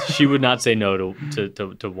not, but she would not say no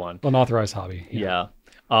to one. Unauthorized hobby. Yeah.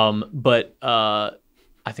 But I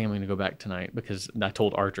think I'm going to go back tonight because I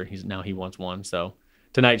told Archer he wants one. So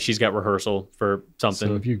tonight she's got rehearsal for something.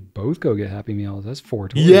 So if you both go get Happy Meals, that's 4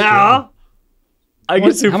 toys. Yeah. I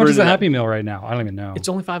get super. How much is a Happy Meal right now? I don't even know. It's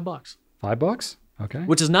only $5. $5? Okay.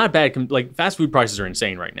 Which is not bad. Like fast food prices are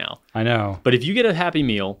insane right now. I know. But if you get a Happy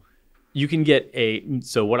Meal, you can get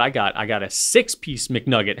so what I got a 6-piece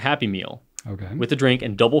McNugget Happy Meal Okay. with a drink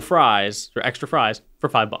and double fries or extra fries for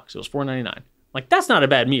 $5. It was $4.99. Like, that's not a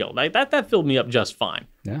bad meal. Like that filled me up just fine.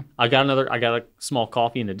 Yeah. I got a small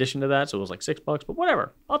coffee in addition to that, so it was like $6, but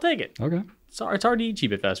whatever. I'll take it. Okay. It's hard to eat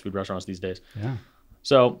cheap at fast food restaurants these days. Yeah.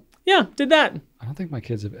 So yeah, did that. I don't think my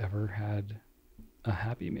kids have ever had a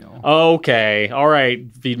Happy Meal. Okay. All right.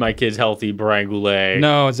 Feed my kids healthy, Brian Goulet.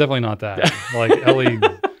 No, it's definitely not that. Like Ellie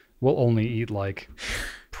will only eat like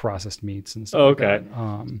processed meats and stuff. Okay. Like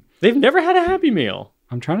that. They've never had a Happy Meal.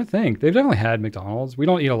 I'm trying to think. They've definitely had McDonald's. We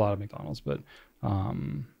don't eat a lot of McDonald's, but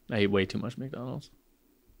I eat way too much McDonald's.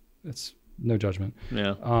 it's no judgment.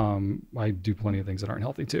 Yeah. I do plenty of things that aren't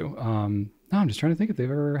healthy too. No, I'm just trying to think if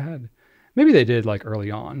they've ever had. Maybe they did like early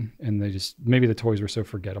on, and maybe the toys were so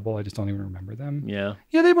forgettable. I just don't even remember them. Yeah.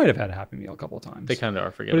 Yeah, they might have had a Happy Meal a couple of times. They kind of are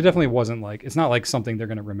But it forgettable. definitely wasn't like, it's not like something they're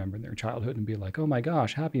going to remember in their childhood and be like, oh my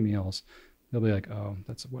gosh, Happy Meals. They'll be like, oh,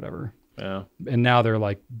 that's whatever. Yeah. And now they're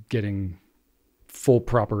like getting full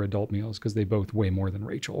proper adult meals because they both weigh more than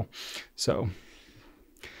Rachel. So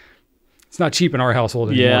it's not cheap in our household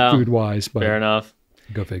anymore, Yeah. food wise, but Fair enough.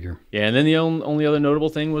 go figure. Yeah, and then the only other notable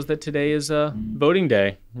thing was that today is voting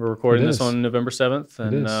day. We're recording It this is. on November 7th,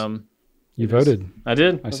 and is. You it is. voted. I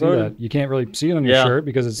did. I see voted. that. You can't really see it on your Yeah, shirt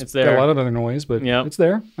because it's it's got there. a lot of other noise, but Yep. it's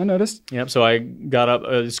there. I noticed. Yep. So I got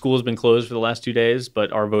up. School has been closed for the last 2 days,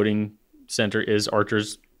 but our voting center is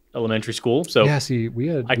Archer's elementary school. So Yeah, see,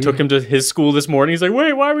 I took him to his school this morning. He's like,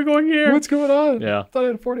 "Wait, why are we going here?" What's going on? Yeah. I thought I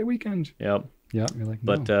had a 4-day weekend. Yep. Yeah, you're like,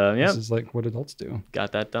 no, But yeah, this is like what adults do.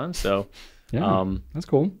 got that done. So Yeah, that's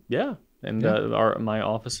cool. yeah, and Yeah. my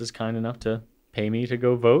office is kind enough to pay me to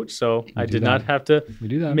go vote, so I do did that. not have to We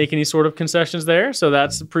do that. make any sort of concessions there. So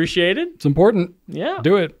that's appreciated. It's important. Yeah.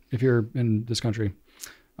 Do it if you're in this country.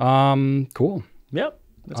 Cool. Yep.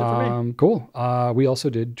 That's it for me. Cool. We also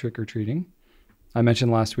did trick or treating. I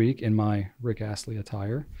mentioned last week in my Rick Astley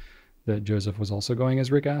attire that Joseph was also going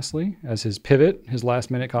as Rick Astley as his pivot, his last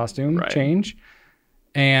minute costume Right. change.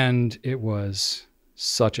 And it was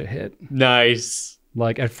such a hit. Nice.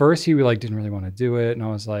 Like at first he like didn't really want to do it. And I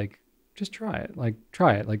was like, just try it. Like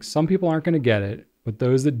try it. Like some people aren't going to get it, but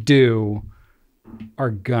those that do are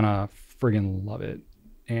gonna friggin' love it.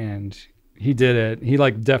 And he did it. He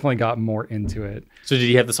like definitely got more into it. So did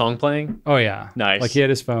he have the song playing? Oh yeah. Nice. Like he had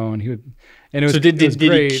his phone. He would, and it was, So did it was he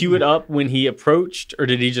great. cue it up when he approached, or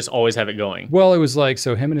did he just always have it going? Well, it was like,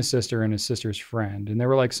 so him and his sister and his sister's friend, and there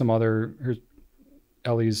were like some other,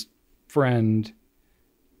 Ellie's friend.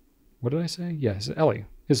 What did I say? Yes, Ellie,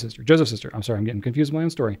 his sister, Joseph's sister. I'm sorry, I'm getting confused with my own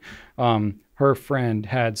story. Her friend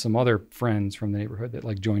had some other friends from the neighborhood that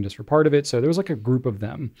like joined us for part of it. So there was like a group of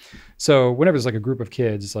them. So whenever there's like a group of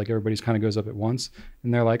kids, it's like everybody's kind of goes up at once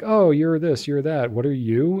and they're like, oh, you're this, you're that. What are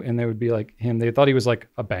you? And they would be like him. They thought he was like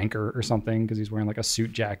a banker or something because he's wearing like a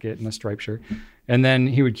suit jacket and a striped shirt. And then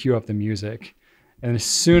he would cue up the music. And as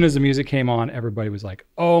soon as the music came on, everybody was like,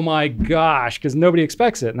 oh my gosh, because nobody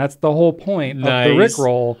expects it. And that's the whole point of the Nice.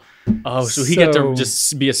 Rickroll. Oh, so he got to So-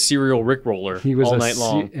 just be a serial Rickroller He was all a night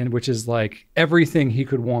long. and which is like everything he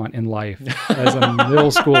could want in life as a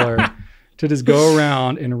middle schooler to just go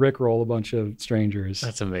around and Rickroll a bunch of strangers.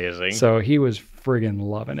 That's amazing. So he was friggin'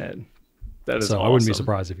 loving it. That is So awesome. I wouldn't be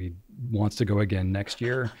surprised if he wants to go again next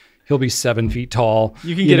year. He'll be 7 feet tall.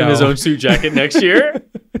 You can get him his own suit jacket next year.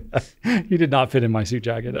 He did not fit in my suit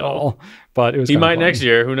jacket at all, but it was. He kinda might fun. next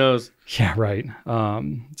year. Who knows? Yeah, right.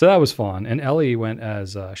 So that was fun. And Ellie went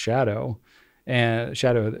as Shadow, and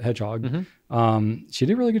Shadow the Hedgehog. Mm-hmm. She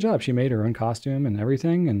did a really good job. She made her own costume and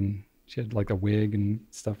everything, and she had like a wig and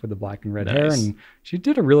stuff with the black and red hair, Nice. and she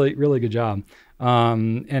did a really, really good job.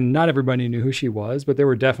 And not everybody knew who she was, but there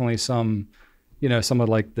were definitely some, some of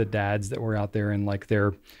like the dads that were out there in like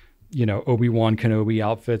their, Obi-Wan Kenobi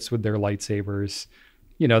outfits with their lightsabers.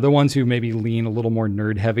 The ones who maybe lean a little more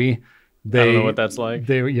nerd heavy. I don't know what that's like.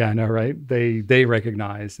 Yeah, I know, right? They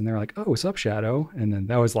recognized and they're like, "Oh, what's up, Shadow?" And then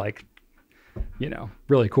that was like,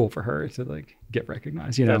 really cool for her to like get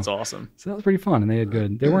recognized. That's awesome. So that was pretty fun, and they had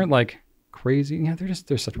good. They weren't like crazy. Yeah,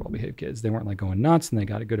 they're such well-behaved kids. They weren't like going nuts, and they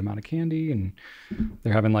got a good amount of candy, and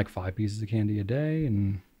they're having like 5 pieces of candy a day,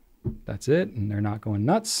 and that's it. And they're not going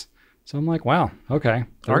nuts. So I'm like, wow, okay.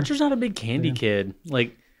 Archer's not a big candy kid.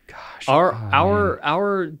 Like Gosh,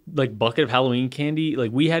 our like bucket of Halloween candy,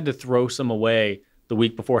 like we had to throw some away the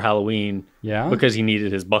week before Halloween yeah. because he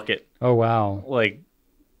needed his bucket. Oh wow. Like,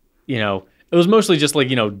 it was mostly just like,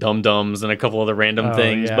 Dum-Dums and a couple other random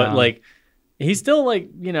things. yeah. But like, he's still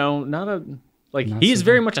like, not a, like, Not he is so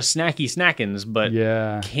very much a snacky snackins, but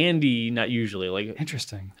Yeah. candy, not usually. Like,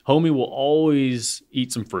 Interesting. homie will always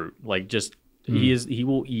eat some fruit. Like, just, he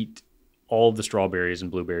will eat all of the strawberries and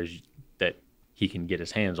blueberries he can get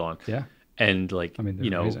his hands on. Yeah. And like, I mean, they're you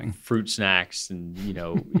know, amazing. fruit snacks and, you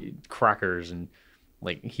know, crackers, and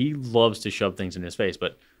like he loves to shove things in his face.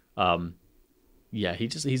 But yeah,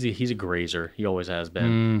 he's a grazer. He always has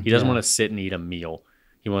been. He doesn't want to sit and eat a meal.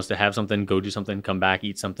 He wants to have something, go do something, come back,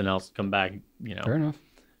 eat something else, come back, you know. Fair enough.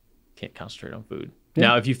 Can't concentrate on food. Yeah.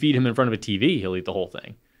 Now, if you feed him in front of a TV, he'll eat the whole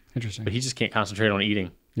thing. Interesting. But he just can't concentrate on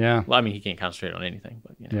eating. Yeah. Well, I mean, he can't concentrate on anything.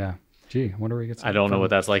 But, you know. Yeah. Gee, I wonder where he gets. I don't know what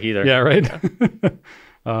that's like either. Yeah. Right.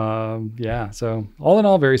 Yeah. So all in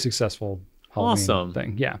all, very successful Halloween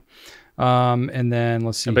thing. Yeah. And then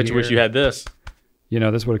let's see. I bet you wish you had this. You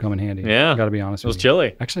know, this would have come in handy. Yeah. Got to be honest. It was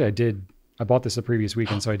chilly. Actually, I did. I bought this the previous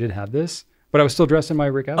weekend, so I did have this. But I was still dressed in my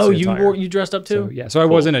Rick Astley attire. You dressed up too? So, yeah. So I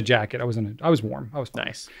was in a jacket. I was warm. I was fine.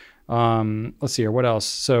 Nice. Let's see here. What else?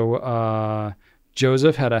 So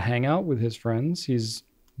Joseph had a hangout with his friends. He's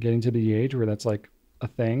getting to the age where that's like a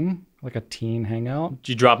thing, like a teen hangout. Did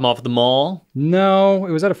you drop him off at the mall? No,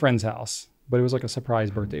 it was at a friend's house, but it was like a surprise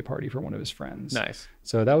birthday party for one of his friends. Nice.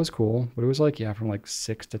 So that was cool. But it was like, from like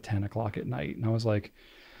 6 to 10 o'clock at night. And I was like,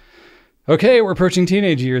 okay, we're approaching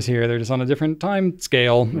teenage years here. They're just on a different time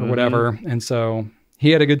scale or whatever. And so he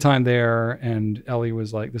had a good time there. And Ellie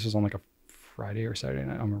was like, this was on like a Friday or Saturday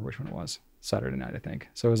night. I don't remember which one it was. Saturday night, I think.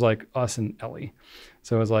 So it was like us and Ellie.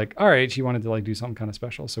 So it was like, all right, she wanted to like do something kind of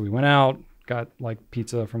special. So we went out, got like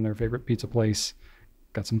pizza from their favorite pizza place,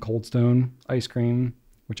 got some Cold Stone ice cream,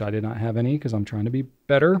 which I did not have any because I'm trying to be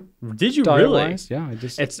better. Did you really? Yeah,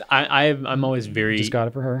 I'm always very just got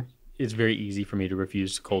it for her. It's very easy for me to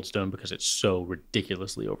refuse Cold Stone because it's so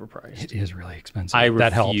ridiculously overpriced. It is really expensive.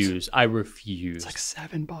 That helps. I refuse. It's like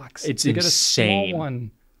 $7. It's you insane. Get a small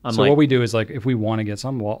one. So what we do is like, if we want to get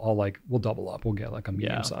some, we'll double up. We'll get like a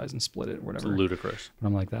medium size and split it or whatever. It's ludicrous. But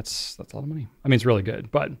I'm like, that's a lot of money. I mean, it's really good.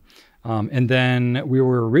 But, and then we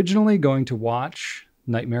were originally going to watch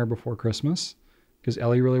Nightmare Before Christmas because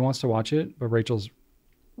Ellie really wants to watch it, but Rachel's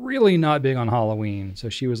really not big on Halloween. So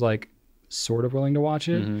she was like sort of willing to watch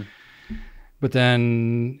it. Mm-hmm. But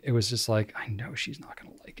then it was just like, I know she's not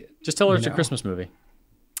going to like it. Just tell her it's a Christmas movie.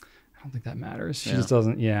 I don't think that matters. She just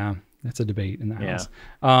doesn't. Yeah. That's a debate in the house.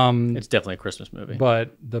 It's definitely a Christmas movie.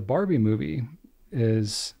 But the Barbie movie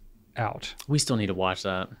is out. We still need to watch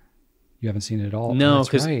that. You haven't seen it at all? No,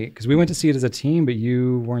 because we went to see it as a team, but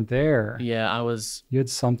you weren't there. Yeah, I was. You had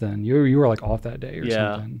something. You were like off that day or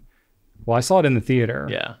something. Well, I saw it in the theater.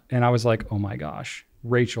 Yeah. And I was like, oh my gosh,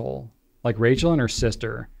 Rachel and her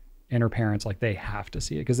sister and her parents, like they have to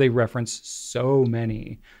see it because they reference so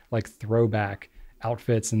many like throwback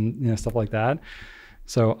outfits and stuff like that.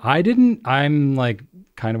 So I'm like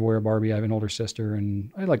kind of aware of Barbie. I have an older sister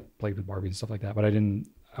and I like played with Barbie and stuff like that, but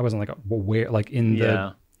I wasn't like aware, like in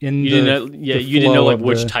the, you didn't know like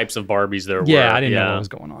which types of Barbies there were. Yeah. I didn't know what was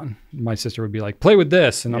going on. My sister would be like, play with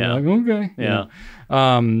this. And I'm like, okay. Yeah.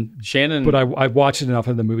 Shannon. But I watched enough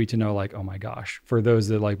of the movie to know like, oh my gosh, for those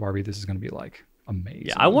that like Barbie, this is going to be like amazing.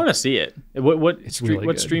 Yeah. I want to see it. What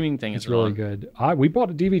really streaming thing is it really good. We bought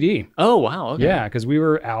a DVD. Oh, wow. Okay. Yeah. Cause we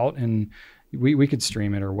were out and we could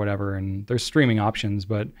stream it or whatever, and there's streaming options,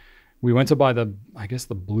 but we went to buy the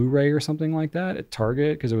Blu-ray or something like that at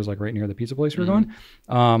Target because it was like right near the pizza place we were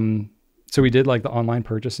going. So we did like the online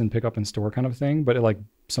purchase and pick up in store kind of thing, but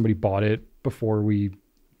somebody bought it before we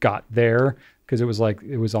got there because it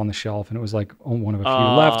was on the shelf and it was like one of a few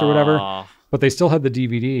left or whatever. But they still had the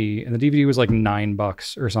DVD, and the DVD was like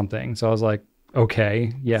 $9 or something. So I was like,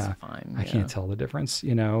 okay, yeah, fine, I can't tell the difference,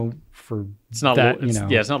 for it's not that,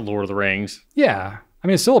 it's not Lord of the Rings. Yeah. I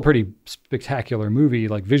mean, it's still a pretty spectacular movie,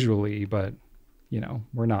 like visually, but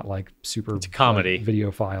we're not like super it's a comedy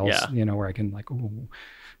video files, where I can like,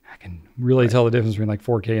 I can really tell the difference between like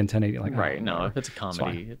 4K and 1080. Like, right. No, if it's a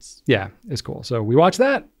comedy, it's cool. So we watched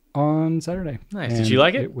that on Saturday. Nice. Did you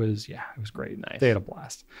like it? It was great. Nice. They had a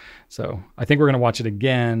blast. So I think we're going to watch it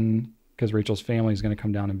again because Rachel's family is going to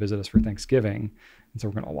come down and visit us for Thanksgiving. And so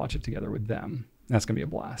we're going to watch it together with them. That's going to be a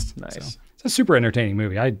blast. Nice. So it's a super entertaining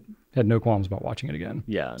movie. I had no qualms about watching it again.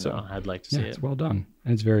 Yeah. So no, I'd like to see it. It's well done.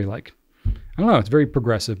 And it's very like, I don't know, it's a very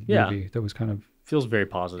progressive movie that was kind of feels very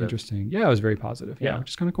positive. Interesting. Yeah, it was very positive. Yeah. Which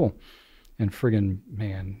is kind of cool. And friggin'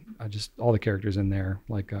 man, all the characters in there,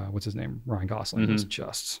 like what's his name? Ryan Gosling was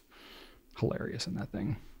just hilarious in that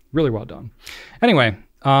thing. Really well done. Anyway,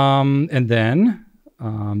 and then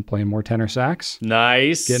playing more tenor sax.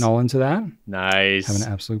 Nice. Getting all into that. Nice. Having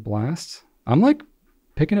an absolute blast. I'm like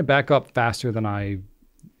picking it back up faster than I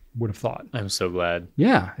would have thought. I'm so glad.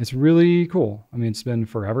 Yeah, it's really cool. I mean, it's been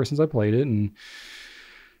forever since I played it, and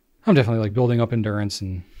I'm definitely like building up endurance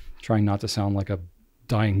and trying not to sound like a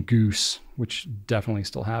dying goose, which definitely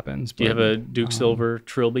still happens. Do you have a Duke Silver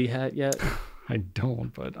Trilby hat yet? I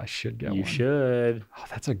don't, but I should get You one. should. Oh,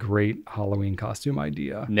 that's a great Halloween costume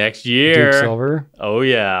idea. Next year. Duke Silver. Oh,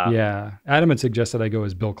 yeah. Yeah. Adam had suggested I go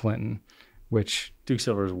as Bill Clinton, which, Duke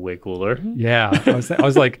Silver is way cooler. yeah. I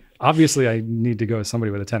was like, obviously I need to go as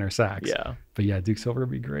somebody with a tenor sax. Yeah. But yeah, Duke Silver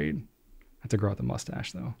would be great. I have to grow out the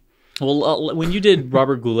mustache though. Well, when you did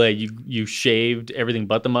Robert Goulet, you shaved everything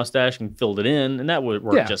but the mustache and filled it in, and that would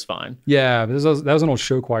work just fine. Yeah, that was an old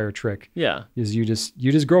show choir trick. Yeah. Is you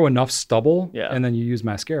just grow enough stubble, Yeah. and then you use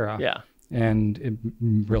mascara. Yeah. And it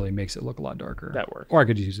really makes it look a lot darker. That works. Or I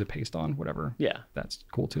could just use a paste on, whatever. Yeah. That's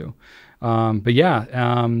cool too. But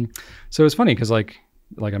yeah, so it's funny because like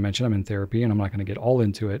I mentioned, I'm in therapy, and I'm not going to get all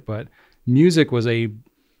into it, but music was a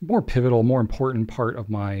more pivotal, more important part of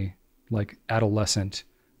my like adolescent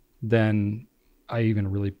than I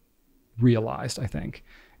even really realized, I think.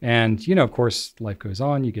 And, you know, of course, life goes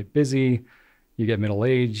on. You get busy, you get middle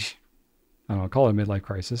age. I don't know, call it a midlife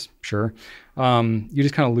crisis. Sure. You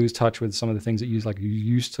just kind of lose touch with some of the things that you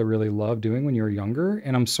used to really love doing when you were younger.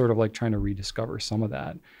 And I'm sort of like trying to rediscover some of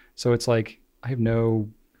that. So it's like, I have no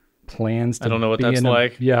plans to I don't know what that's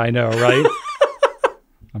like. Yeah, I know, right?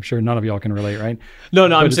 I'm sure none of y'all can relate, right? No,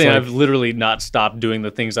 But I'm it's saying like- I've literally not stopped doing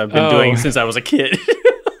the things I've been doing since I was a kid.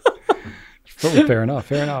 Fair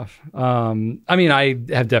enough. I mean, I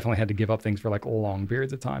have definitely had to give up things for like long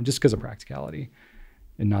periods of time just because of practicality.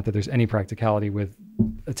 And not that there's any practicality with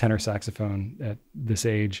a tenor saxophone at this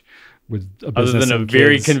age with a business Other than a and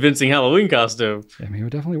very kids. convincing Halloween costume. I mean, it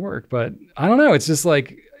would definitely work, but I don't know. It's just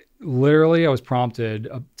like literally I was prompted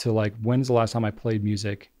to like, when's the last time I played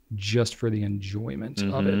music just for the enjoyment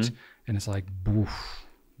of it? And it's like, boof.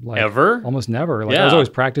 Like Ever? almost never. Like I was always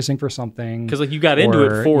practicing for something Because like you got into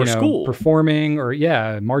it for school. performing or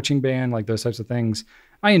marching band, like those types of things.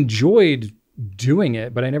 I enjoyed doing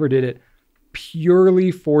it, but I never did it purely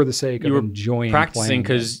for the sake of enjoying practicing playing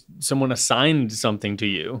because someone assigned something to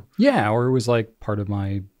you. Yeah, or it was like part of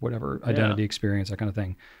my whatever identity experience, that kind of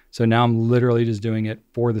thing. So now I'm literally just doing it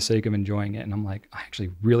for the sake of enjoying it, and I'm like, I actually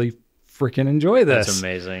really freaking enjoy this. That's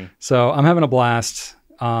amazing. So I'm having a blast.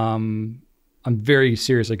 I'm very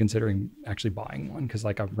seriously considering actually buying one because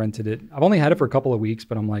like I've rented it. I've only had it for a couple of weeks,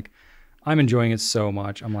 but I'm like, I'm enjoying it so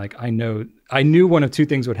much. I'm like, I knew one of two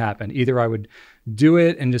things would happen. Either I would do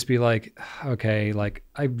it and just be like, okay, like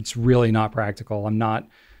it's really not practical. I'm not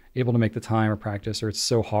able to make the time or practice, or it's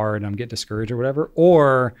so hard and I'm getting discouraged or whatever.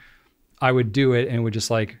 Or I would do it and it would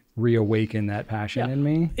just like reawaken that passion in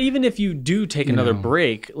me. Even if you do take another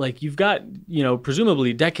break, like you've got,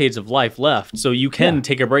 presumably decades of life left, so you can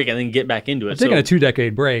take a break and then get back into it. I'm taking a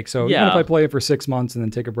 2-decade break, so even if I play it for 6 months and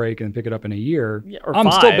then take a break and pick it up in a year, or I'm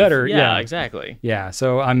 5. still better. Yeah, exactly. Yeah,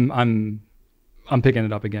 so I'm picking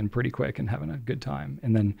it up again pretty quick and having a good time.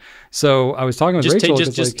 And then, so I was talking with Rachel.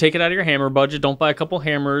 Just take it out of your hammer budget. Don't buy a couple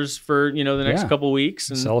hammers for the next couple weeks,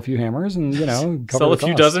 and sell a few hammers and cover sell the a few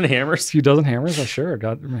cost. dozen hammers. A few dozen hammers, I sure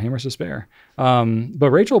got hammers to spare. But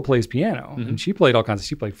Rachel plays piano, and she played all kinds.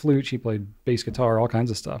 She played flute, she played bass guitar, all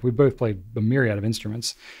kinds of stuff. We both played a myriad of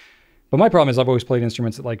instruments. But my problem is I've always played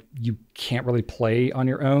instruments that like you can't really play on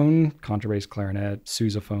your own: contrabass, clarinet,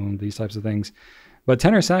 sousaphone, these types of things. But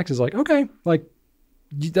tenor sax is like, okay, like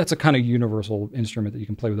that's a kind of universal instrument that you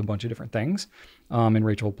can play with a bunch of different things. And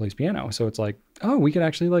Rachel plays piano. So it's like, oh, we could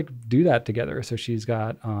actually like do that together. So she's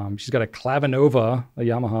got a Clavinova, a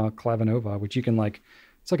Yamaha Clavinova, which you can like,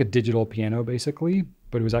 it's like a digital piano basically,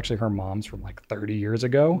 but it was actually her mom's from like 30 years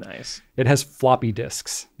ago. Nice. It has floppy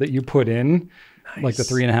disks that you put in, like the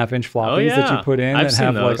 3.5-inch floppies that you put in I've that seen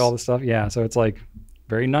have those. like all the stuff. Yeah. So it's like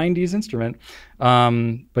very 90s instrument.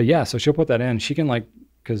 But yeah, so she'll put that in. She can like,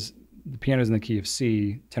 cause the piano's in the key of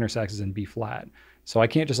C, tenor sax is in B flat. So I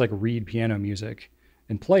can't just like read piano music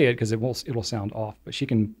and play it because it'll sound off, but she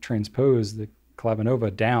can transpose the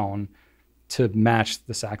Clavinova down to match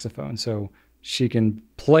the saxophone. So she can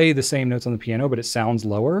play the same notes on the piano, but it sounds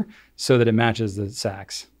lower so that it matches the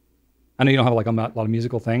sax. I know you don't have like a lot of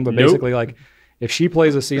musical thing, but basically like if she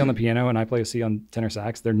plays a C on the piano and I play a C on tenor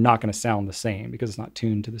sax, they're not going to sound the same because it's not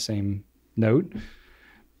tuned to the same note.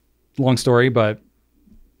 Long story, but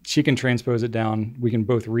she can transpose it down. We can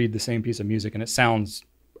both read the same piece of music and it sounds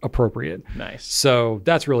appropriate. Nice. So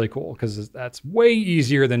that's really cool because that's way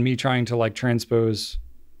easier than me trying to like transpose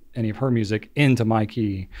any of her music into my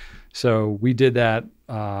key. So we did that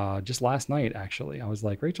just last night, actually. I was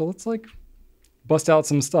like, Rachel, let's like bust out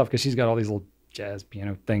some stuff because she's got all these little jazz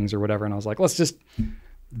piano things or whatever. And I was like, let's just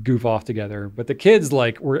goof off together. But the kids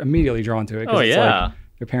like were immediately drawn to it. Oh, it's yeah. like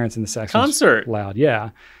their parents in the sax Concert. loud. Yeah.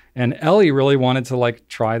 And Ellie really wanted to like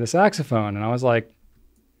try the saxophone. And I was like,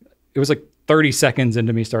 it was like 30 seconds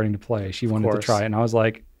into me starting to play. She wanted to try it. And I was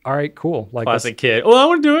like, all right, cool. Like classic kid. Oh, I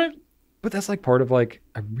want to do it. but that's like part of like,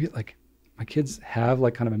 like my kids have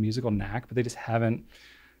like kind of a musical knack, but they just haven't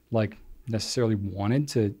like necessarily wanted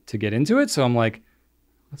to get into it. So I'm like,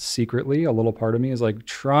 secretly, a little part of me is like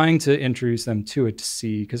trying to introduce them to it to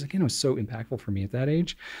see, because again, it was so impactful for me at that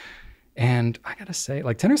age. And I gotta say,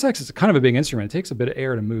 like tenor sax is kind of a big instrument. It takes a bit of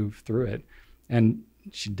air to move through it. And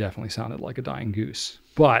she definitely sounded like a dying goose.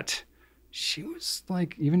 But she was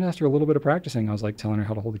like, even after a little bit of practicing, I was like telling her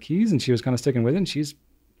how to hold the keys, and she was kind of sticking with it. And she's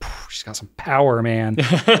got some power, man.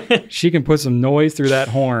 She can put some noise through that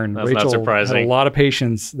horn. That's Rachel not surprising. had a lot of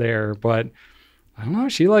patience there, but I don't know.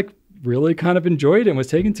 She like really kind of enjoyed it and was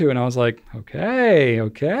taken to it. And I was like, okay,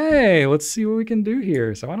 let's see what we can do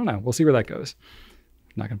here. So I don't know. We'll see where that goes.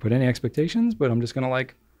 I'm not going to put any expectations, but I'm just going to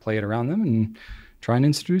like play it around them and try and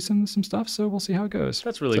introduce them to some stuff. So we'll see how it goes.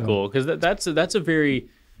 That's really cool, because that's a very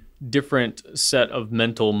different set of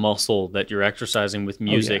mental muscle that you're exercising with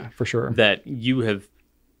music. Oh, yeah, for sure. That you have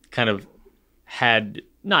kind of had,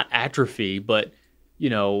 not atrophy, but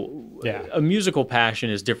a musical passion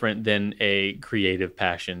is different than a creative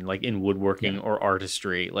passion, like in woodworking or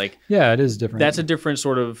artistry. Like, yeah, it is different. That's a different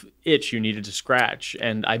sort of itch you needed to scratch.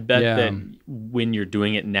 And I bet that when you're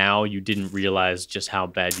doing it now, you didn't realize just how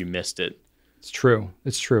bad you missed it. It's true.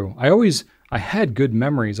 I had good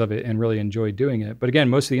memories of it and really enjoyed doing it. But again,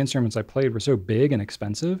 most of the instruments I played were so big and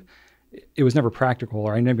expensive, it was never practical,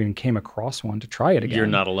 or I never even came across one to try it again. You're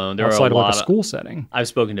not alone. There outside are a lot of like a school setting. I've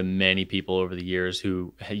spoken to many people over the years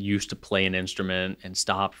who used to play an instrument and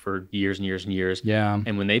stopped for years and years and years. Yeah.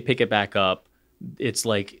 And when they pick it back up, it's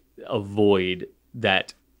like a void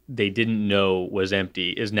that they didn't know was empty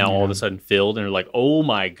is now all of a sudden filled, and they're like, oh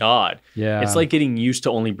my God. Yeah. It's like getting used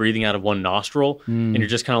to only breathing out of one nostril, and you're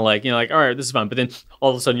just kind of like, like, all right, this is fun. But then all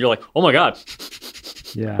of a sudden you're like, oh my God.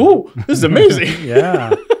 Yeah. Ooh, this is amazing.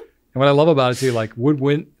 Yeah. And what I love about it too, like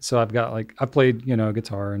woodwind. So I've played,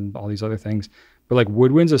 guitar and all these other things, but like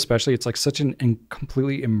woodwinds especially, it's like such an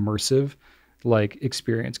completely immersive like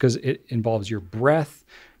experience, because it involves your breath,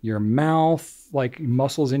 your mouth, like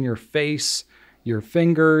muscles in your face, your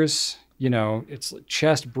fingers, it's like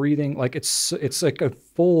chest breathing. Like it's like a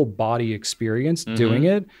full body experience doing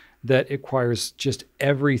it that requires just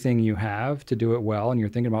everything you have to do it well. And you're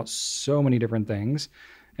thinking about so many different things.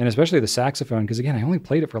 And especially the saxophone, because again, I only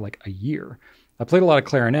played it for like a year. I played a lot of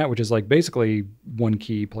clarinet, which is like basically one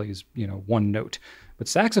key plays, one note. But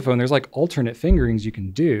saxophone, there's like alternate fingerings you can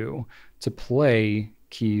do to play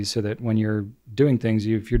keys, so that when you're doing things,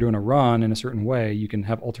 if you're doing a run in a certain way, you can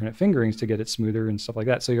have alternate fingerings to get it smoother and stuff like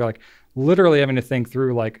that. So you're like literally having to think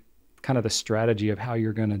through like kind of the strategy of how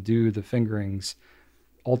you're going to do the fingerings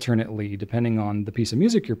alternately depending on the piece of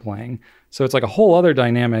music you're playing. So it's like a whole other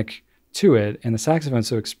dynamic to it. And the saxophone's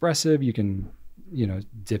so expressive, you can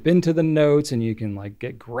dip into the notes and you can like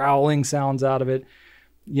get growling sounds out of it.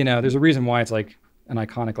 There's a reason why it's like an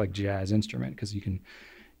iconic like jazz instrument, because you can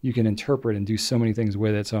interpret and do so many things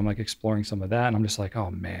with it. So I'm like exploring some of that, and I'm just like,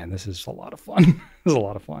 oh man, this is a lot of fun. This is a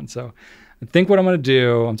lot of fun. So I think what I'm going to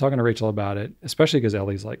do, I'm talking to Rachel about it, especially because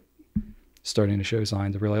Ellie's like starting to show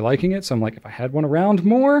signs of really liking it. So I'm like, if I had one around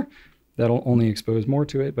more, that'll only expose more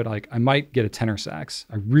to it. But like, I might get a tenor sax.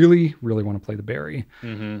 I really, really want to play the Barry,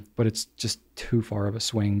 but it's just too far of a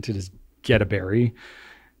swing to just get a Barry,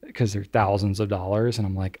 because they're thousands of dollars. And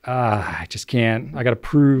I'm like, I just can't. I got to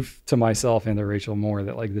prove to myself and to Rachel more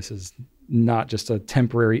that like, this is not just a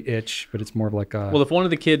temporary itch, but it's more of like a, well, if one of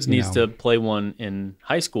the kids needs to play one in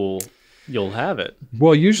high school, you'll have it.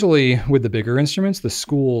 Well, usually with the bigger instruments, the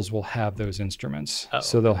schools will have those instruments.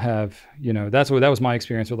 So they'll have, that was my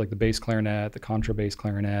experience with like the bass clarinet, the contrabass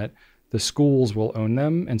clarinet. The schools will own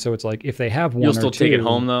them. And so it's like, if they have one, you'll still take it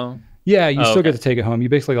home though? Yeah, you still get to take it home. You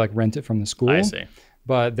basically like rent it from the school. I see.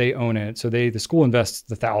 But they own it. So the school invests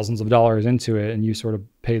the thousands of dollars into it, and you sort of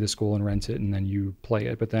pay the school and rent it, and then you play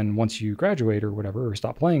it. But then once you graduate or whatever, or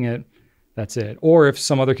stop playing it, that's it. Or if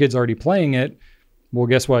some other kid's already playing it, well,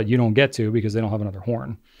 guess what? You don't get to, because they don't have another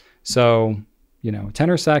horn. So,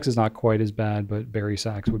 tenor sax is not quite as bad, but Barry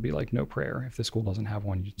sax would be like no prayer. If the school doesn't have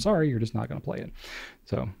one, sorry, you're just not going to play it.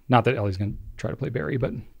 So not that Ellie's going to try to play Barry,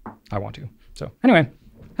 but I want to. So anyway,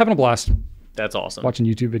 having a blast. That's awesome. Watching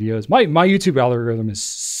YouTube videos. My YouTube algorithm is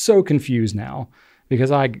so confused now,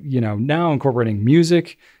 because I, now incorporating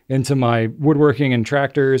music into my woodworking and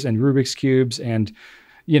tractors and Rubik's Cubes and,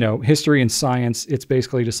 history and science. It's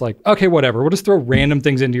basically just like, okay, whatever. We'll just throw random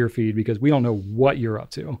things into your feed, because we don't know what you're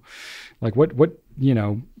up to. Like what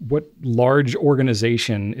large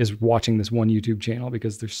organization is watching this one YouTube channel,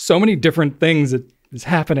 because there's so many different things that is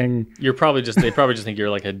happening? They probably just think you're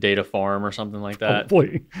like a data farm or something like that.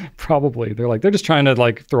 Probably. They're just trying to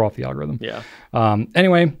like throw off the algorithm. Yeah.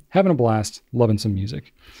 Anyway, having a blast, loving some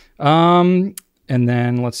music. And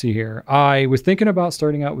then let's see here. I was thinking about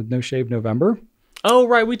starting out with No Shave November. Oh,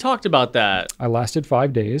 right. We talked about that. I lasted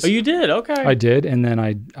 5 days. Oh, you did? Okay. I did, and then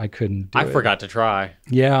I couldn't do it. I forgot to try.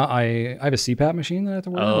 Yeah, I have a CPAP machine that I have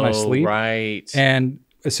to wear when I sleep. Right. And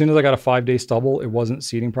as soon as I got a 5-day stubble, it wasn't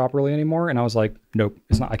seating properly anymore, and I was like, nope,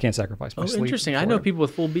 it's not. I can't sacrifice my sleep. Interesting. I know people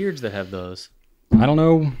with full beards that have those. I don't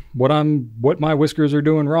know what my whiskers are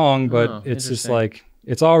doing wrong, but it's just like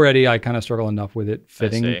it's already. I kind of struggle enough with it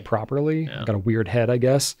fitting properly. Yeah. I've got a weird head, I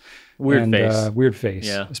guess. Weird face,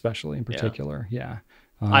 yeah. Especially in particular. Yeah.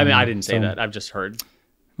 I mean, I didn't say that. I've just heard.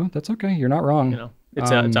 Well, that's okay. You're not wrong. You know,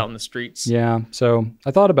 it's out in the streets. Yeah. So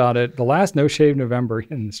I thought about it. The last No Shave November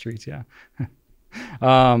in the streets. Yeah.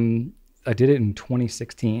 I did it in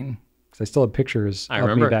 2016 because I still have pictures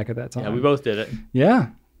of me back at that time. Yeah, we both did it. Yeah.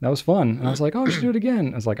 That was fun. And I was like, oh, I should do it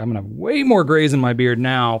again. I was like, I'm going to have way more grays in my beard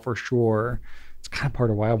now for sure. It's kind of part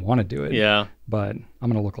of why I want to do it. Yeah. But I'm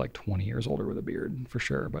going to look like 20 years older with a beard for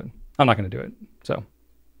sure. But I'm not going to do it. So,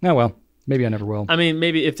 oh well. Maybe I never will. I mean,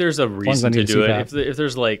 maybe if there's a reason to do it, if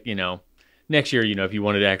there's like, next year, if you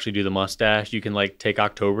wanted to actually do the mustache, you can like take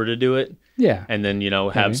October to do it. Yeah. And then,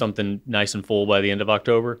 have something nice and full by the end of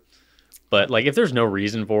October. But like, if there's no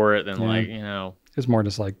reason for it, then it's more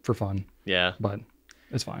just like for fun. Yeah. But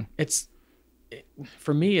it's fine.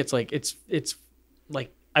 For me, it's like, it's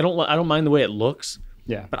like, I don't mind the way it looks.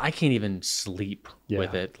 Yeah. But I can't even sleep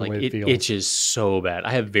with it. Like it itches so bad.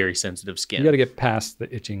 I have very sensitive skin. You got to get past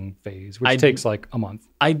the itching phase, which takes like a month.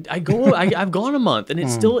 I've gone a month and it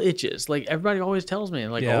still itches. Like everybody always tells me,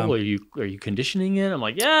 like, oh, are you conditioning it? I'm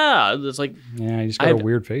like, yeah. It's like, yeah, you just got a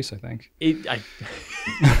weird face, I think.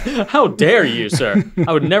 How dare you, sir?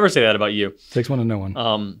 I would never say that about you. Takes one to know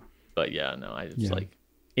one. But yeah, no, I just like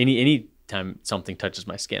any time something touches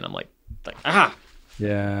my skin, I'm like ah.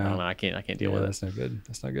 Yeah. I don't know. I can't deal with it.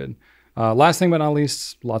 That's not good. Last thing but not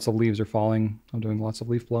least, lots of leaves are falling. I'm doing lots of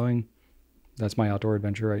leaf blowing. That's my outdoor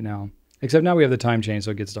adventure right now. Except now we have the time change,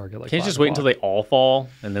 so it gets dark at like Can't you just wait until they all fall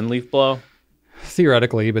and then leaf blow?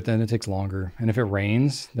 Theoretically, but then it takes longer. And if it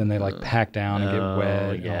rains, then they like pack down and get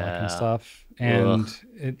wet and all that kind of stuff. And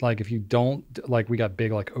it like if you don't like we got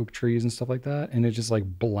big like oak trees and stuff like that, and it just like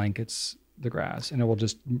blankets the grass and it will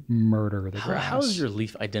just murder the grass. How is your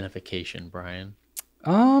leaf identification, Brian?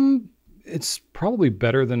 It's probably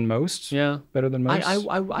better than most. Yeah. Better than most.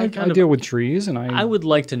 I deal with trees and I would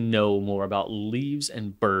like to know more about leaves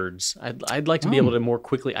and birds. I'd like to be able to more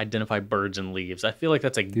quickly identify birds and leaves. I feel like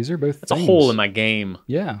these are both that's a hole in my game.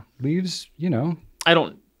 Yeah. Leaves, I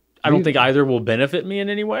don't think either will benefit me in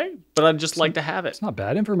any way, but I'd just like to have it. It's not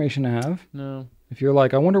bad information to have. No. If you're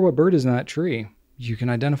like, I wonder what bird is in that tree, you can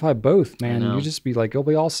identify both, man. You just be like, you'll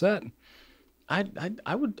be all set. I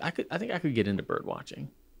think I could get into bird watching.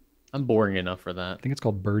 I'm boring enough for that. I think it's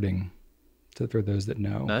called birding, for those that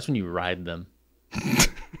know. No, that's when you ride them.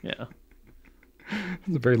 Yeah.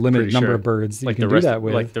 There's a very limited number of birds like you can do that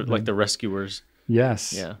with. Like the rescuers.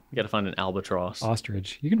 Yes. Yeah. You got to find an albatross.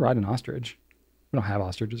 Ostrich. You can ride an ostrich. We don't have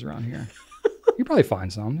ostriches around here. You can probably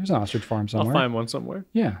find some. There's an ostrich farm somewhere. I'll find one somewhere.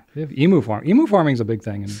 Yeah. They have emu farm. Emu farming is a big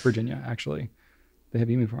thing in Virginia, actually. They have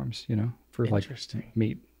emu farms, for like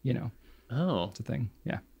meat, Oh. It's a thing.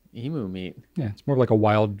 Yeah. Emu meat. Yeah. It's more of like a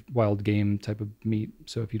wild game type of meat.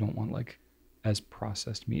 So if you don't want like as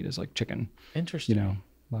processed meat as like chicken. Interesting. A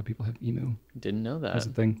lot of people have emu. Didn't know that. That's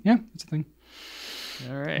a thing. Yeah, it's a thing.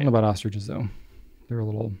 All right. I don't know about ostriches though. They're a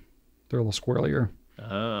little squirrelier.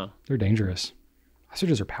 Oh. They're dangerous.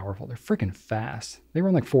 Ostriches are powerful. They're freaking fast. They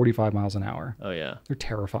run like 45 miles an hour. Oh yeah. They're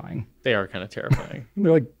terrifying. They are kind of terrifying.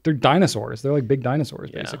 they're dinosaurs. They're like big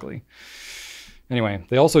dinosaurs basically. Anyway,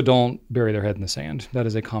 they also don't bury their head in the sand. That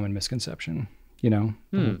is a common misconception.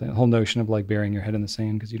 The whole notion of like burying your head in the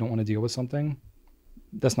sand because you don't want to deal with something.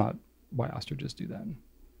 That's not why ostriches do that.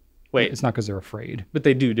 Wait, it's not because they're afraid. But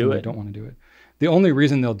they do it. They don't want to do it. The only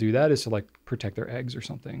reason they'll do that is to like protect their eggs or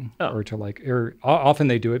something, or to like, or often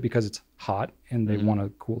they do it because it's hot and they want to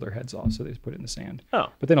cool their heads off, so they just put it in the sand. Oh,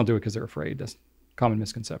 but they don't do it because they're afraid. That's a common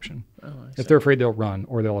misconception. Oh, if they're afraid, they'll run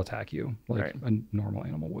or they'll attack you like a normal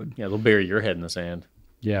animal would. Yeah, they'll bury your head in the sand.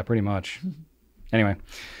 Yeah, pretty much. Anyway,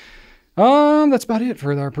 that's about it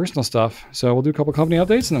for our personal stuff. So we'll do a couple company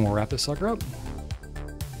updates and then we'll wrap this sucker up.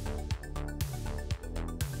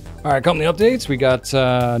 All right, company updates. We got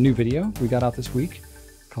a new video we got out this week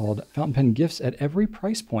called Fountain Pen Gifts at Every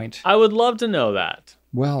Price Point. I would love to know that.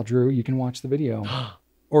 Well, Drew, you can watch the video.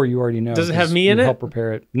 Or you already know. Does it have me in it? Help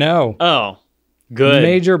prepare it. No. Oh, good.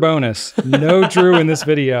 Major bonus. No Drew in this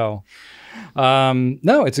video.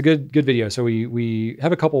 No, it's a good video. So we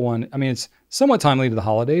have a couple one. I mean, it's somewhat timely to the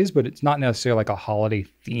holidays, but it's not necessarily like a holiday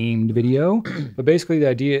themed video. But basically the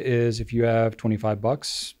idea is if you have $25,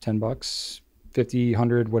 $10, 50,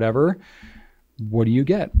 100, whatever, what do you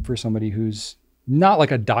get for somebody who's not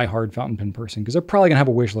like a diehard fountain pen person? Because they're probably gonna have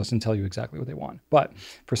a wish list and tell you exactly what they want. But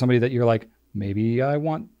for somebody that you're like, maybe I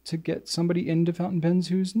want to get somebody into fountain pens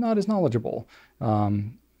who's not as knowledgeable,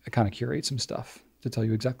 I kind of curate some stuff to tell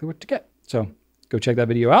you exactly what to get. So go check that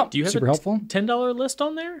video out. Do you have super a helpful $10 list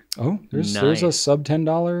on there? Oh, there's a sub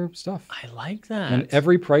 $10 stuff. I like that. And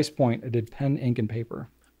every price point, I did pen, ink, and paper.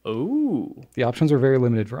 Oh. The options were very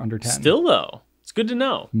limited for under 10. Still though, it's good to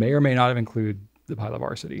know. May or may not have include the Pilot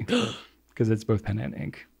Varsity because it's both pen and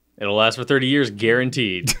ink. It'll last for 30 years,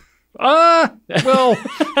 guaranteed. Well,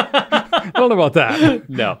 I don't know about that.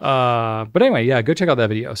 No. But anyway, yeah, go check out that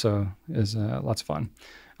video. So it's lots of fun.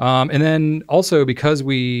 And then also because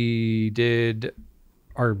we did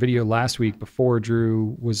our video last week before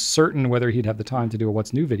Drew was certain whether he'd have the time to do a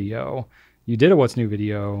What's New video, you did a What's New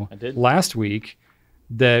video last week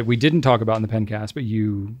that we didn't talk about in the Pencast, but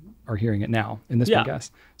you are hearing it now in this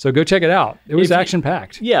Pencast. So go check it out. It was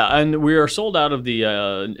action-packed. Yeah, and we are sold out of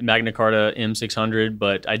the Magna Carta M600,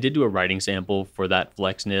 but I did do a writing sample for that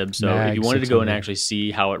Flex nib. So if you wanted to go and actually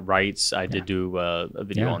see how it writes, I did do a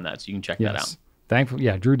video on that, so you can check that out. Thankfully,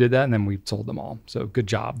 yeah, Drew did that, and then we sold them all. So good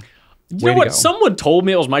job. You know what? Someone told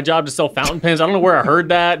me it was my job to sell fountain pens. I don't know where I heard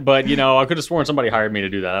that, but I could have sworn somebody hired me to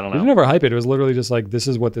do that. I don't know. We didn't ever hype it. It was literally just like, this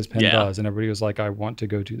is what this pen does. And everybody was like, I want to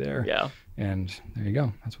go to there. Yeah. And there you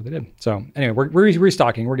go. That's what they did. So anyway, we're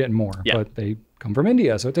restocking. We're getting more. Yeah. But they come from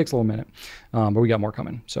India, so it takes a little minute. But we got more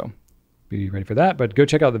coming. So be ready for that. But go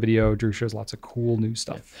check out the video. Drew shows lots of cool new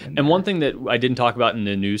stuff. Yeah. And one thing that I didn't talk about in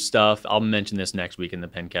the new stuff, I'll mention this next week in the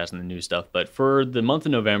Pencast and the new stuff, but for the month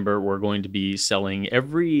of November, we're going to be selling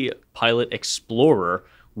every Pilot Explorer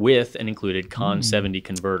with an included Con 70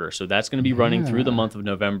 converter. So that's going to be running through the month of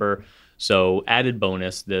November. So added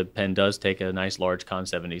bonus, the pen does take a nice large Con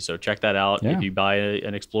 70. So check that out. Yeah. If you buy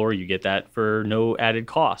an Explorer, you get that for no added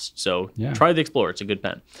cost. So try the Explorer. It's a good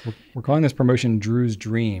pen. We're calling this promotion Drew's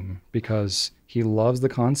Dream because he loves the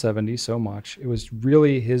Con 70 so much. It was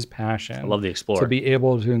really his passion. I love the Explorer. To be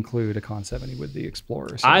able to include a Con 70 with the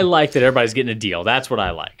Explorer. So. I like that everybody's getting a deal. That's what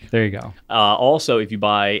I like. There you go. Also, if you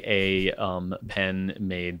buy a pen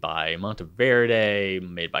made by Monteverde,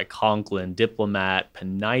 made by Conklin, Diplomat,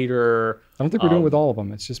 Peniter. I don't think we're doing it with all of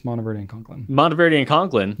them. It's just Monteverde and Conklin. Monteverde and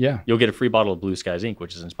Conklin. Yeah. You'll get a free bottle of Blue Skies ink,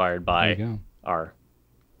 which is inspired by our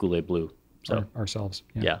Goulet Blue. So ourselves.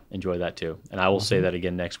 Yeah, enjoy that too. And I will say that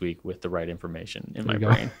again next week with the right information in my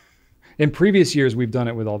brain. In previous years, we've done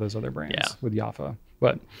it with all those other brands, with Yafa,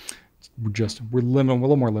 but we're a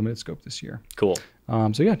little more limited scope this year. Cool.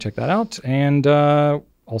 So yeah, check that out. And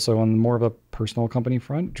also on more of a personal company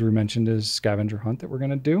front, Drew mentioned his scavenger hunt that we're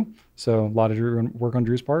going to do. So a lot of work on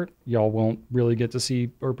Drew's part. Y'all won't really get to see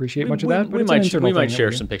or appreciate much of that. But we might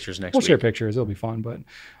share some pictures next week. We'll share pictures. It'll be fun. But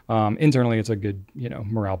internally, it's a good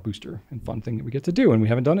morale booster and fun thing that we get to do. And we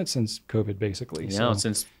haven't done it since COVID, basically. Yeah,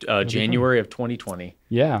 since January of 2020.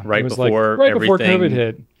 Yeah. Right before COVID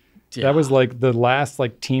hit. Yeah. That was like the last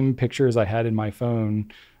team pictures I had in my phone.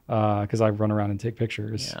 Because I run around and take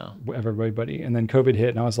pictures of everybody. And then COVID hit,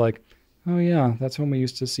 and I was like, oh, yeah, that's when we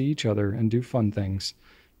used to see each other and do fun things.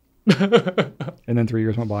 And then 3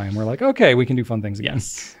 years went by, and we're like, okay, we can do fun things again.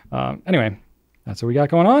 Yes. Anyway, that's what we got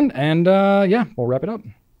going on. And we'll wrap it up.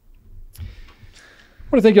 I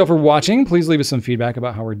want to thank you all for watching. Please leave us some feedback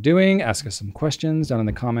about how we're doing. Ask us some questions down in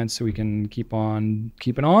the comments so we can keep on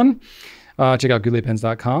keeping on. Check out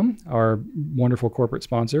gouletpens.com, our wonderful corporate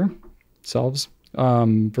sponsor, selves.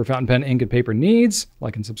 For fountain pen, ink, and paper needs.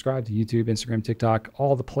 Like and subscribe to YouTube, Instagram, TikTok,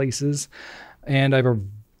 all the places. And I have a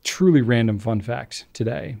truly random fun fact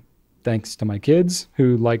today. Thanks to my kids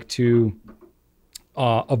who like to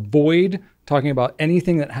avoid talking about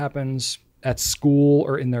anything that happens at school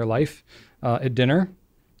or in their life at dinner.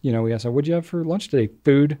 We ask, what'd you have for lunch today?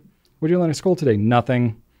 Food. What'd you learn at school today?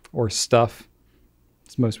 Nothing. Or stuff.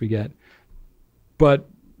 It's most we get. But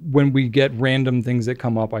when we get random things that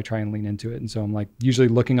come up, I try and lean into it. And so I'm usually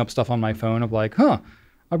looking up stuff on my phone of I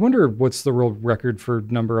wonder what's the world record for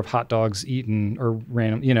number of hot dogs eaten or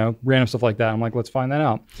random stuff like that. I'm like, let's find that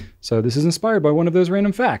out. So this is inspired by one of those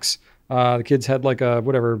random facts. The kids had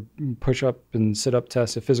a push-up and sit-up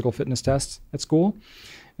test, a physical fitness test at school.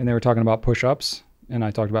 And they were talking about push-ups. And I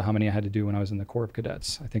talked about how many I had to do when I was in the Corps of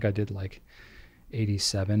Cadets. I think I did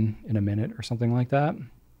 87 in a minute or something like that,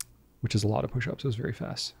 which is a lot of push-ups. It was very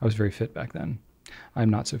fast. I was very fit back then. I'm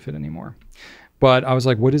not so fit anymore. But I was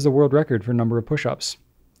like, what is the world record for number of push-ups?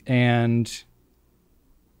 And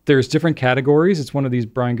There's different categories. It's one of these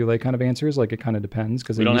Brian Goulet kind of answers. Like it kind of depends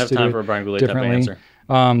because We don't have time for a Brian Goulet type of answer.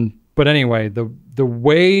 But anyway, the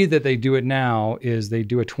way that they do it now is they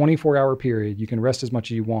do a 24-hour period. You can rest as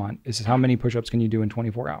much as you want. This is how many push-ups can you do in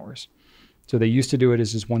 24 hours. So they used to do it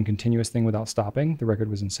as just one continuous thing without stopping. The record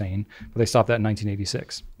was insane, but they stopped that in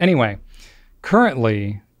 1986. Anyway,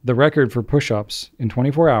 currently the record for push-ups in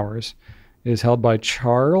 24 hours is held by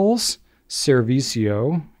Charles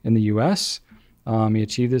Servicio in the U.S. He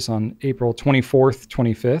achieved this on April 24th,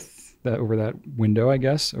 25th. Over that window, I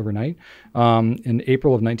guess, overnight, in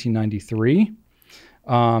April of 1993.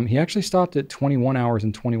 He actually stopped at 21 hours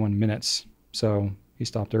and 21 minutes. So he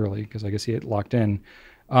stopped early because I guess he had locked in.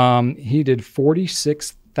 He did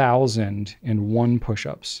 46,001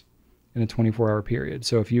 push-ups in a 24-hour period.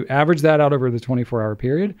 So if you average that out over the 24-hour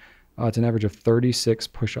period, it's an average of 36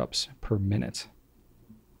 push-ups per minute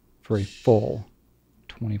for a full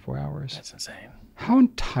 24 hours. That's insane. How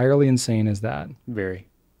entirely insane is that? Very.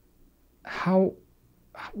 How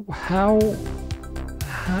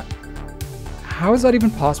is that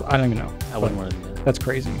even possible? I don't even know. I wouldn't want to do that. That's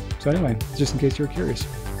crazy. So anyway, just in case you were curious.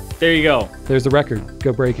 There you go. There's the record.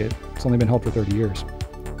 Go break it. It's only been held for 30 years.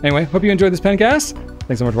 Anyway, hope you enjoyed this Pencast.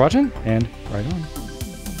 Thanks so much for watching, and right on.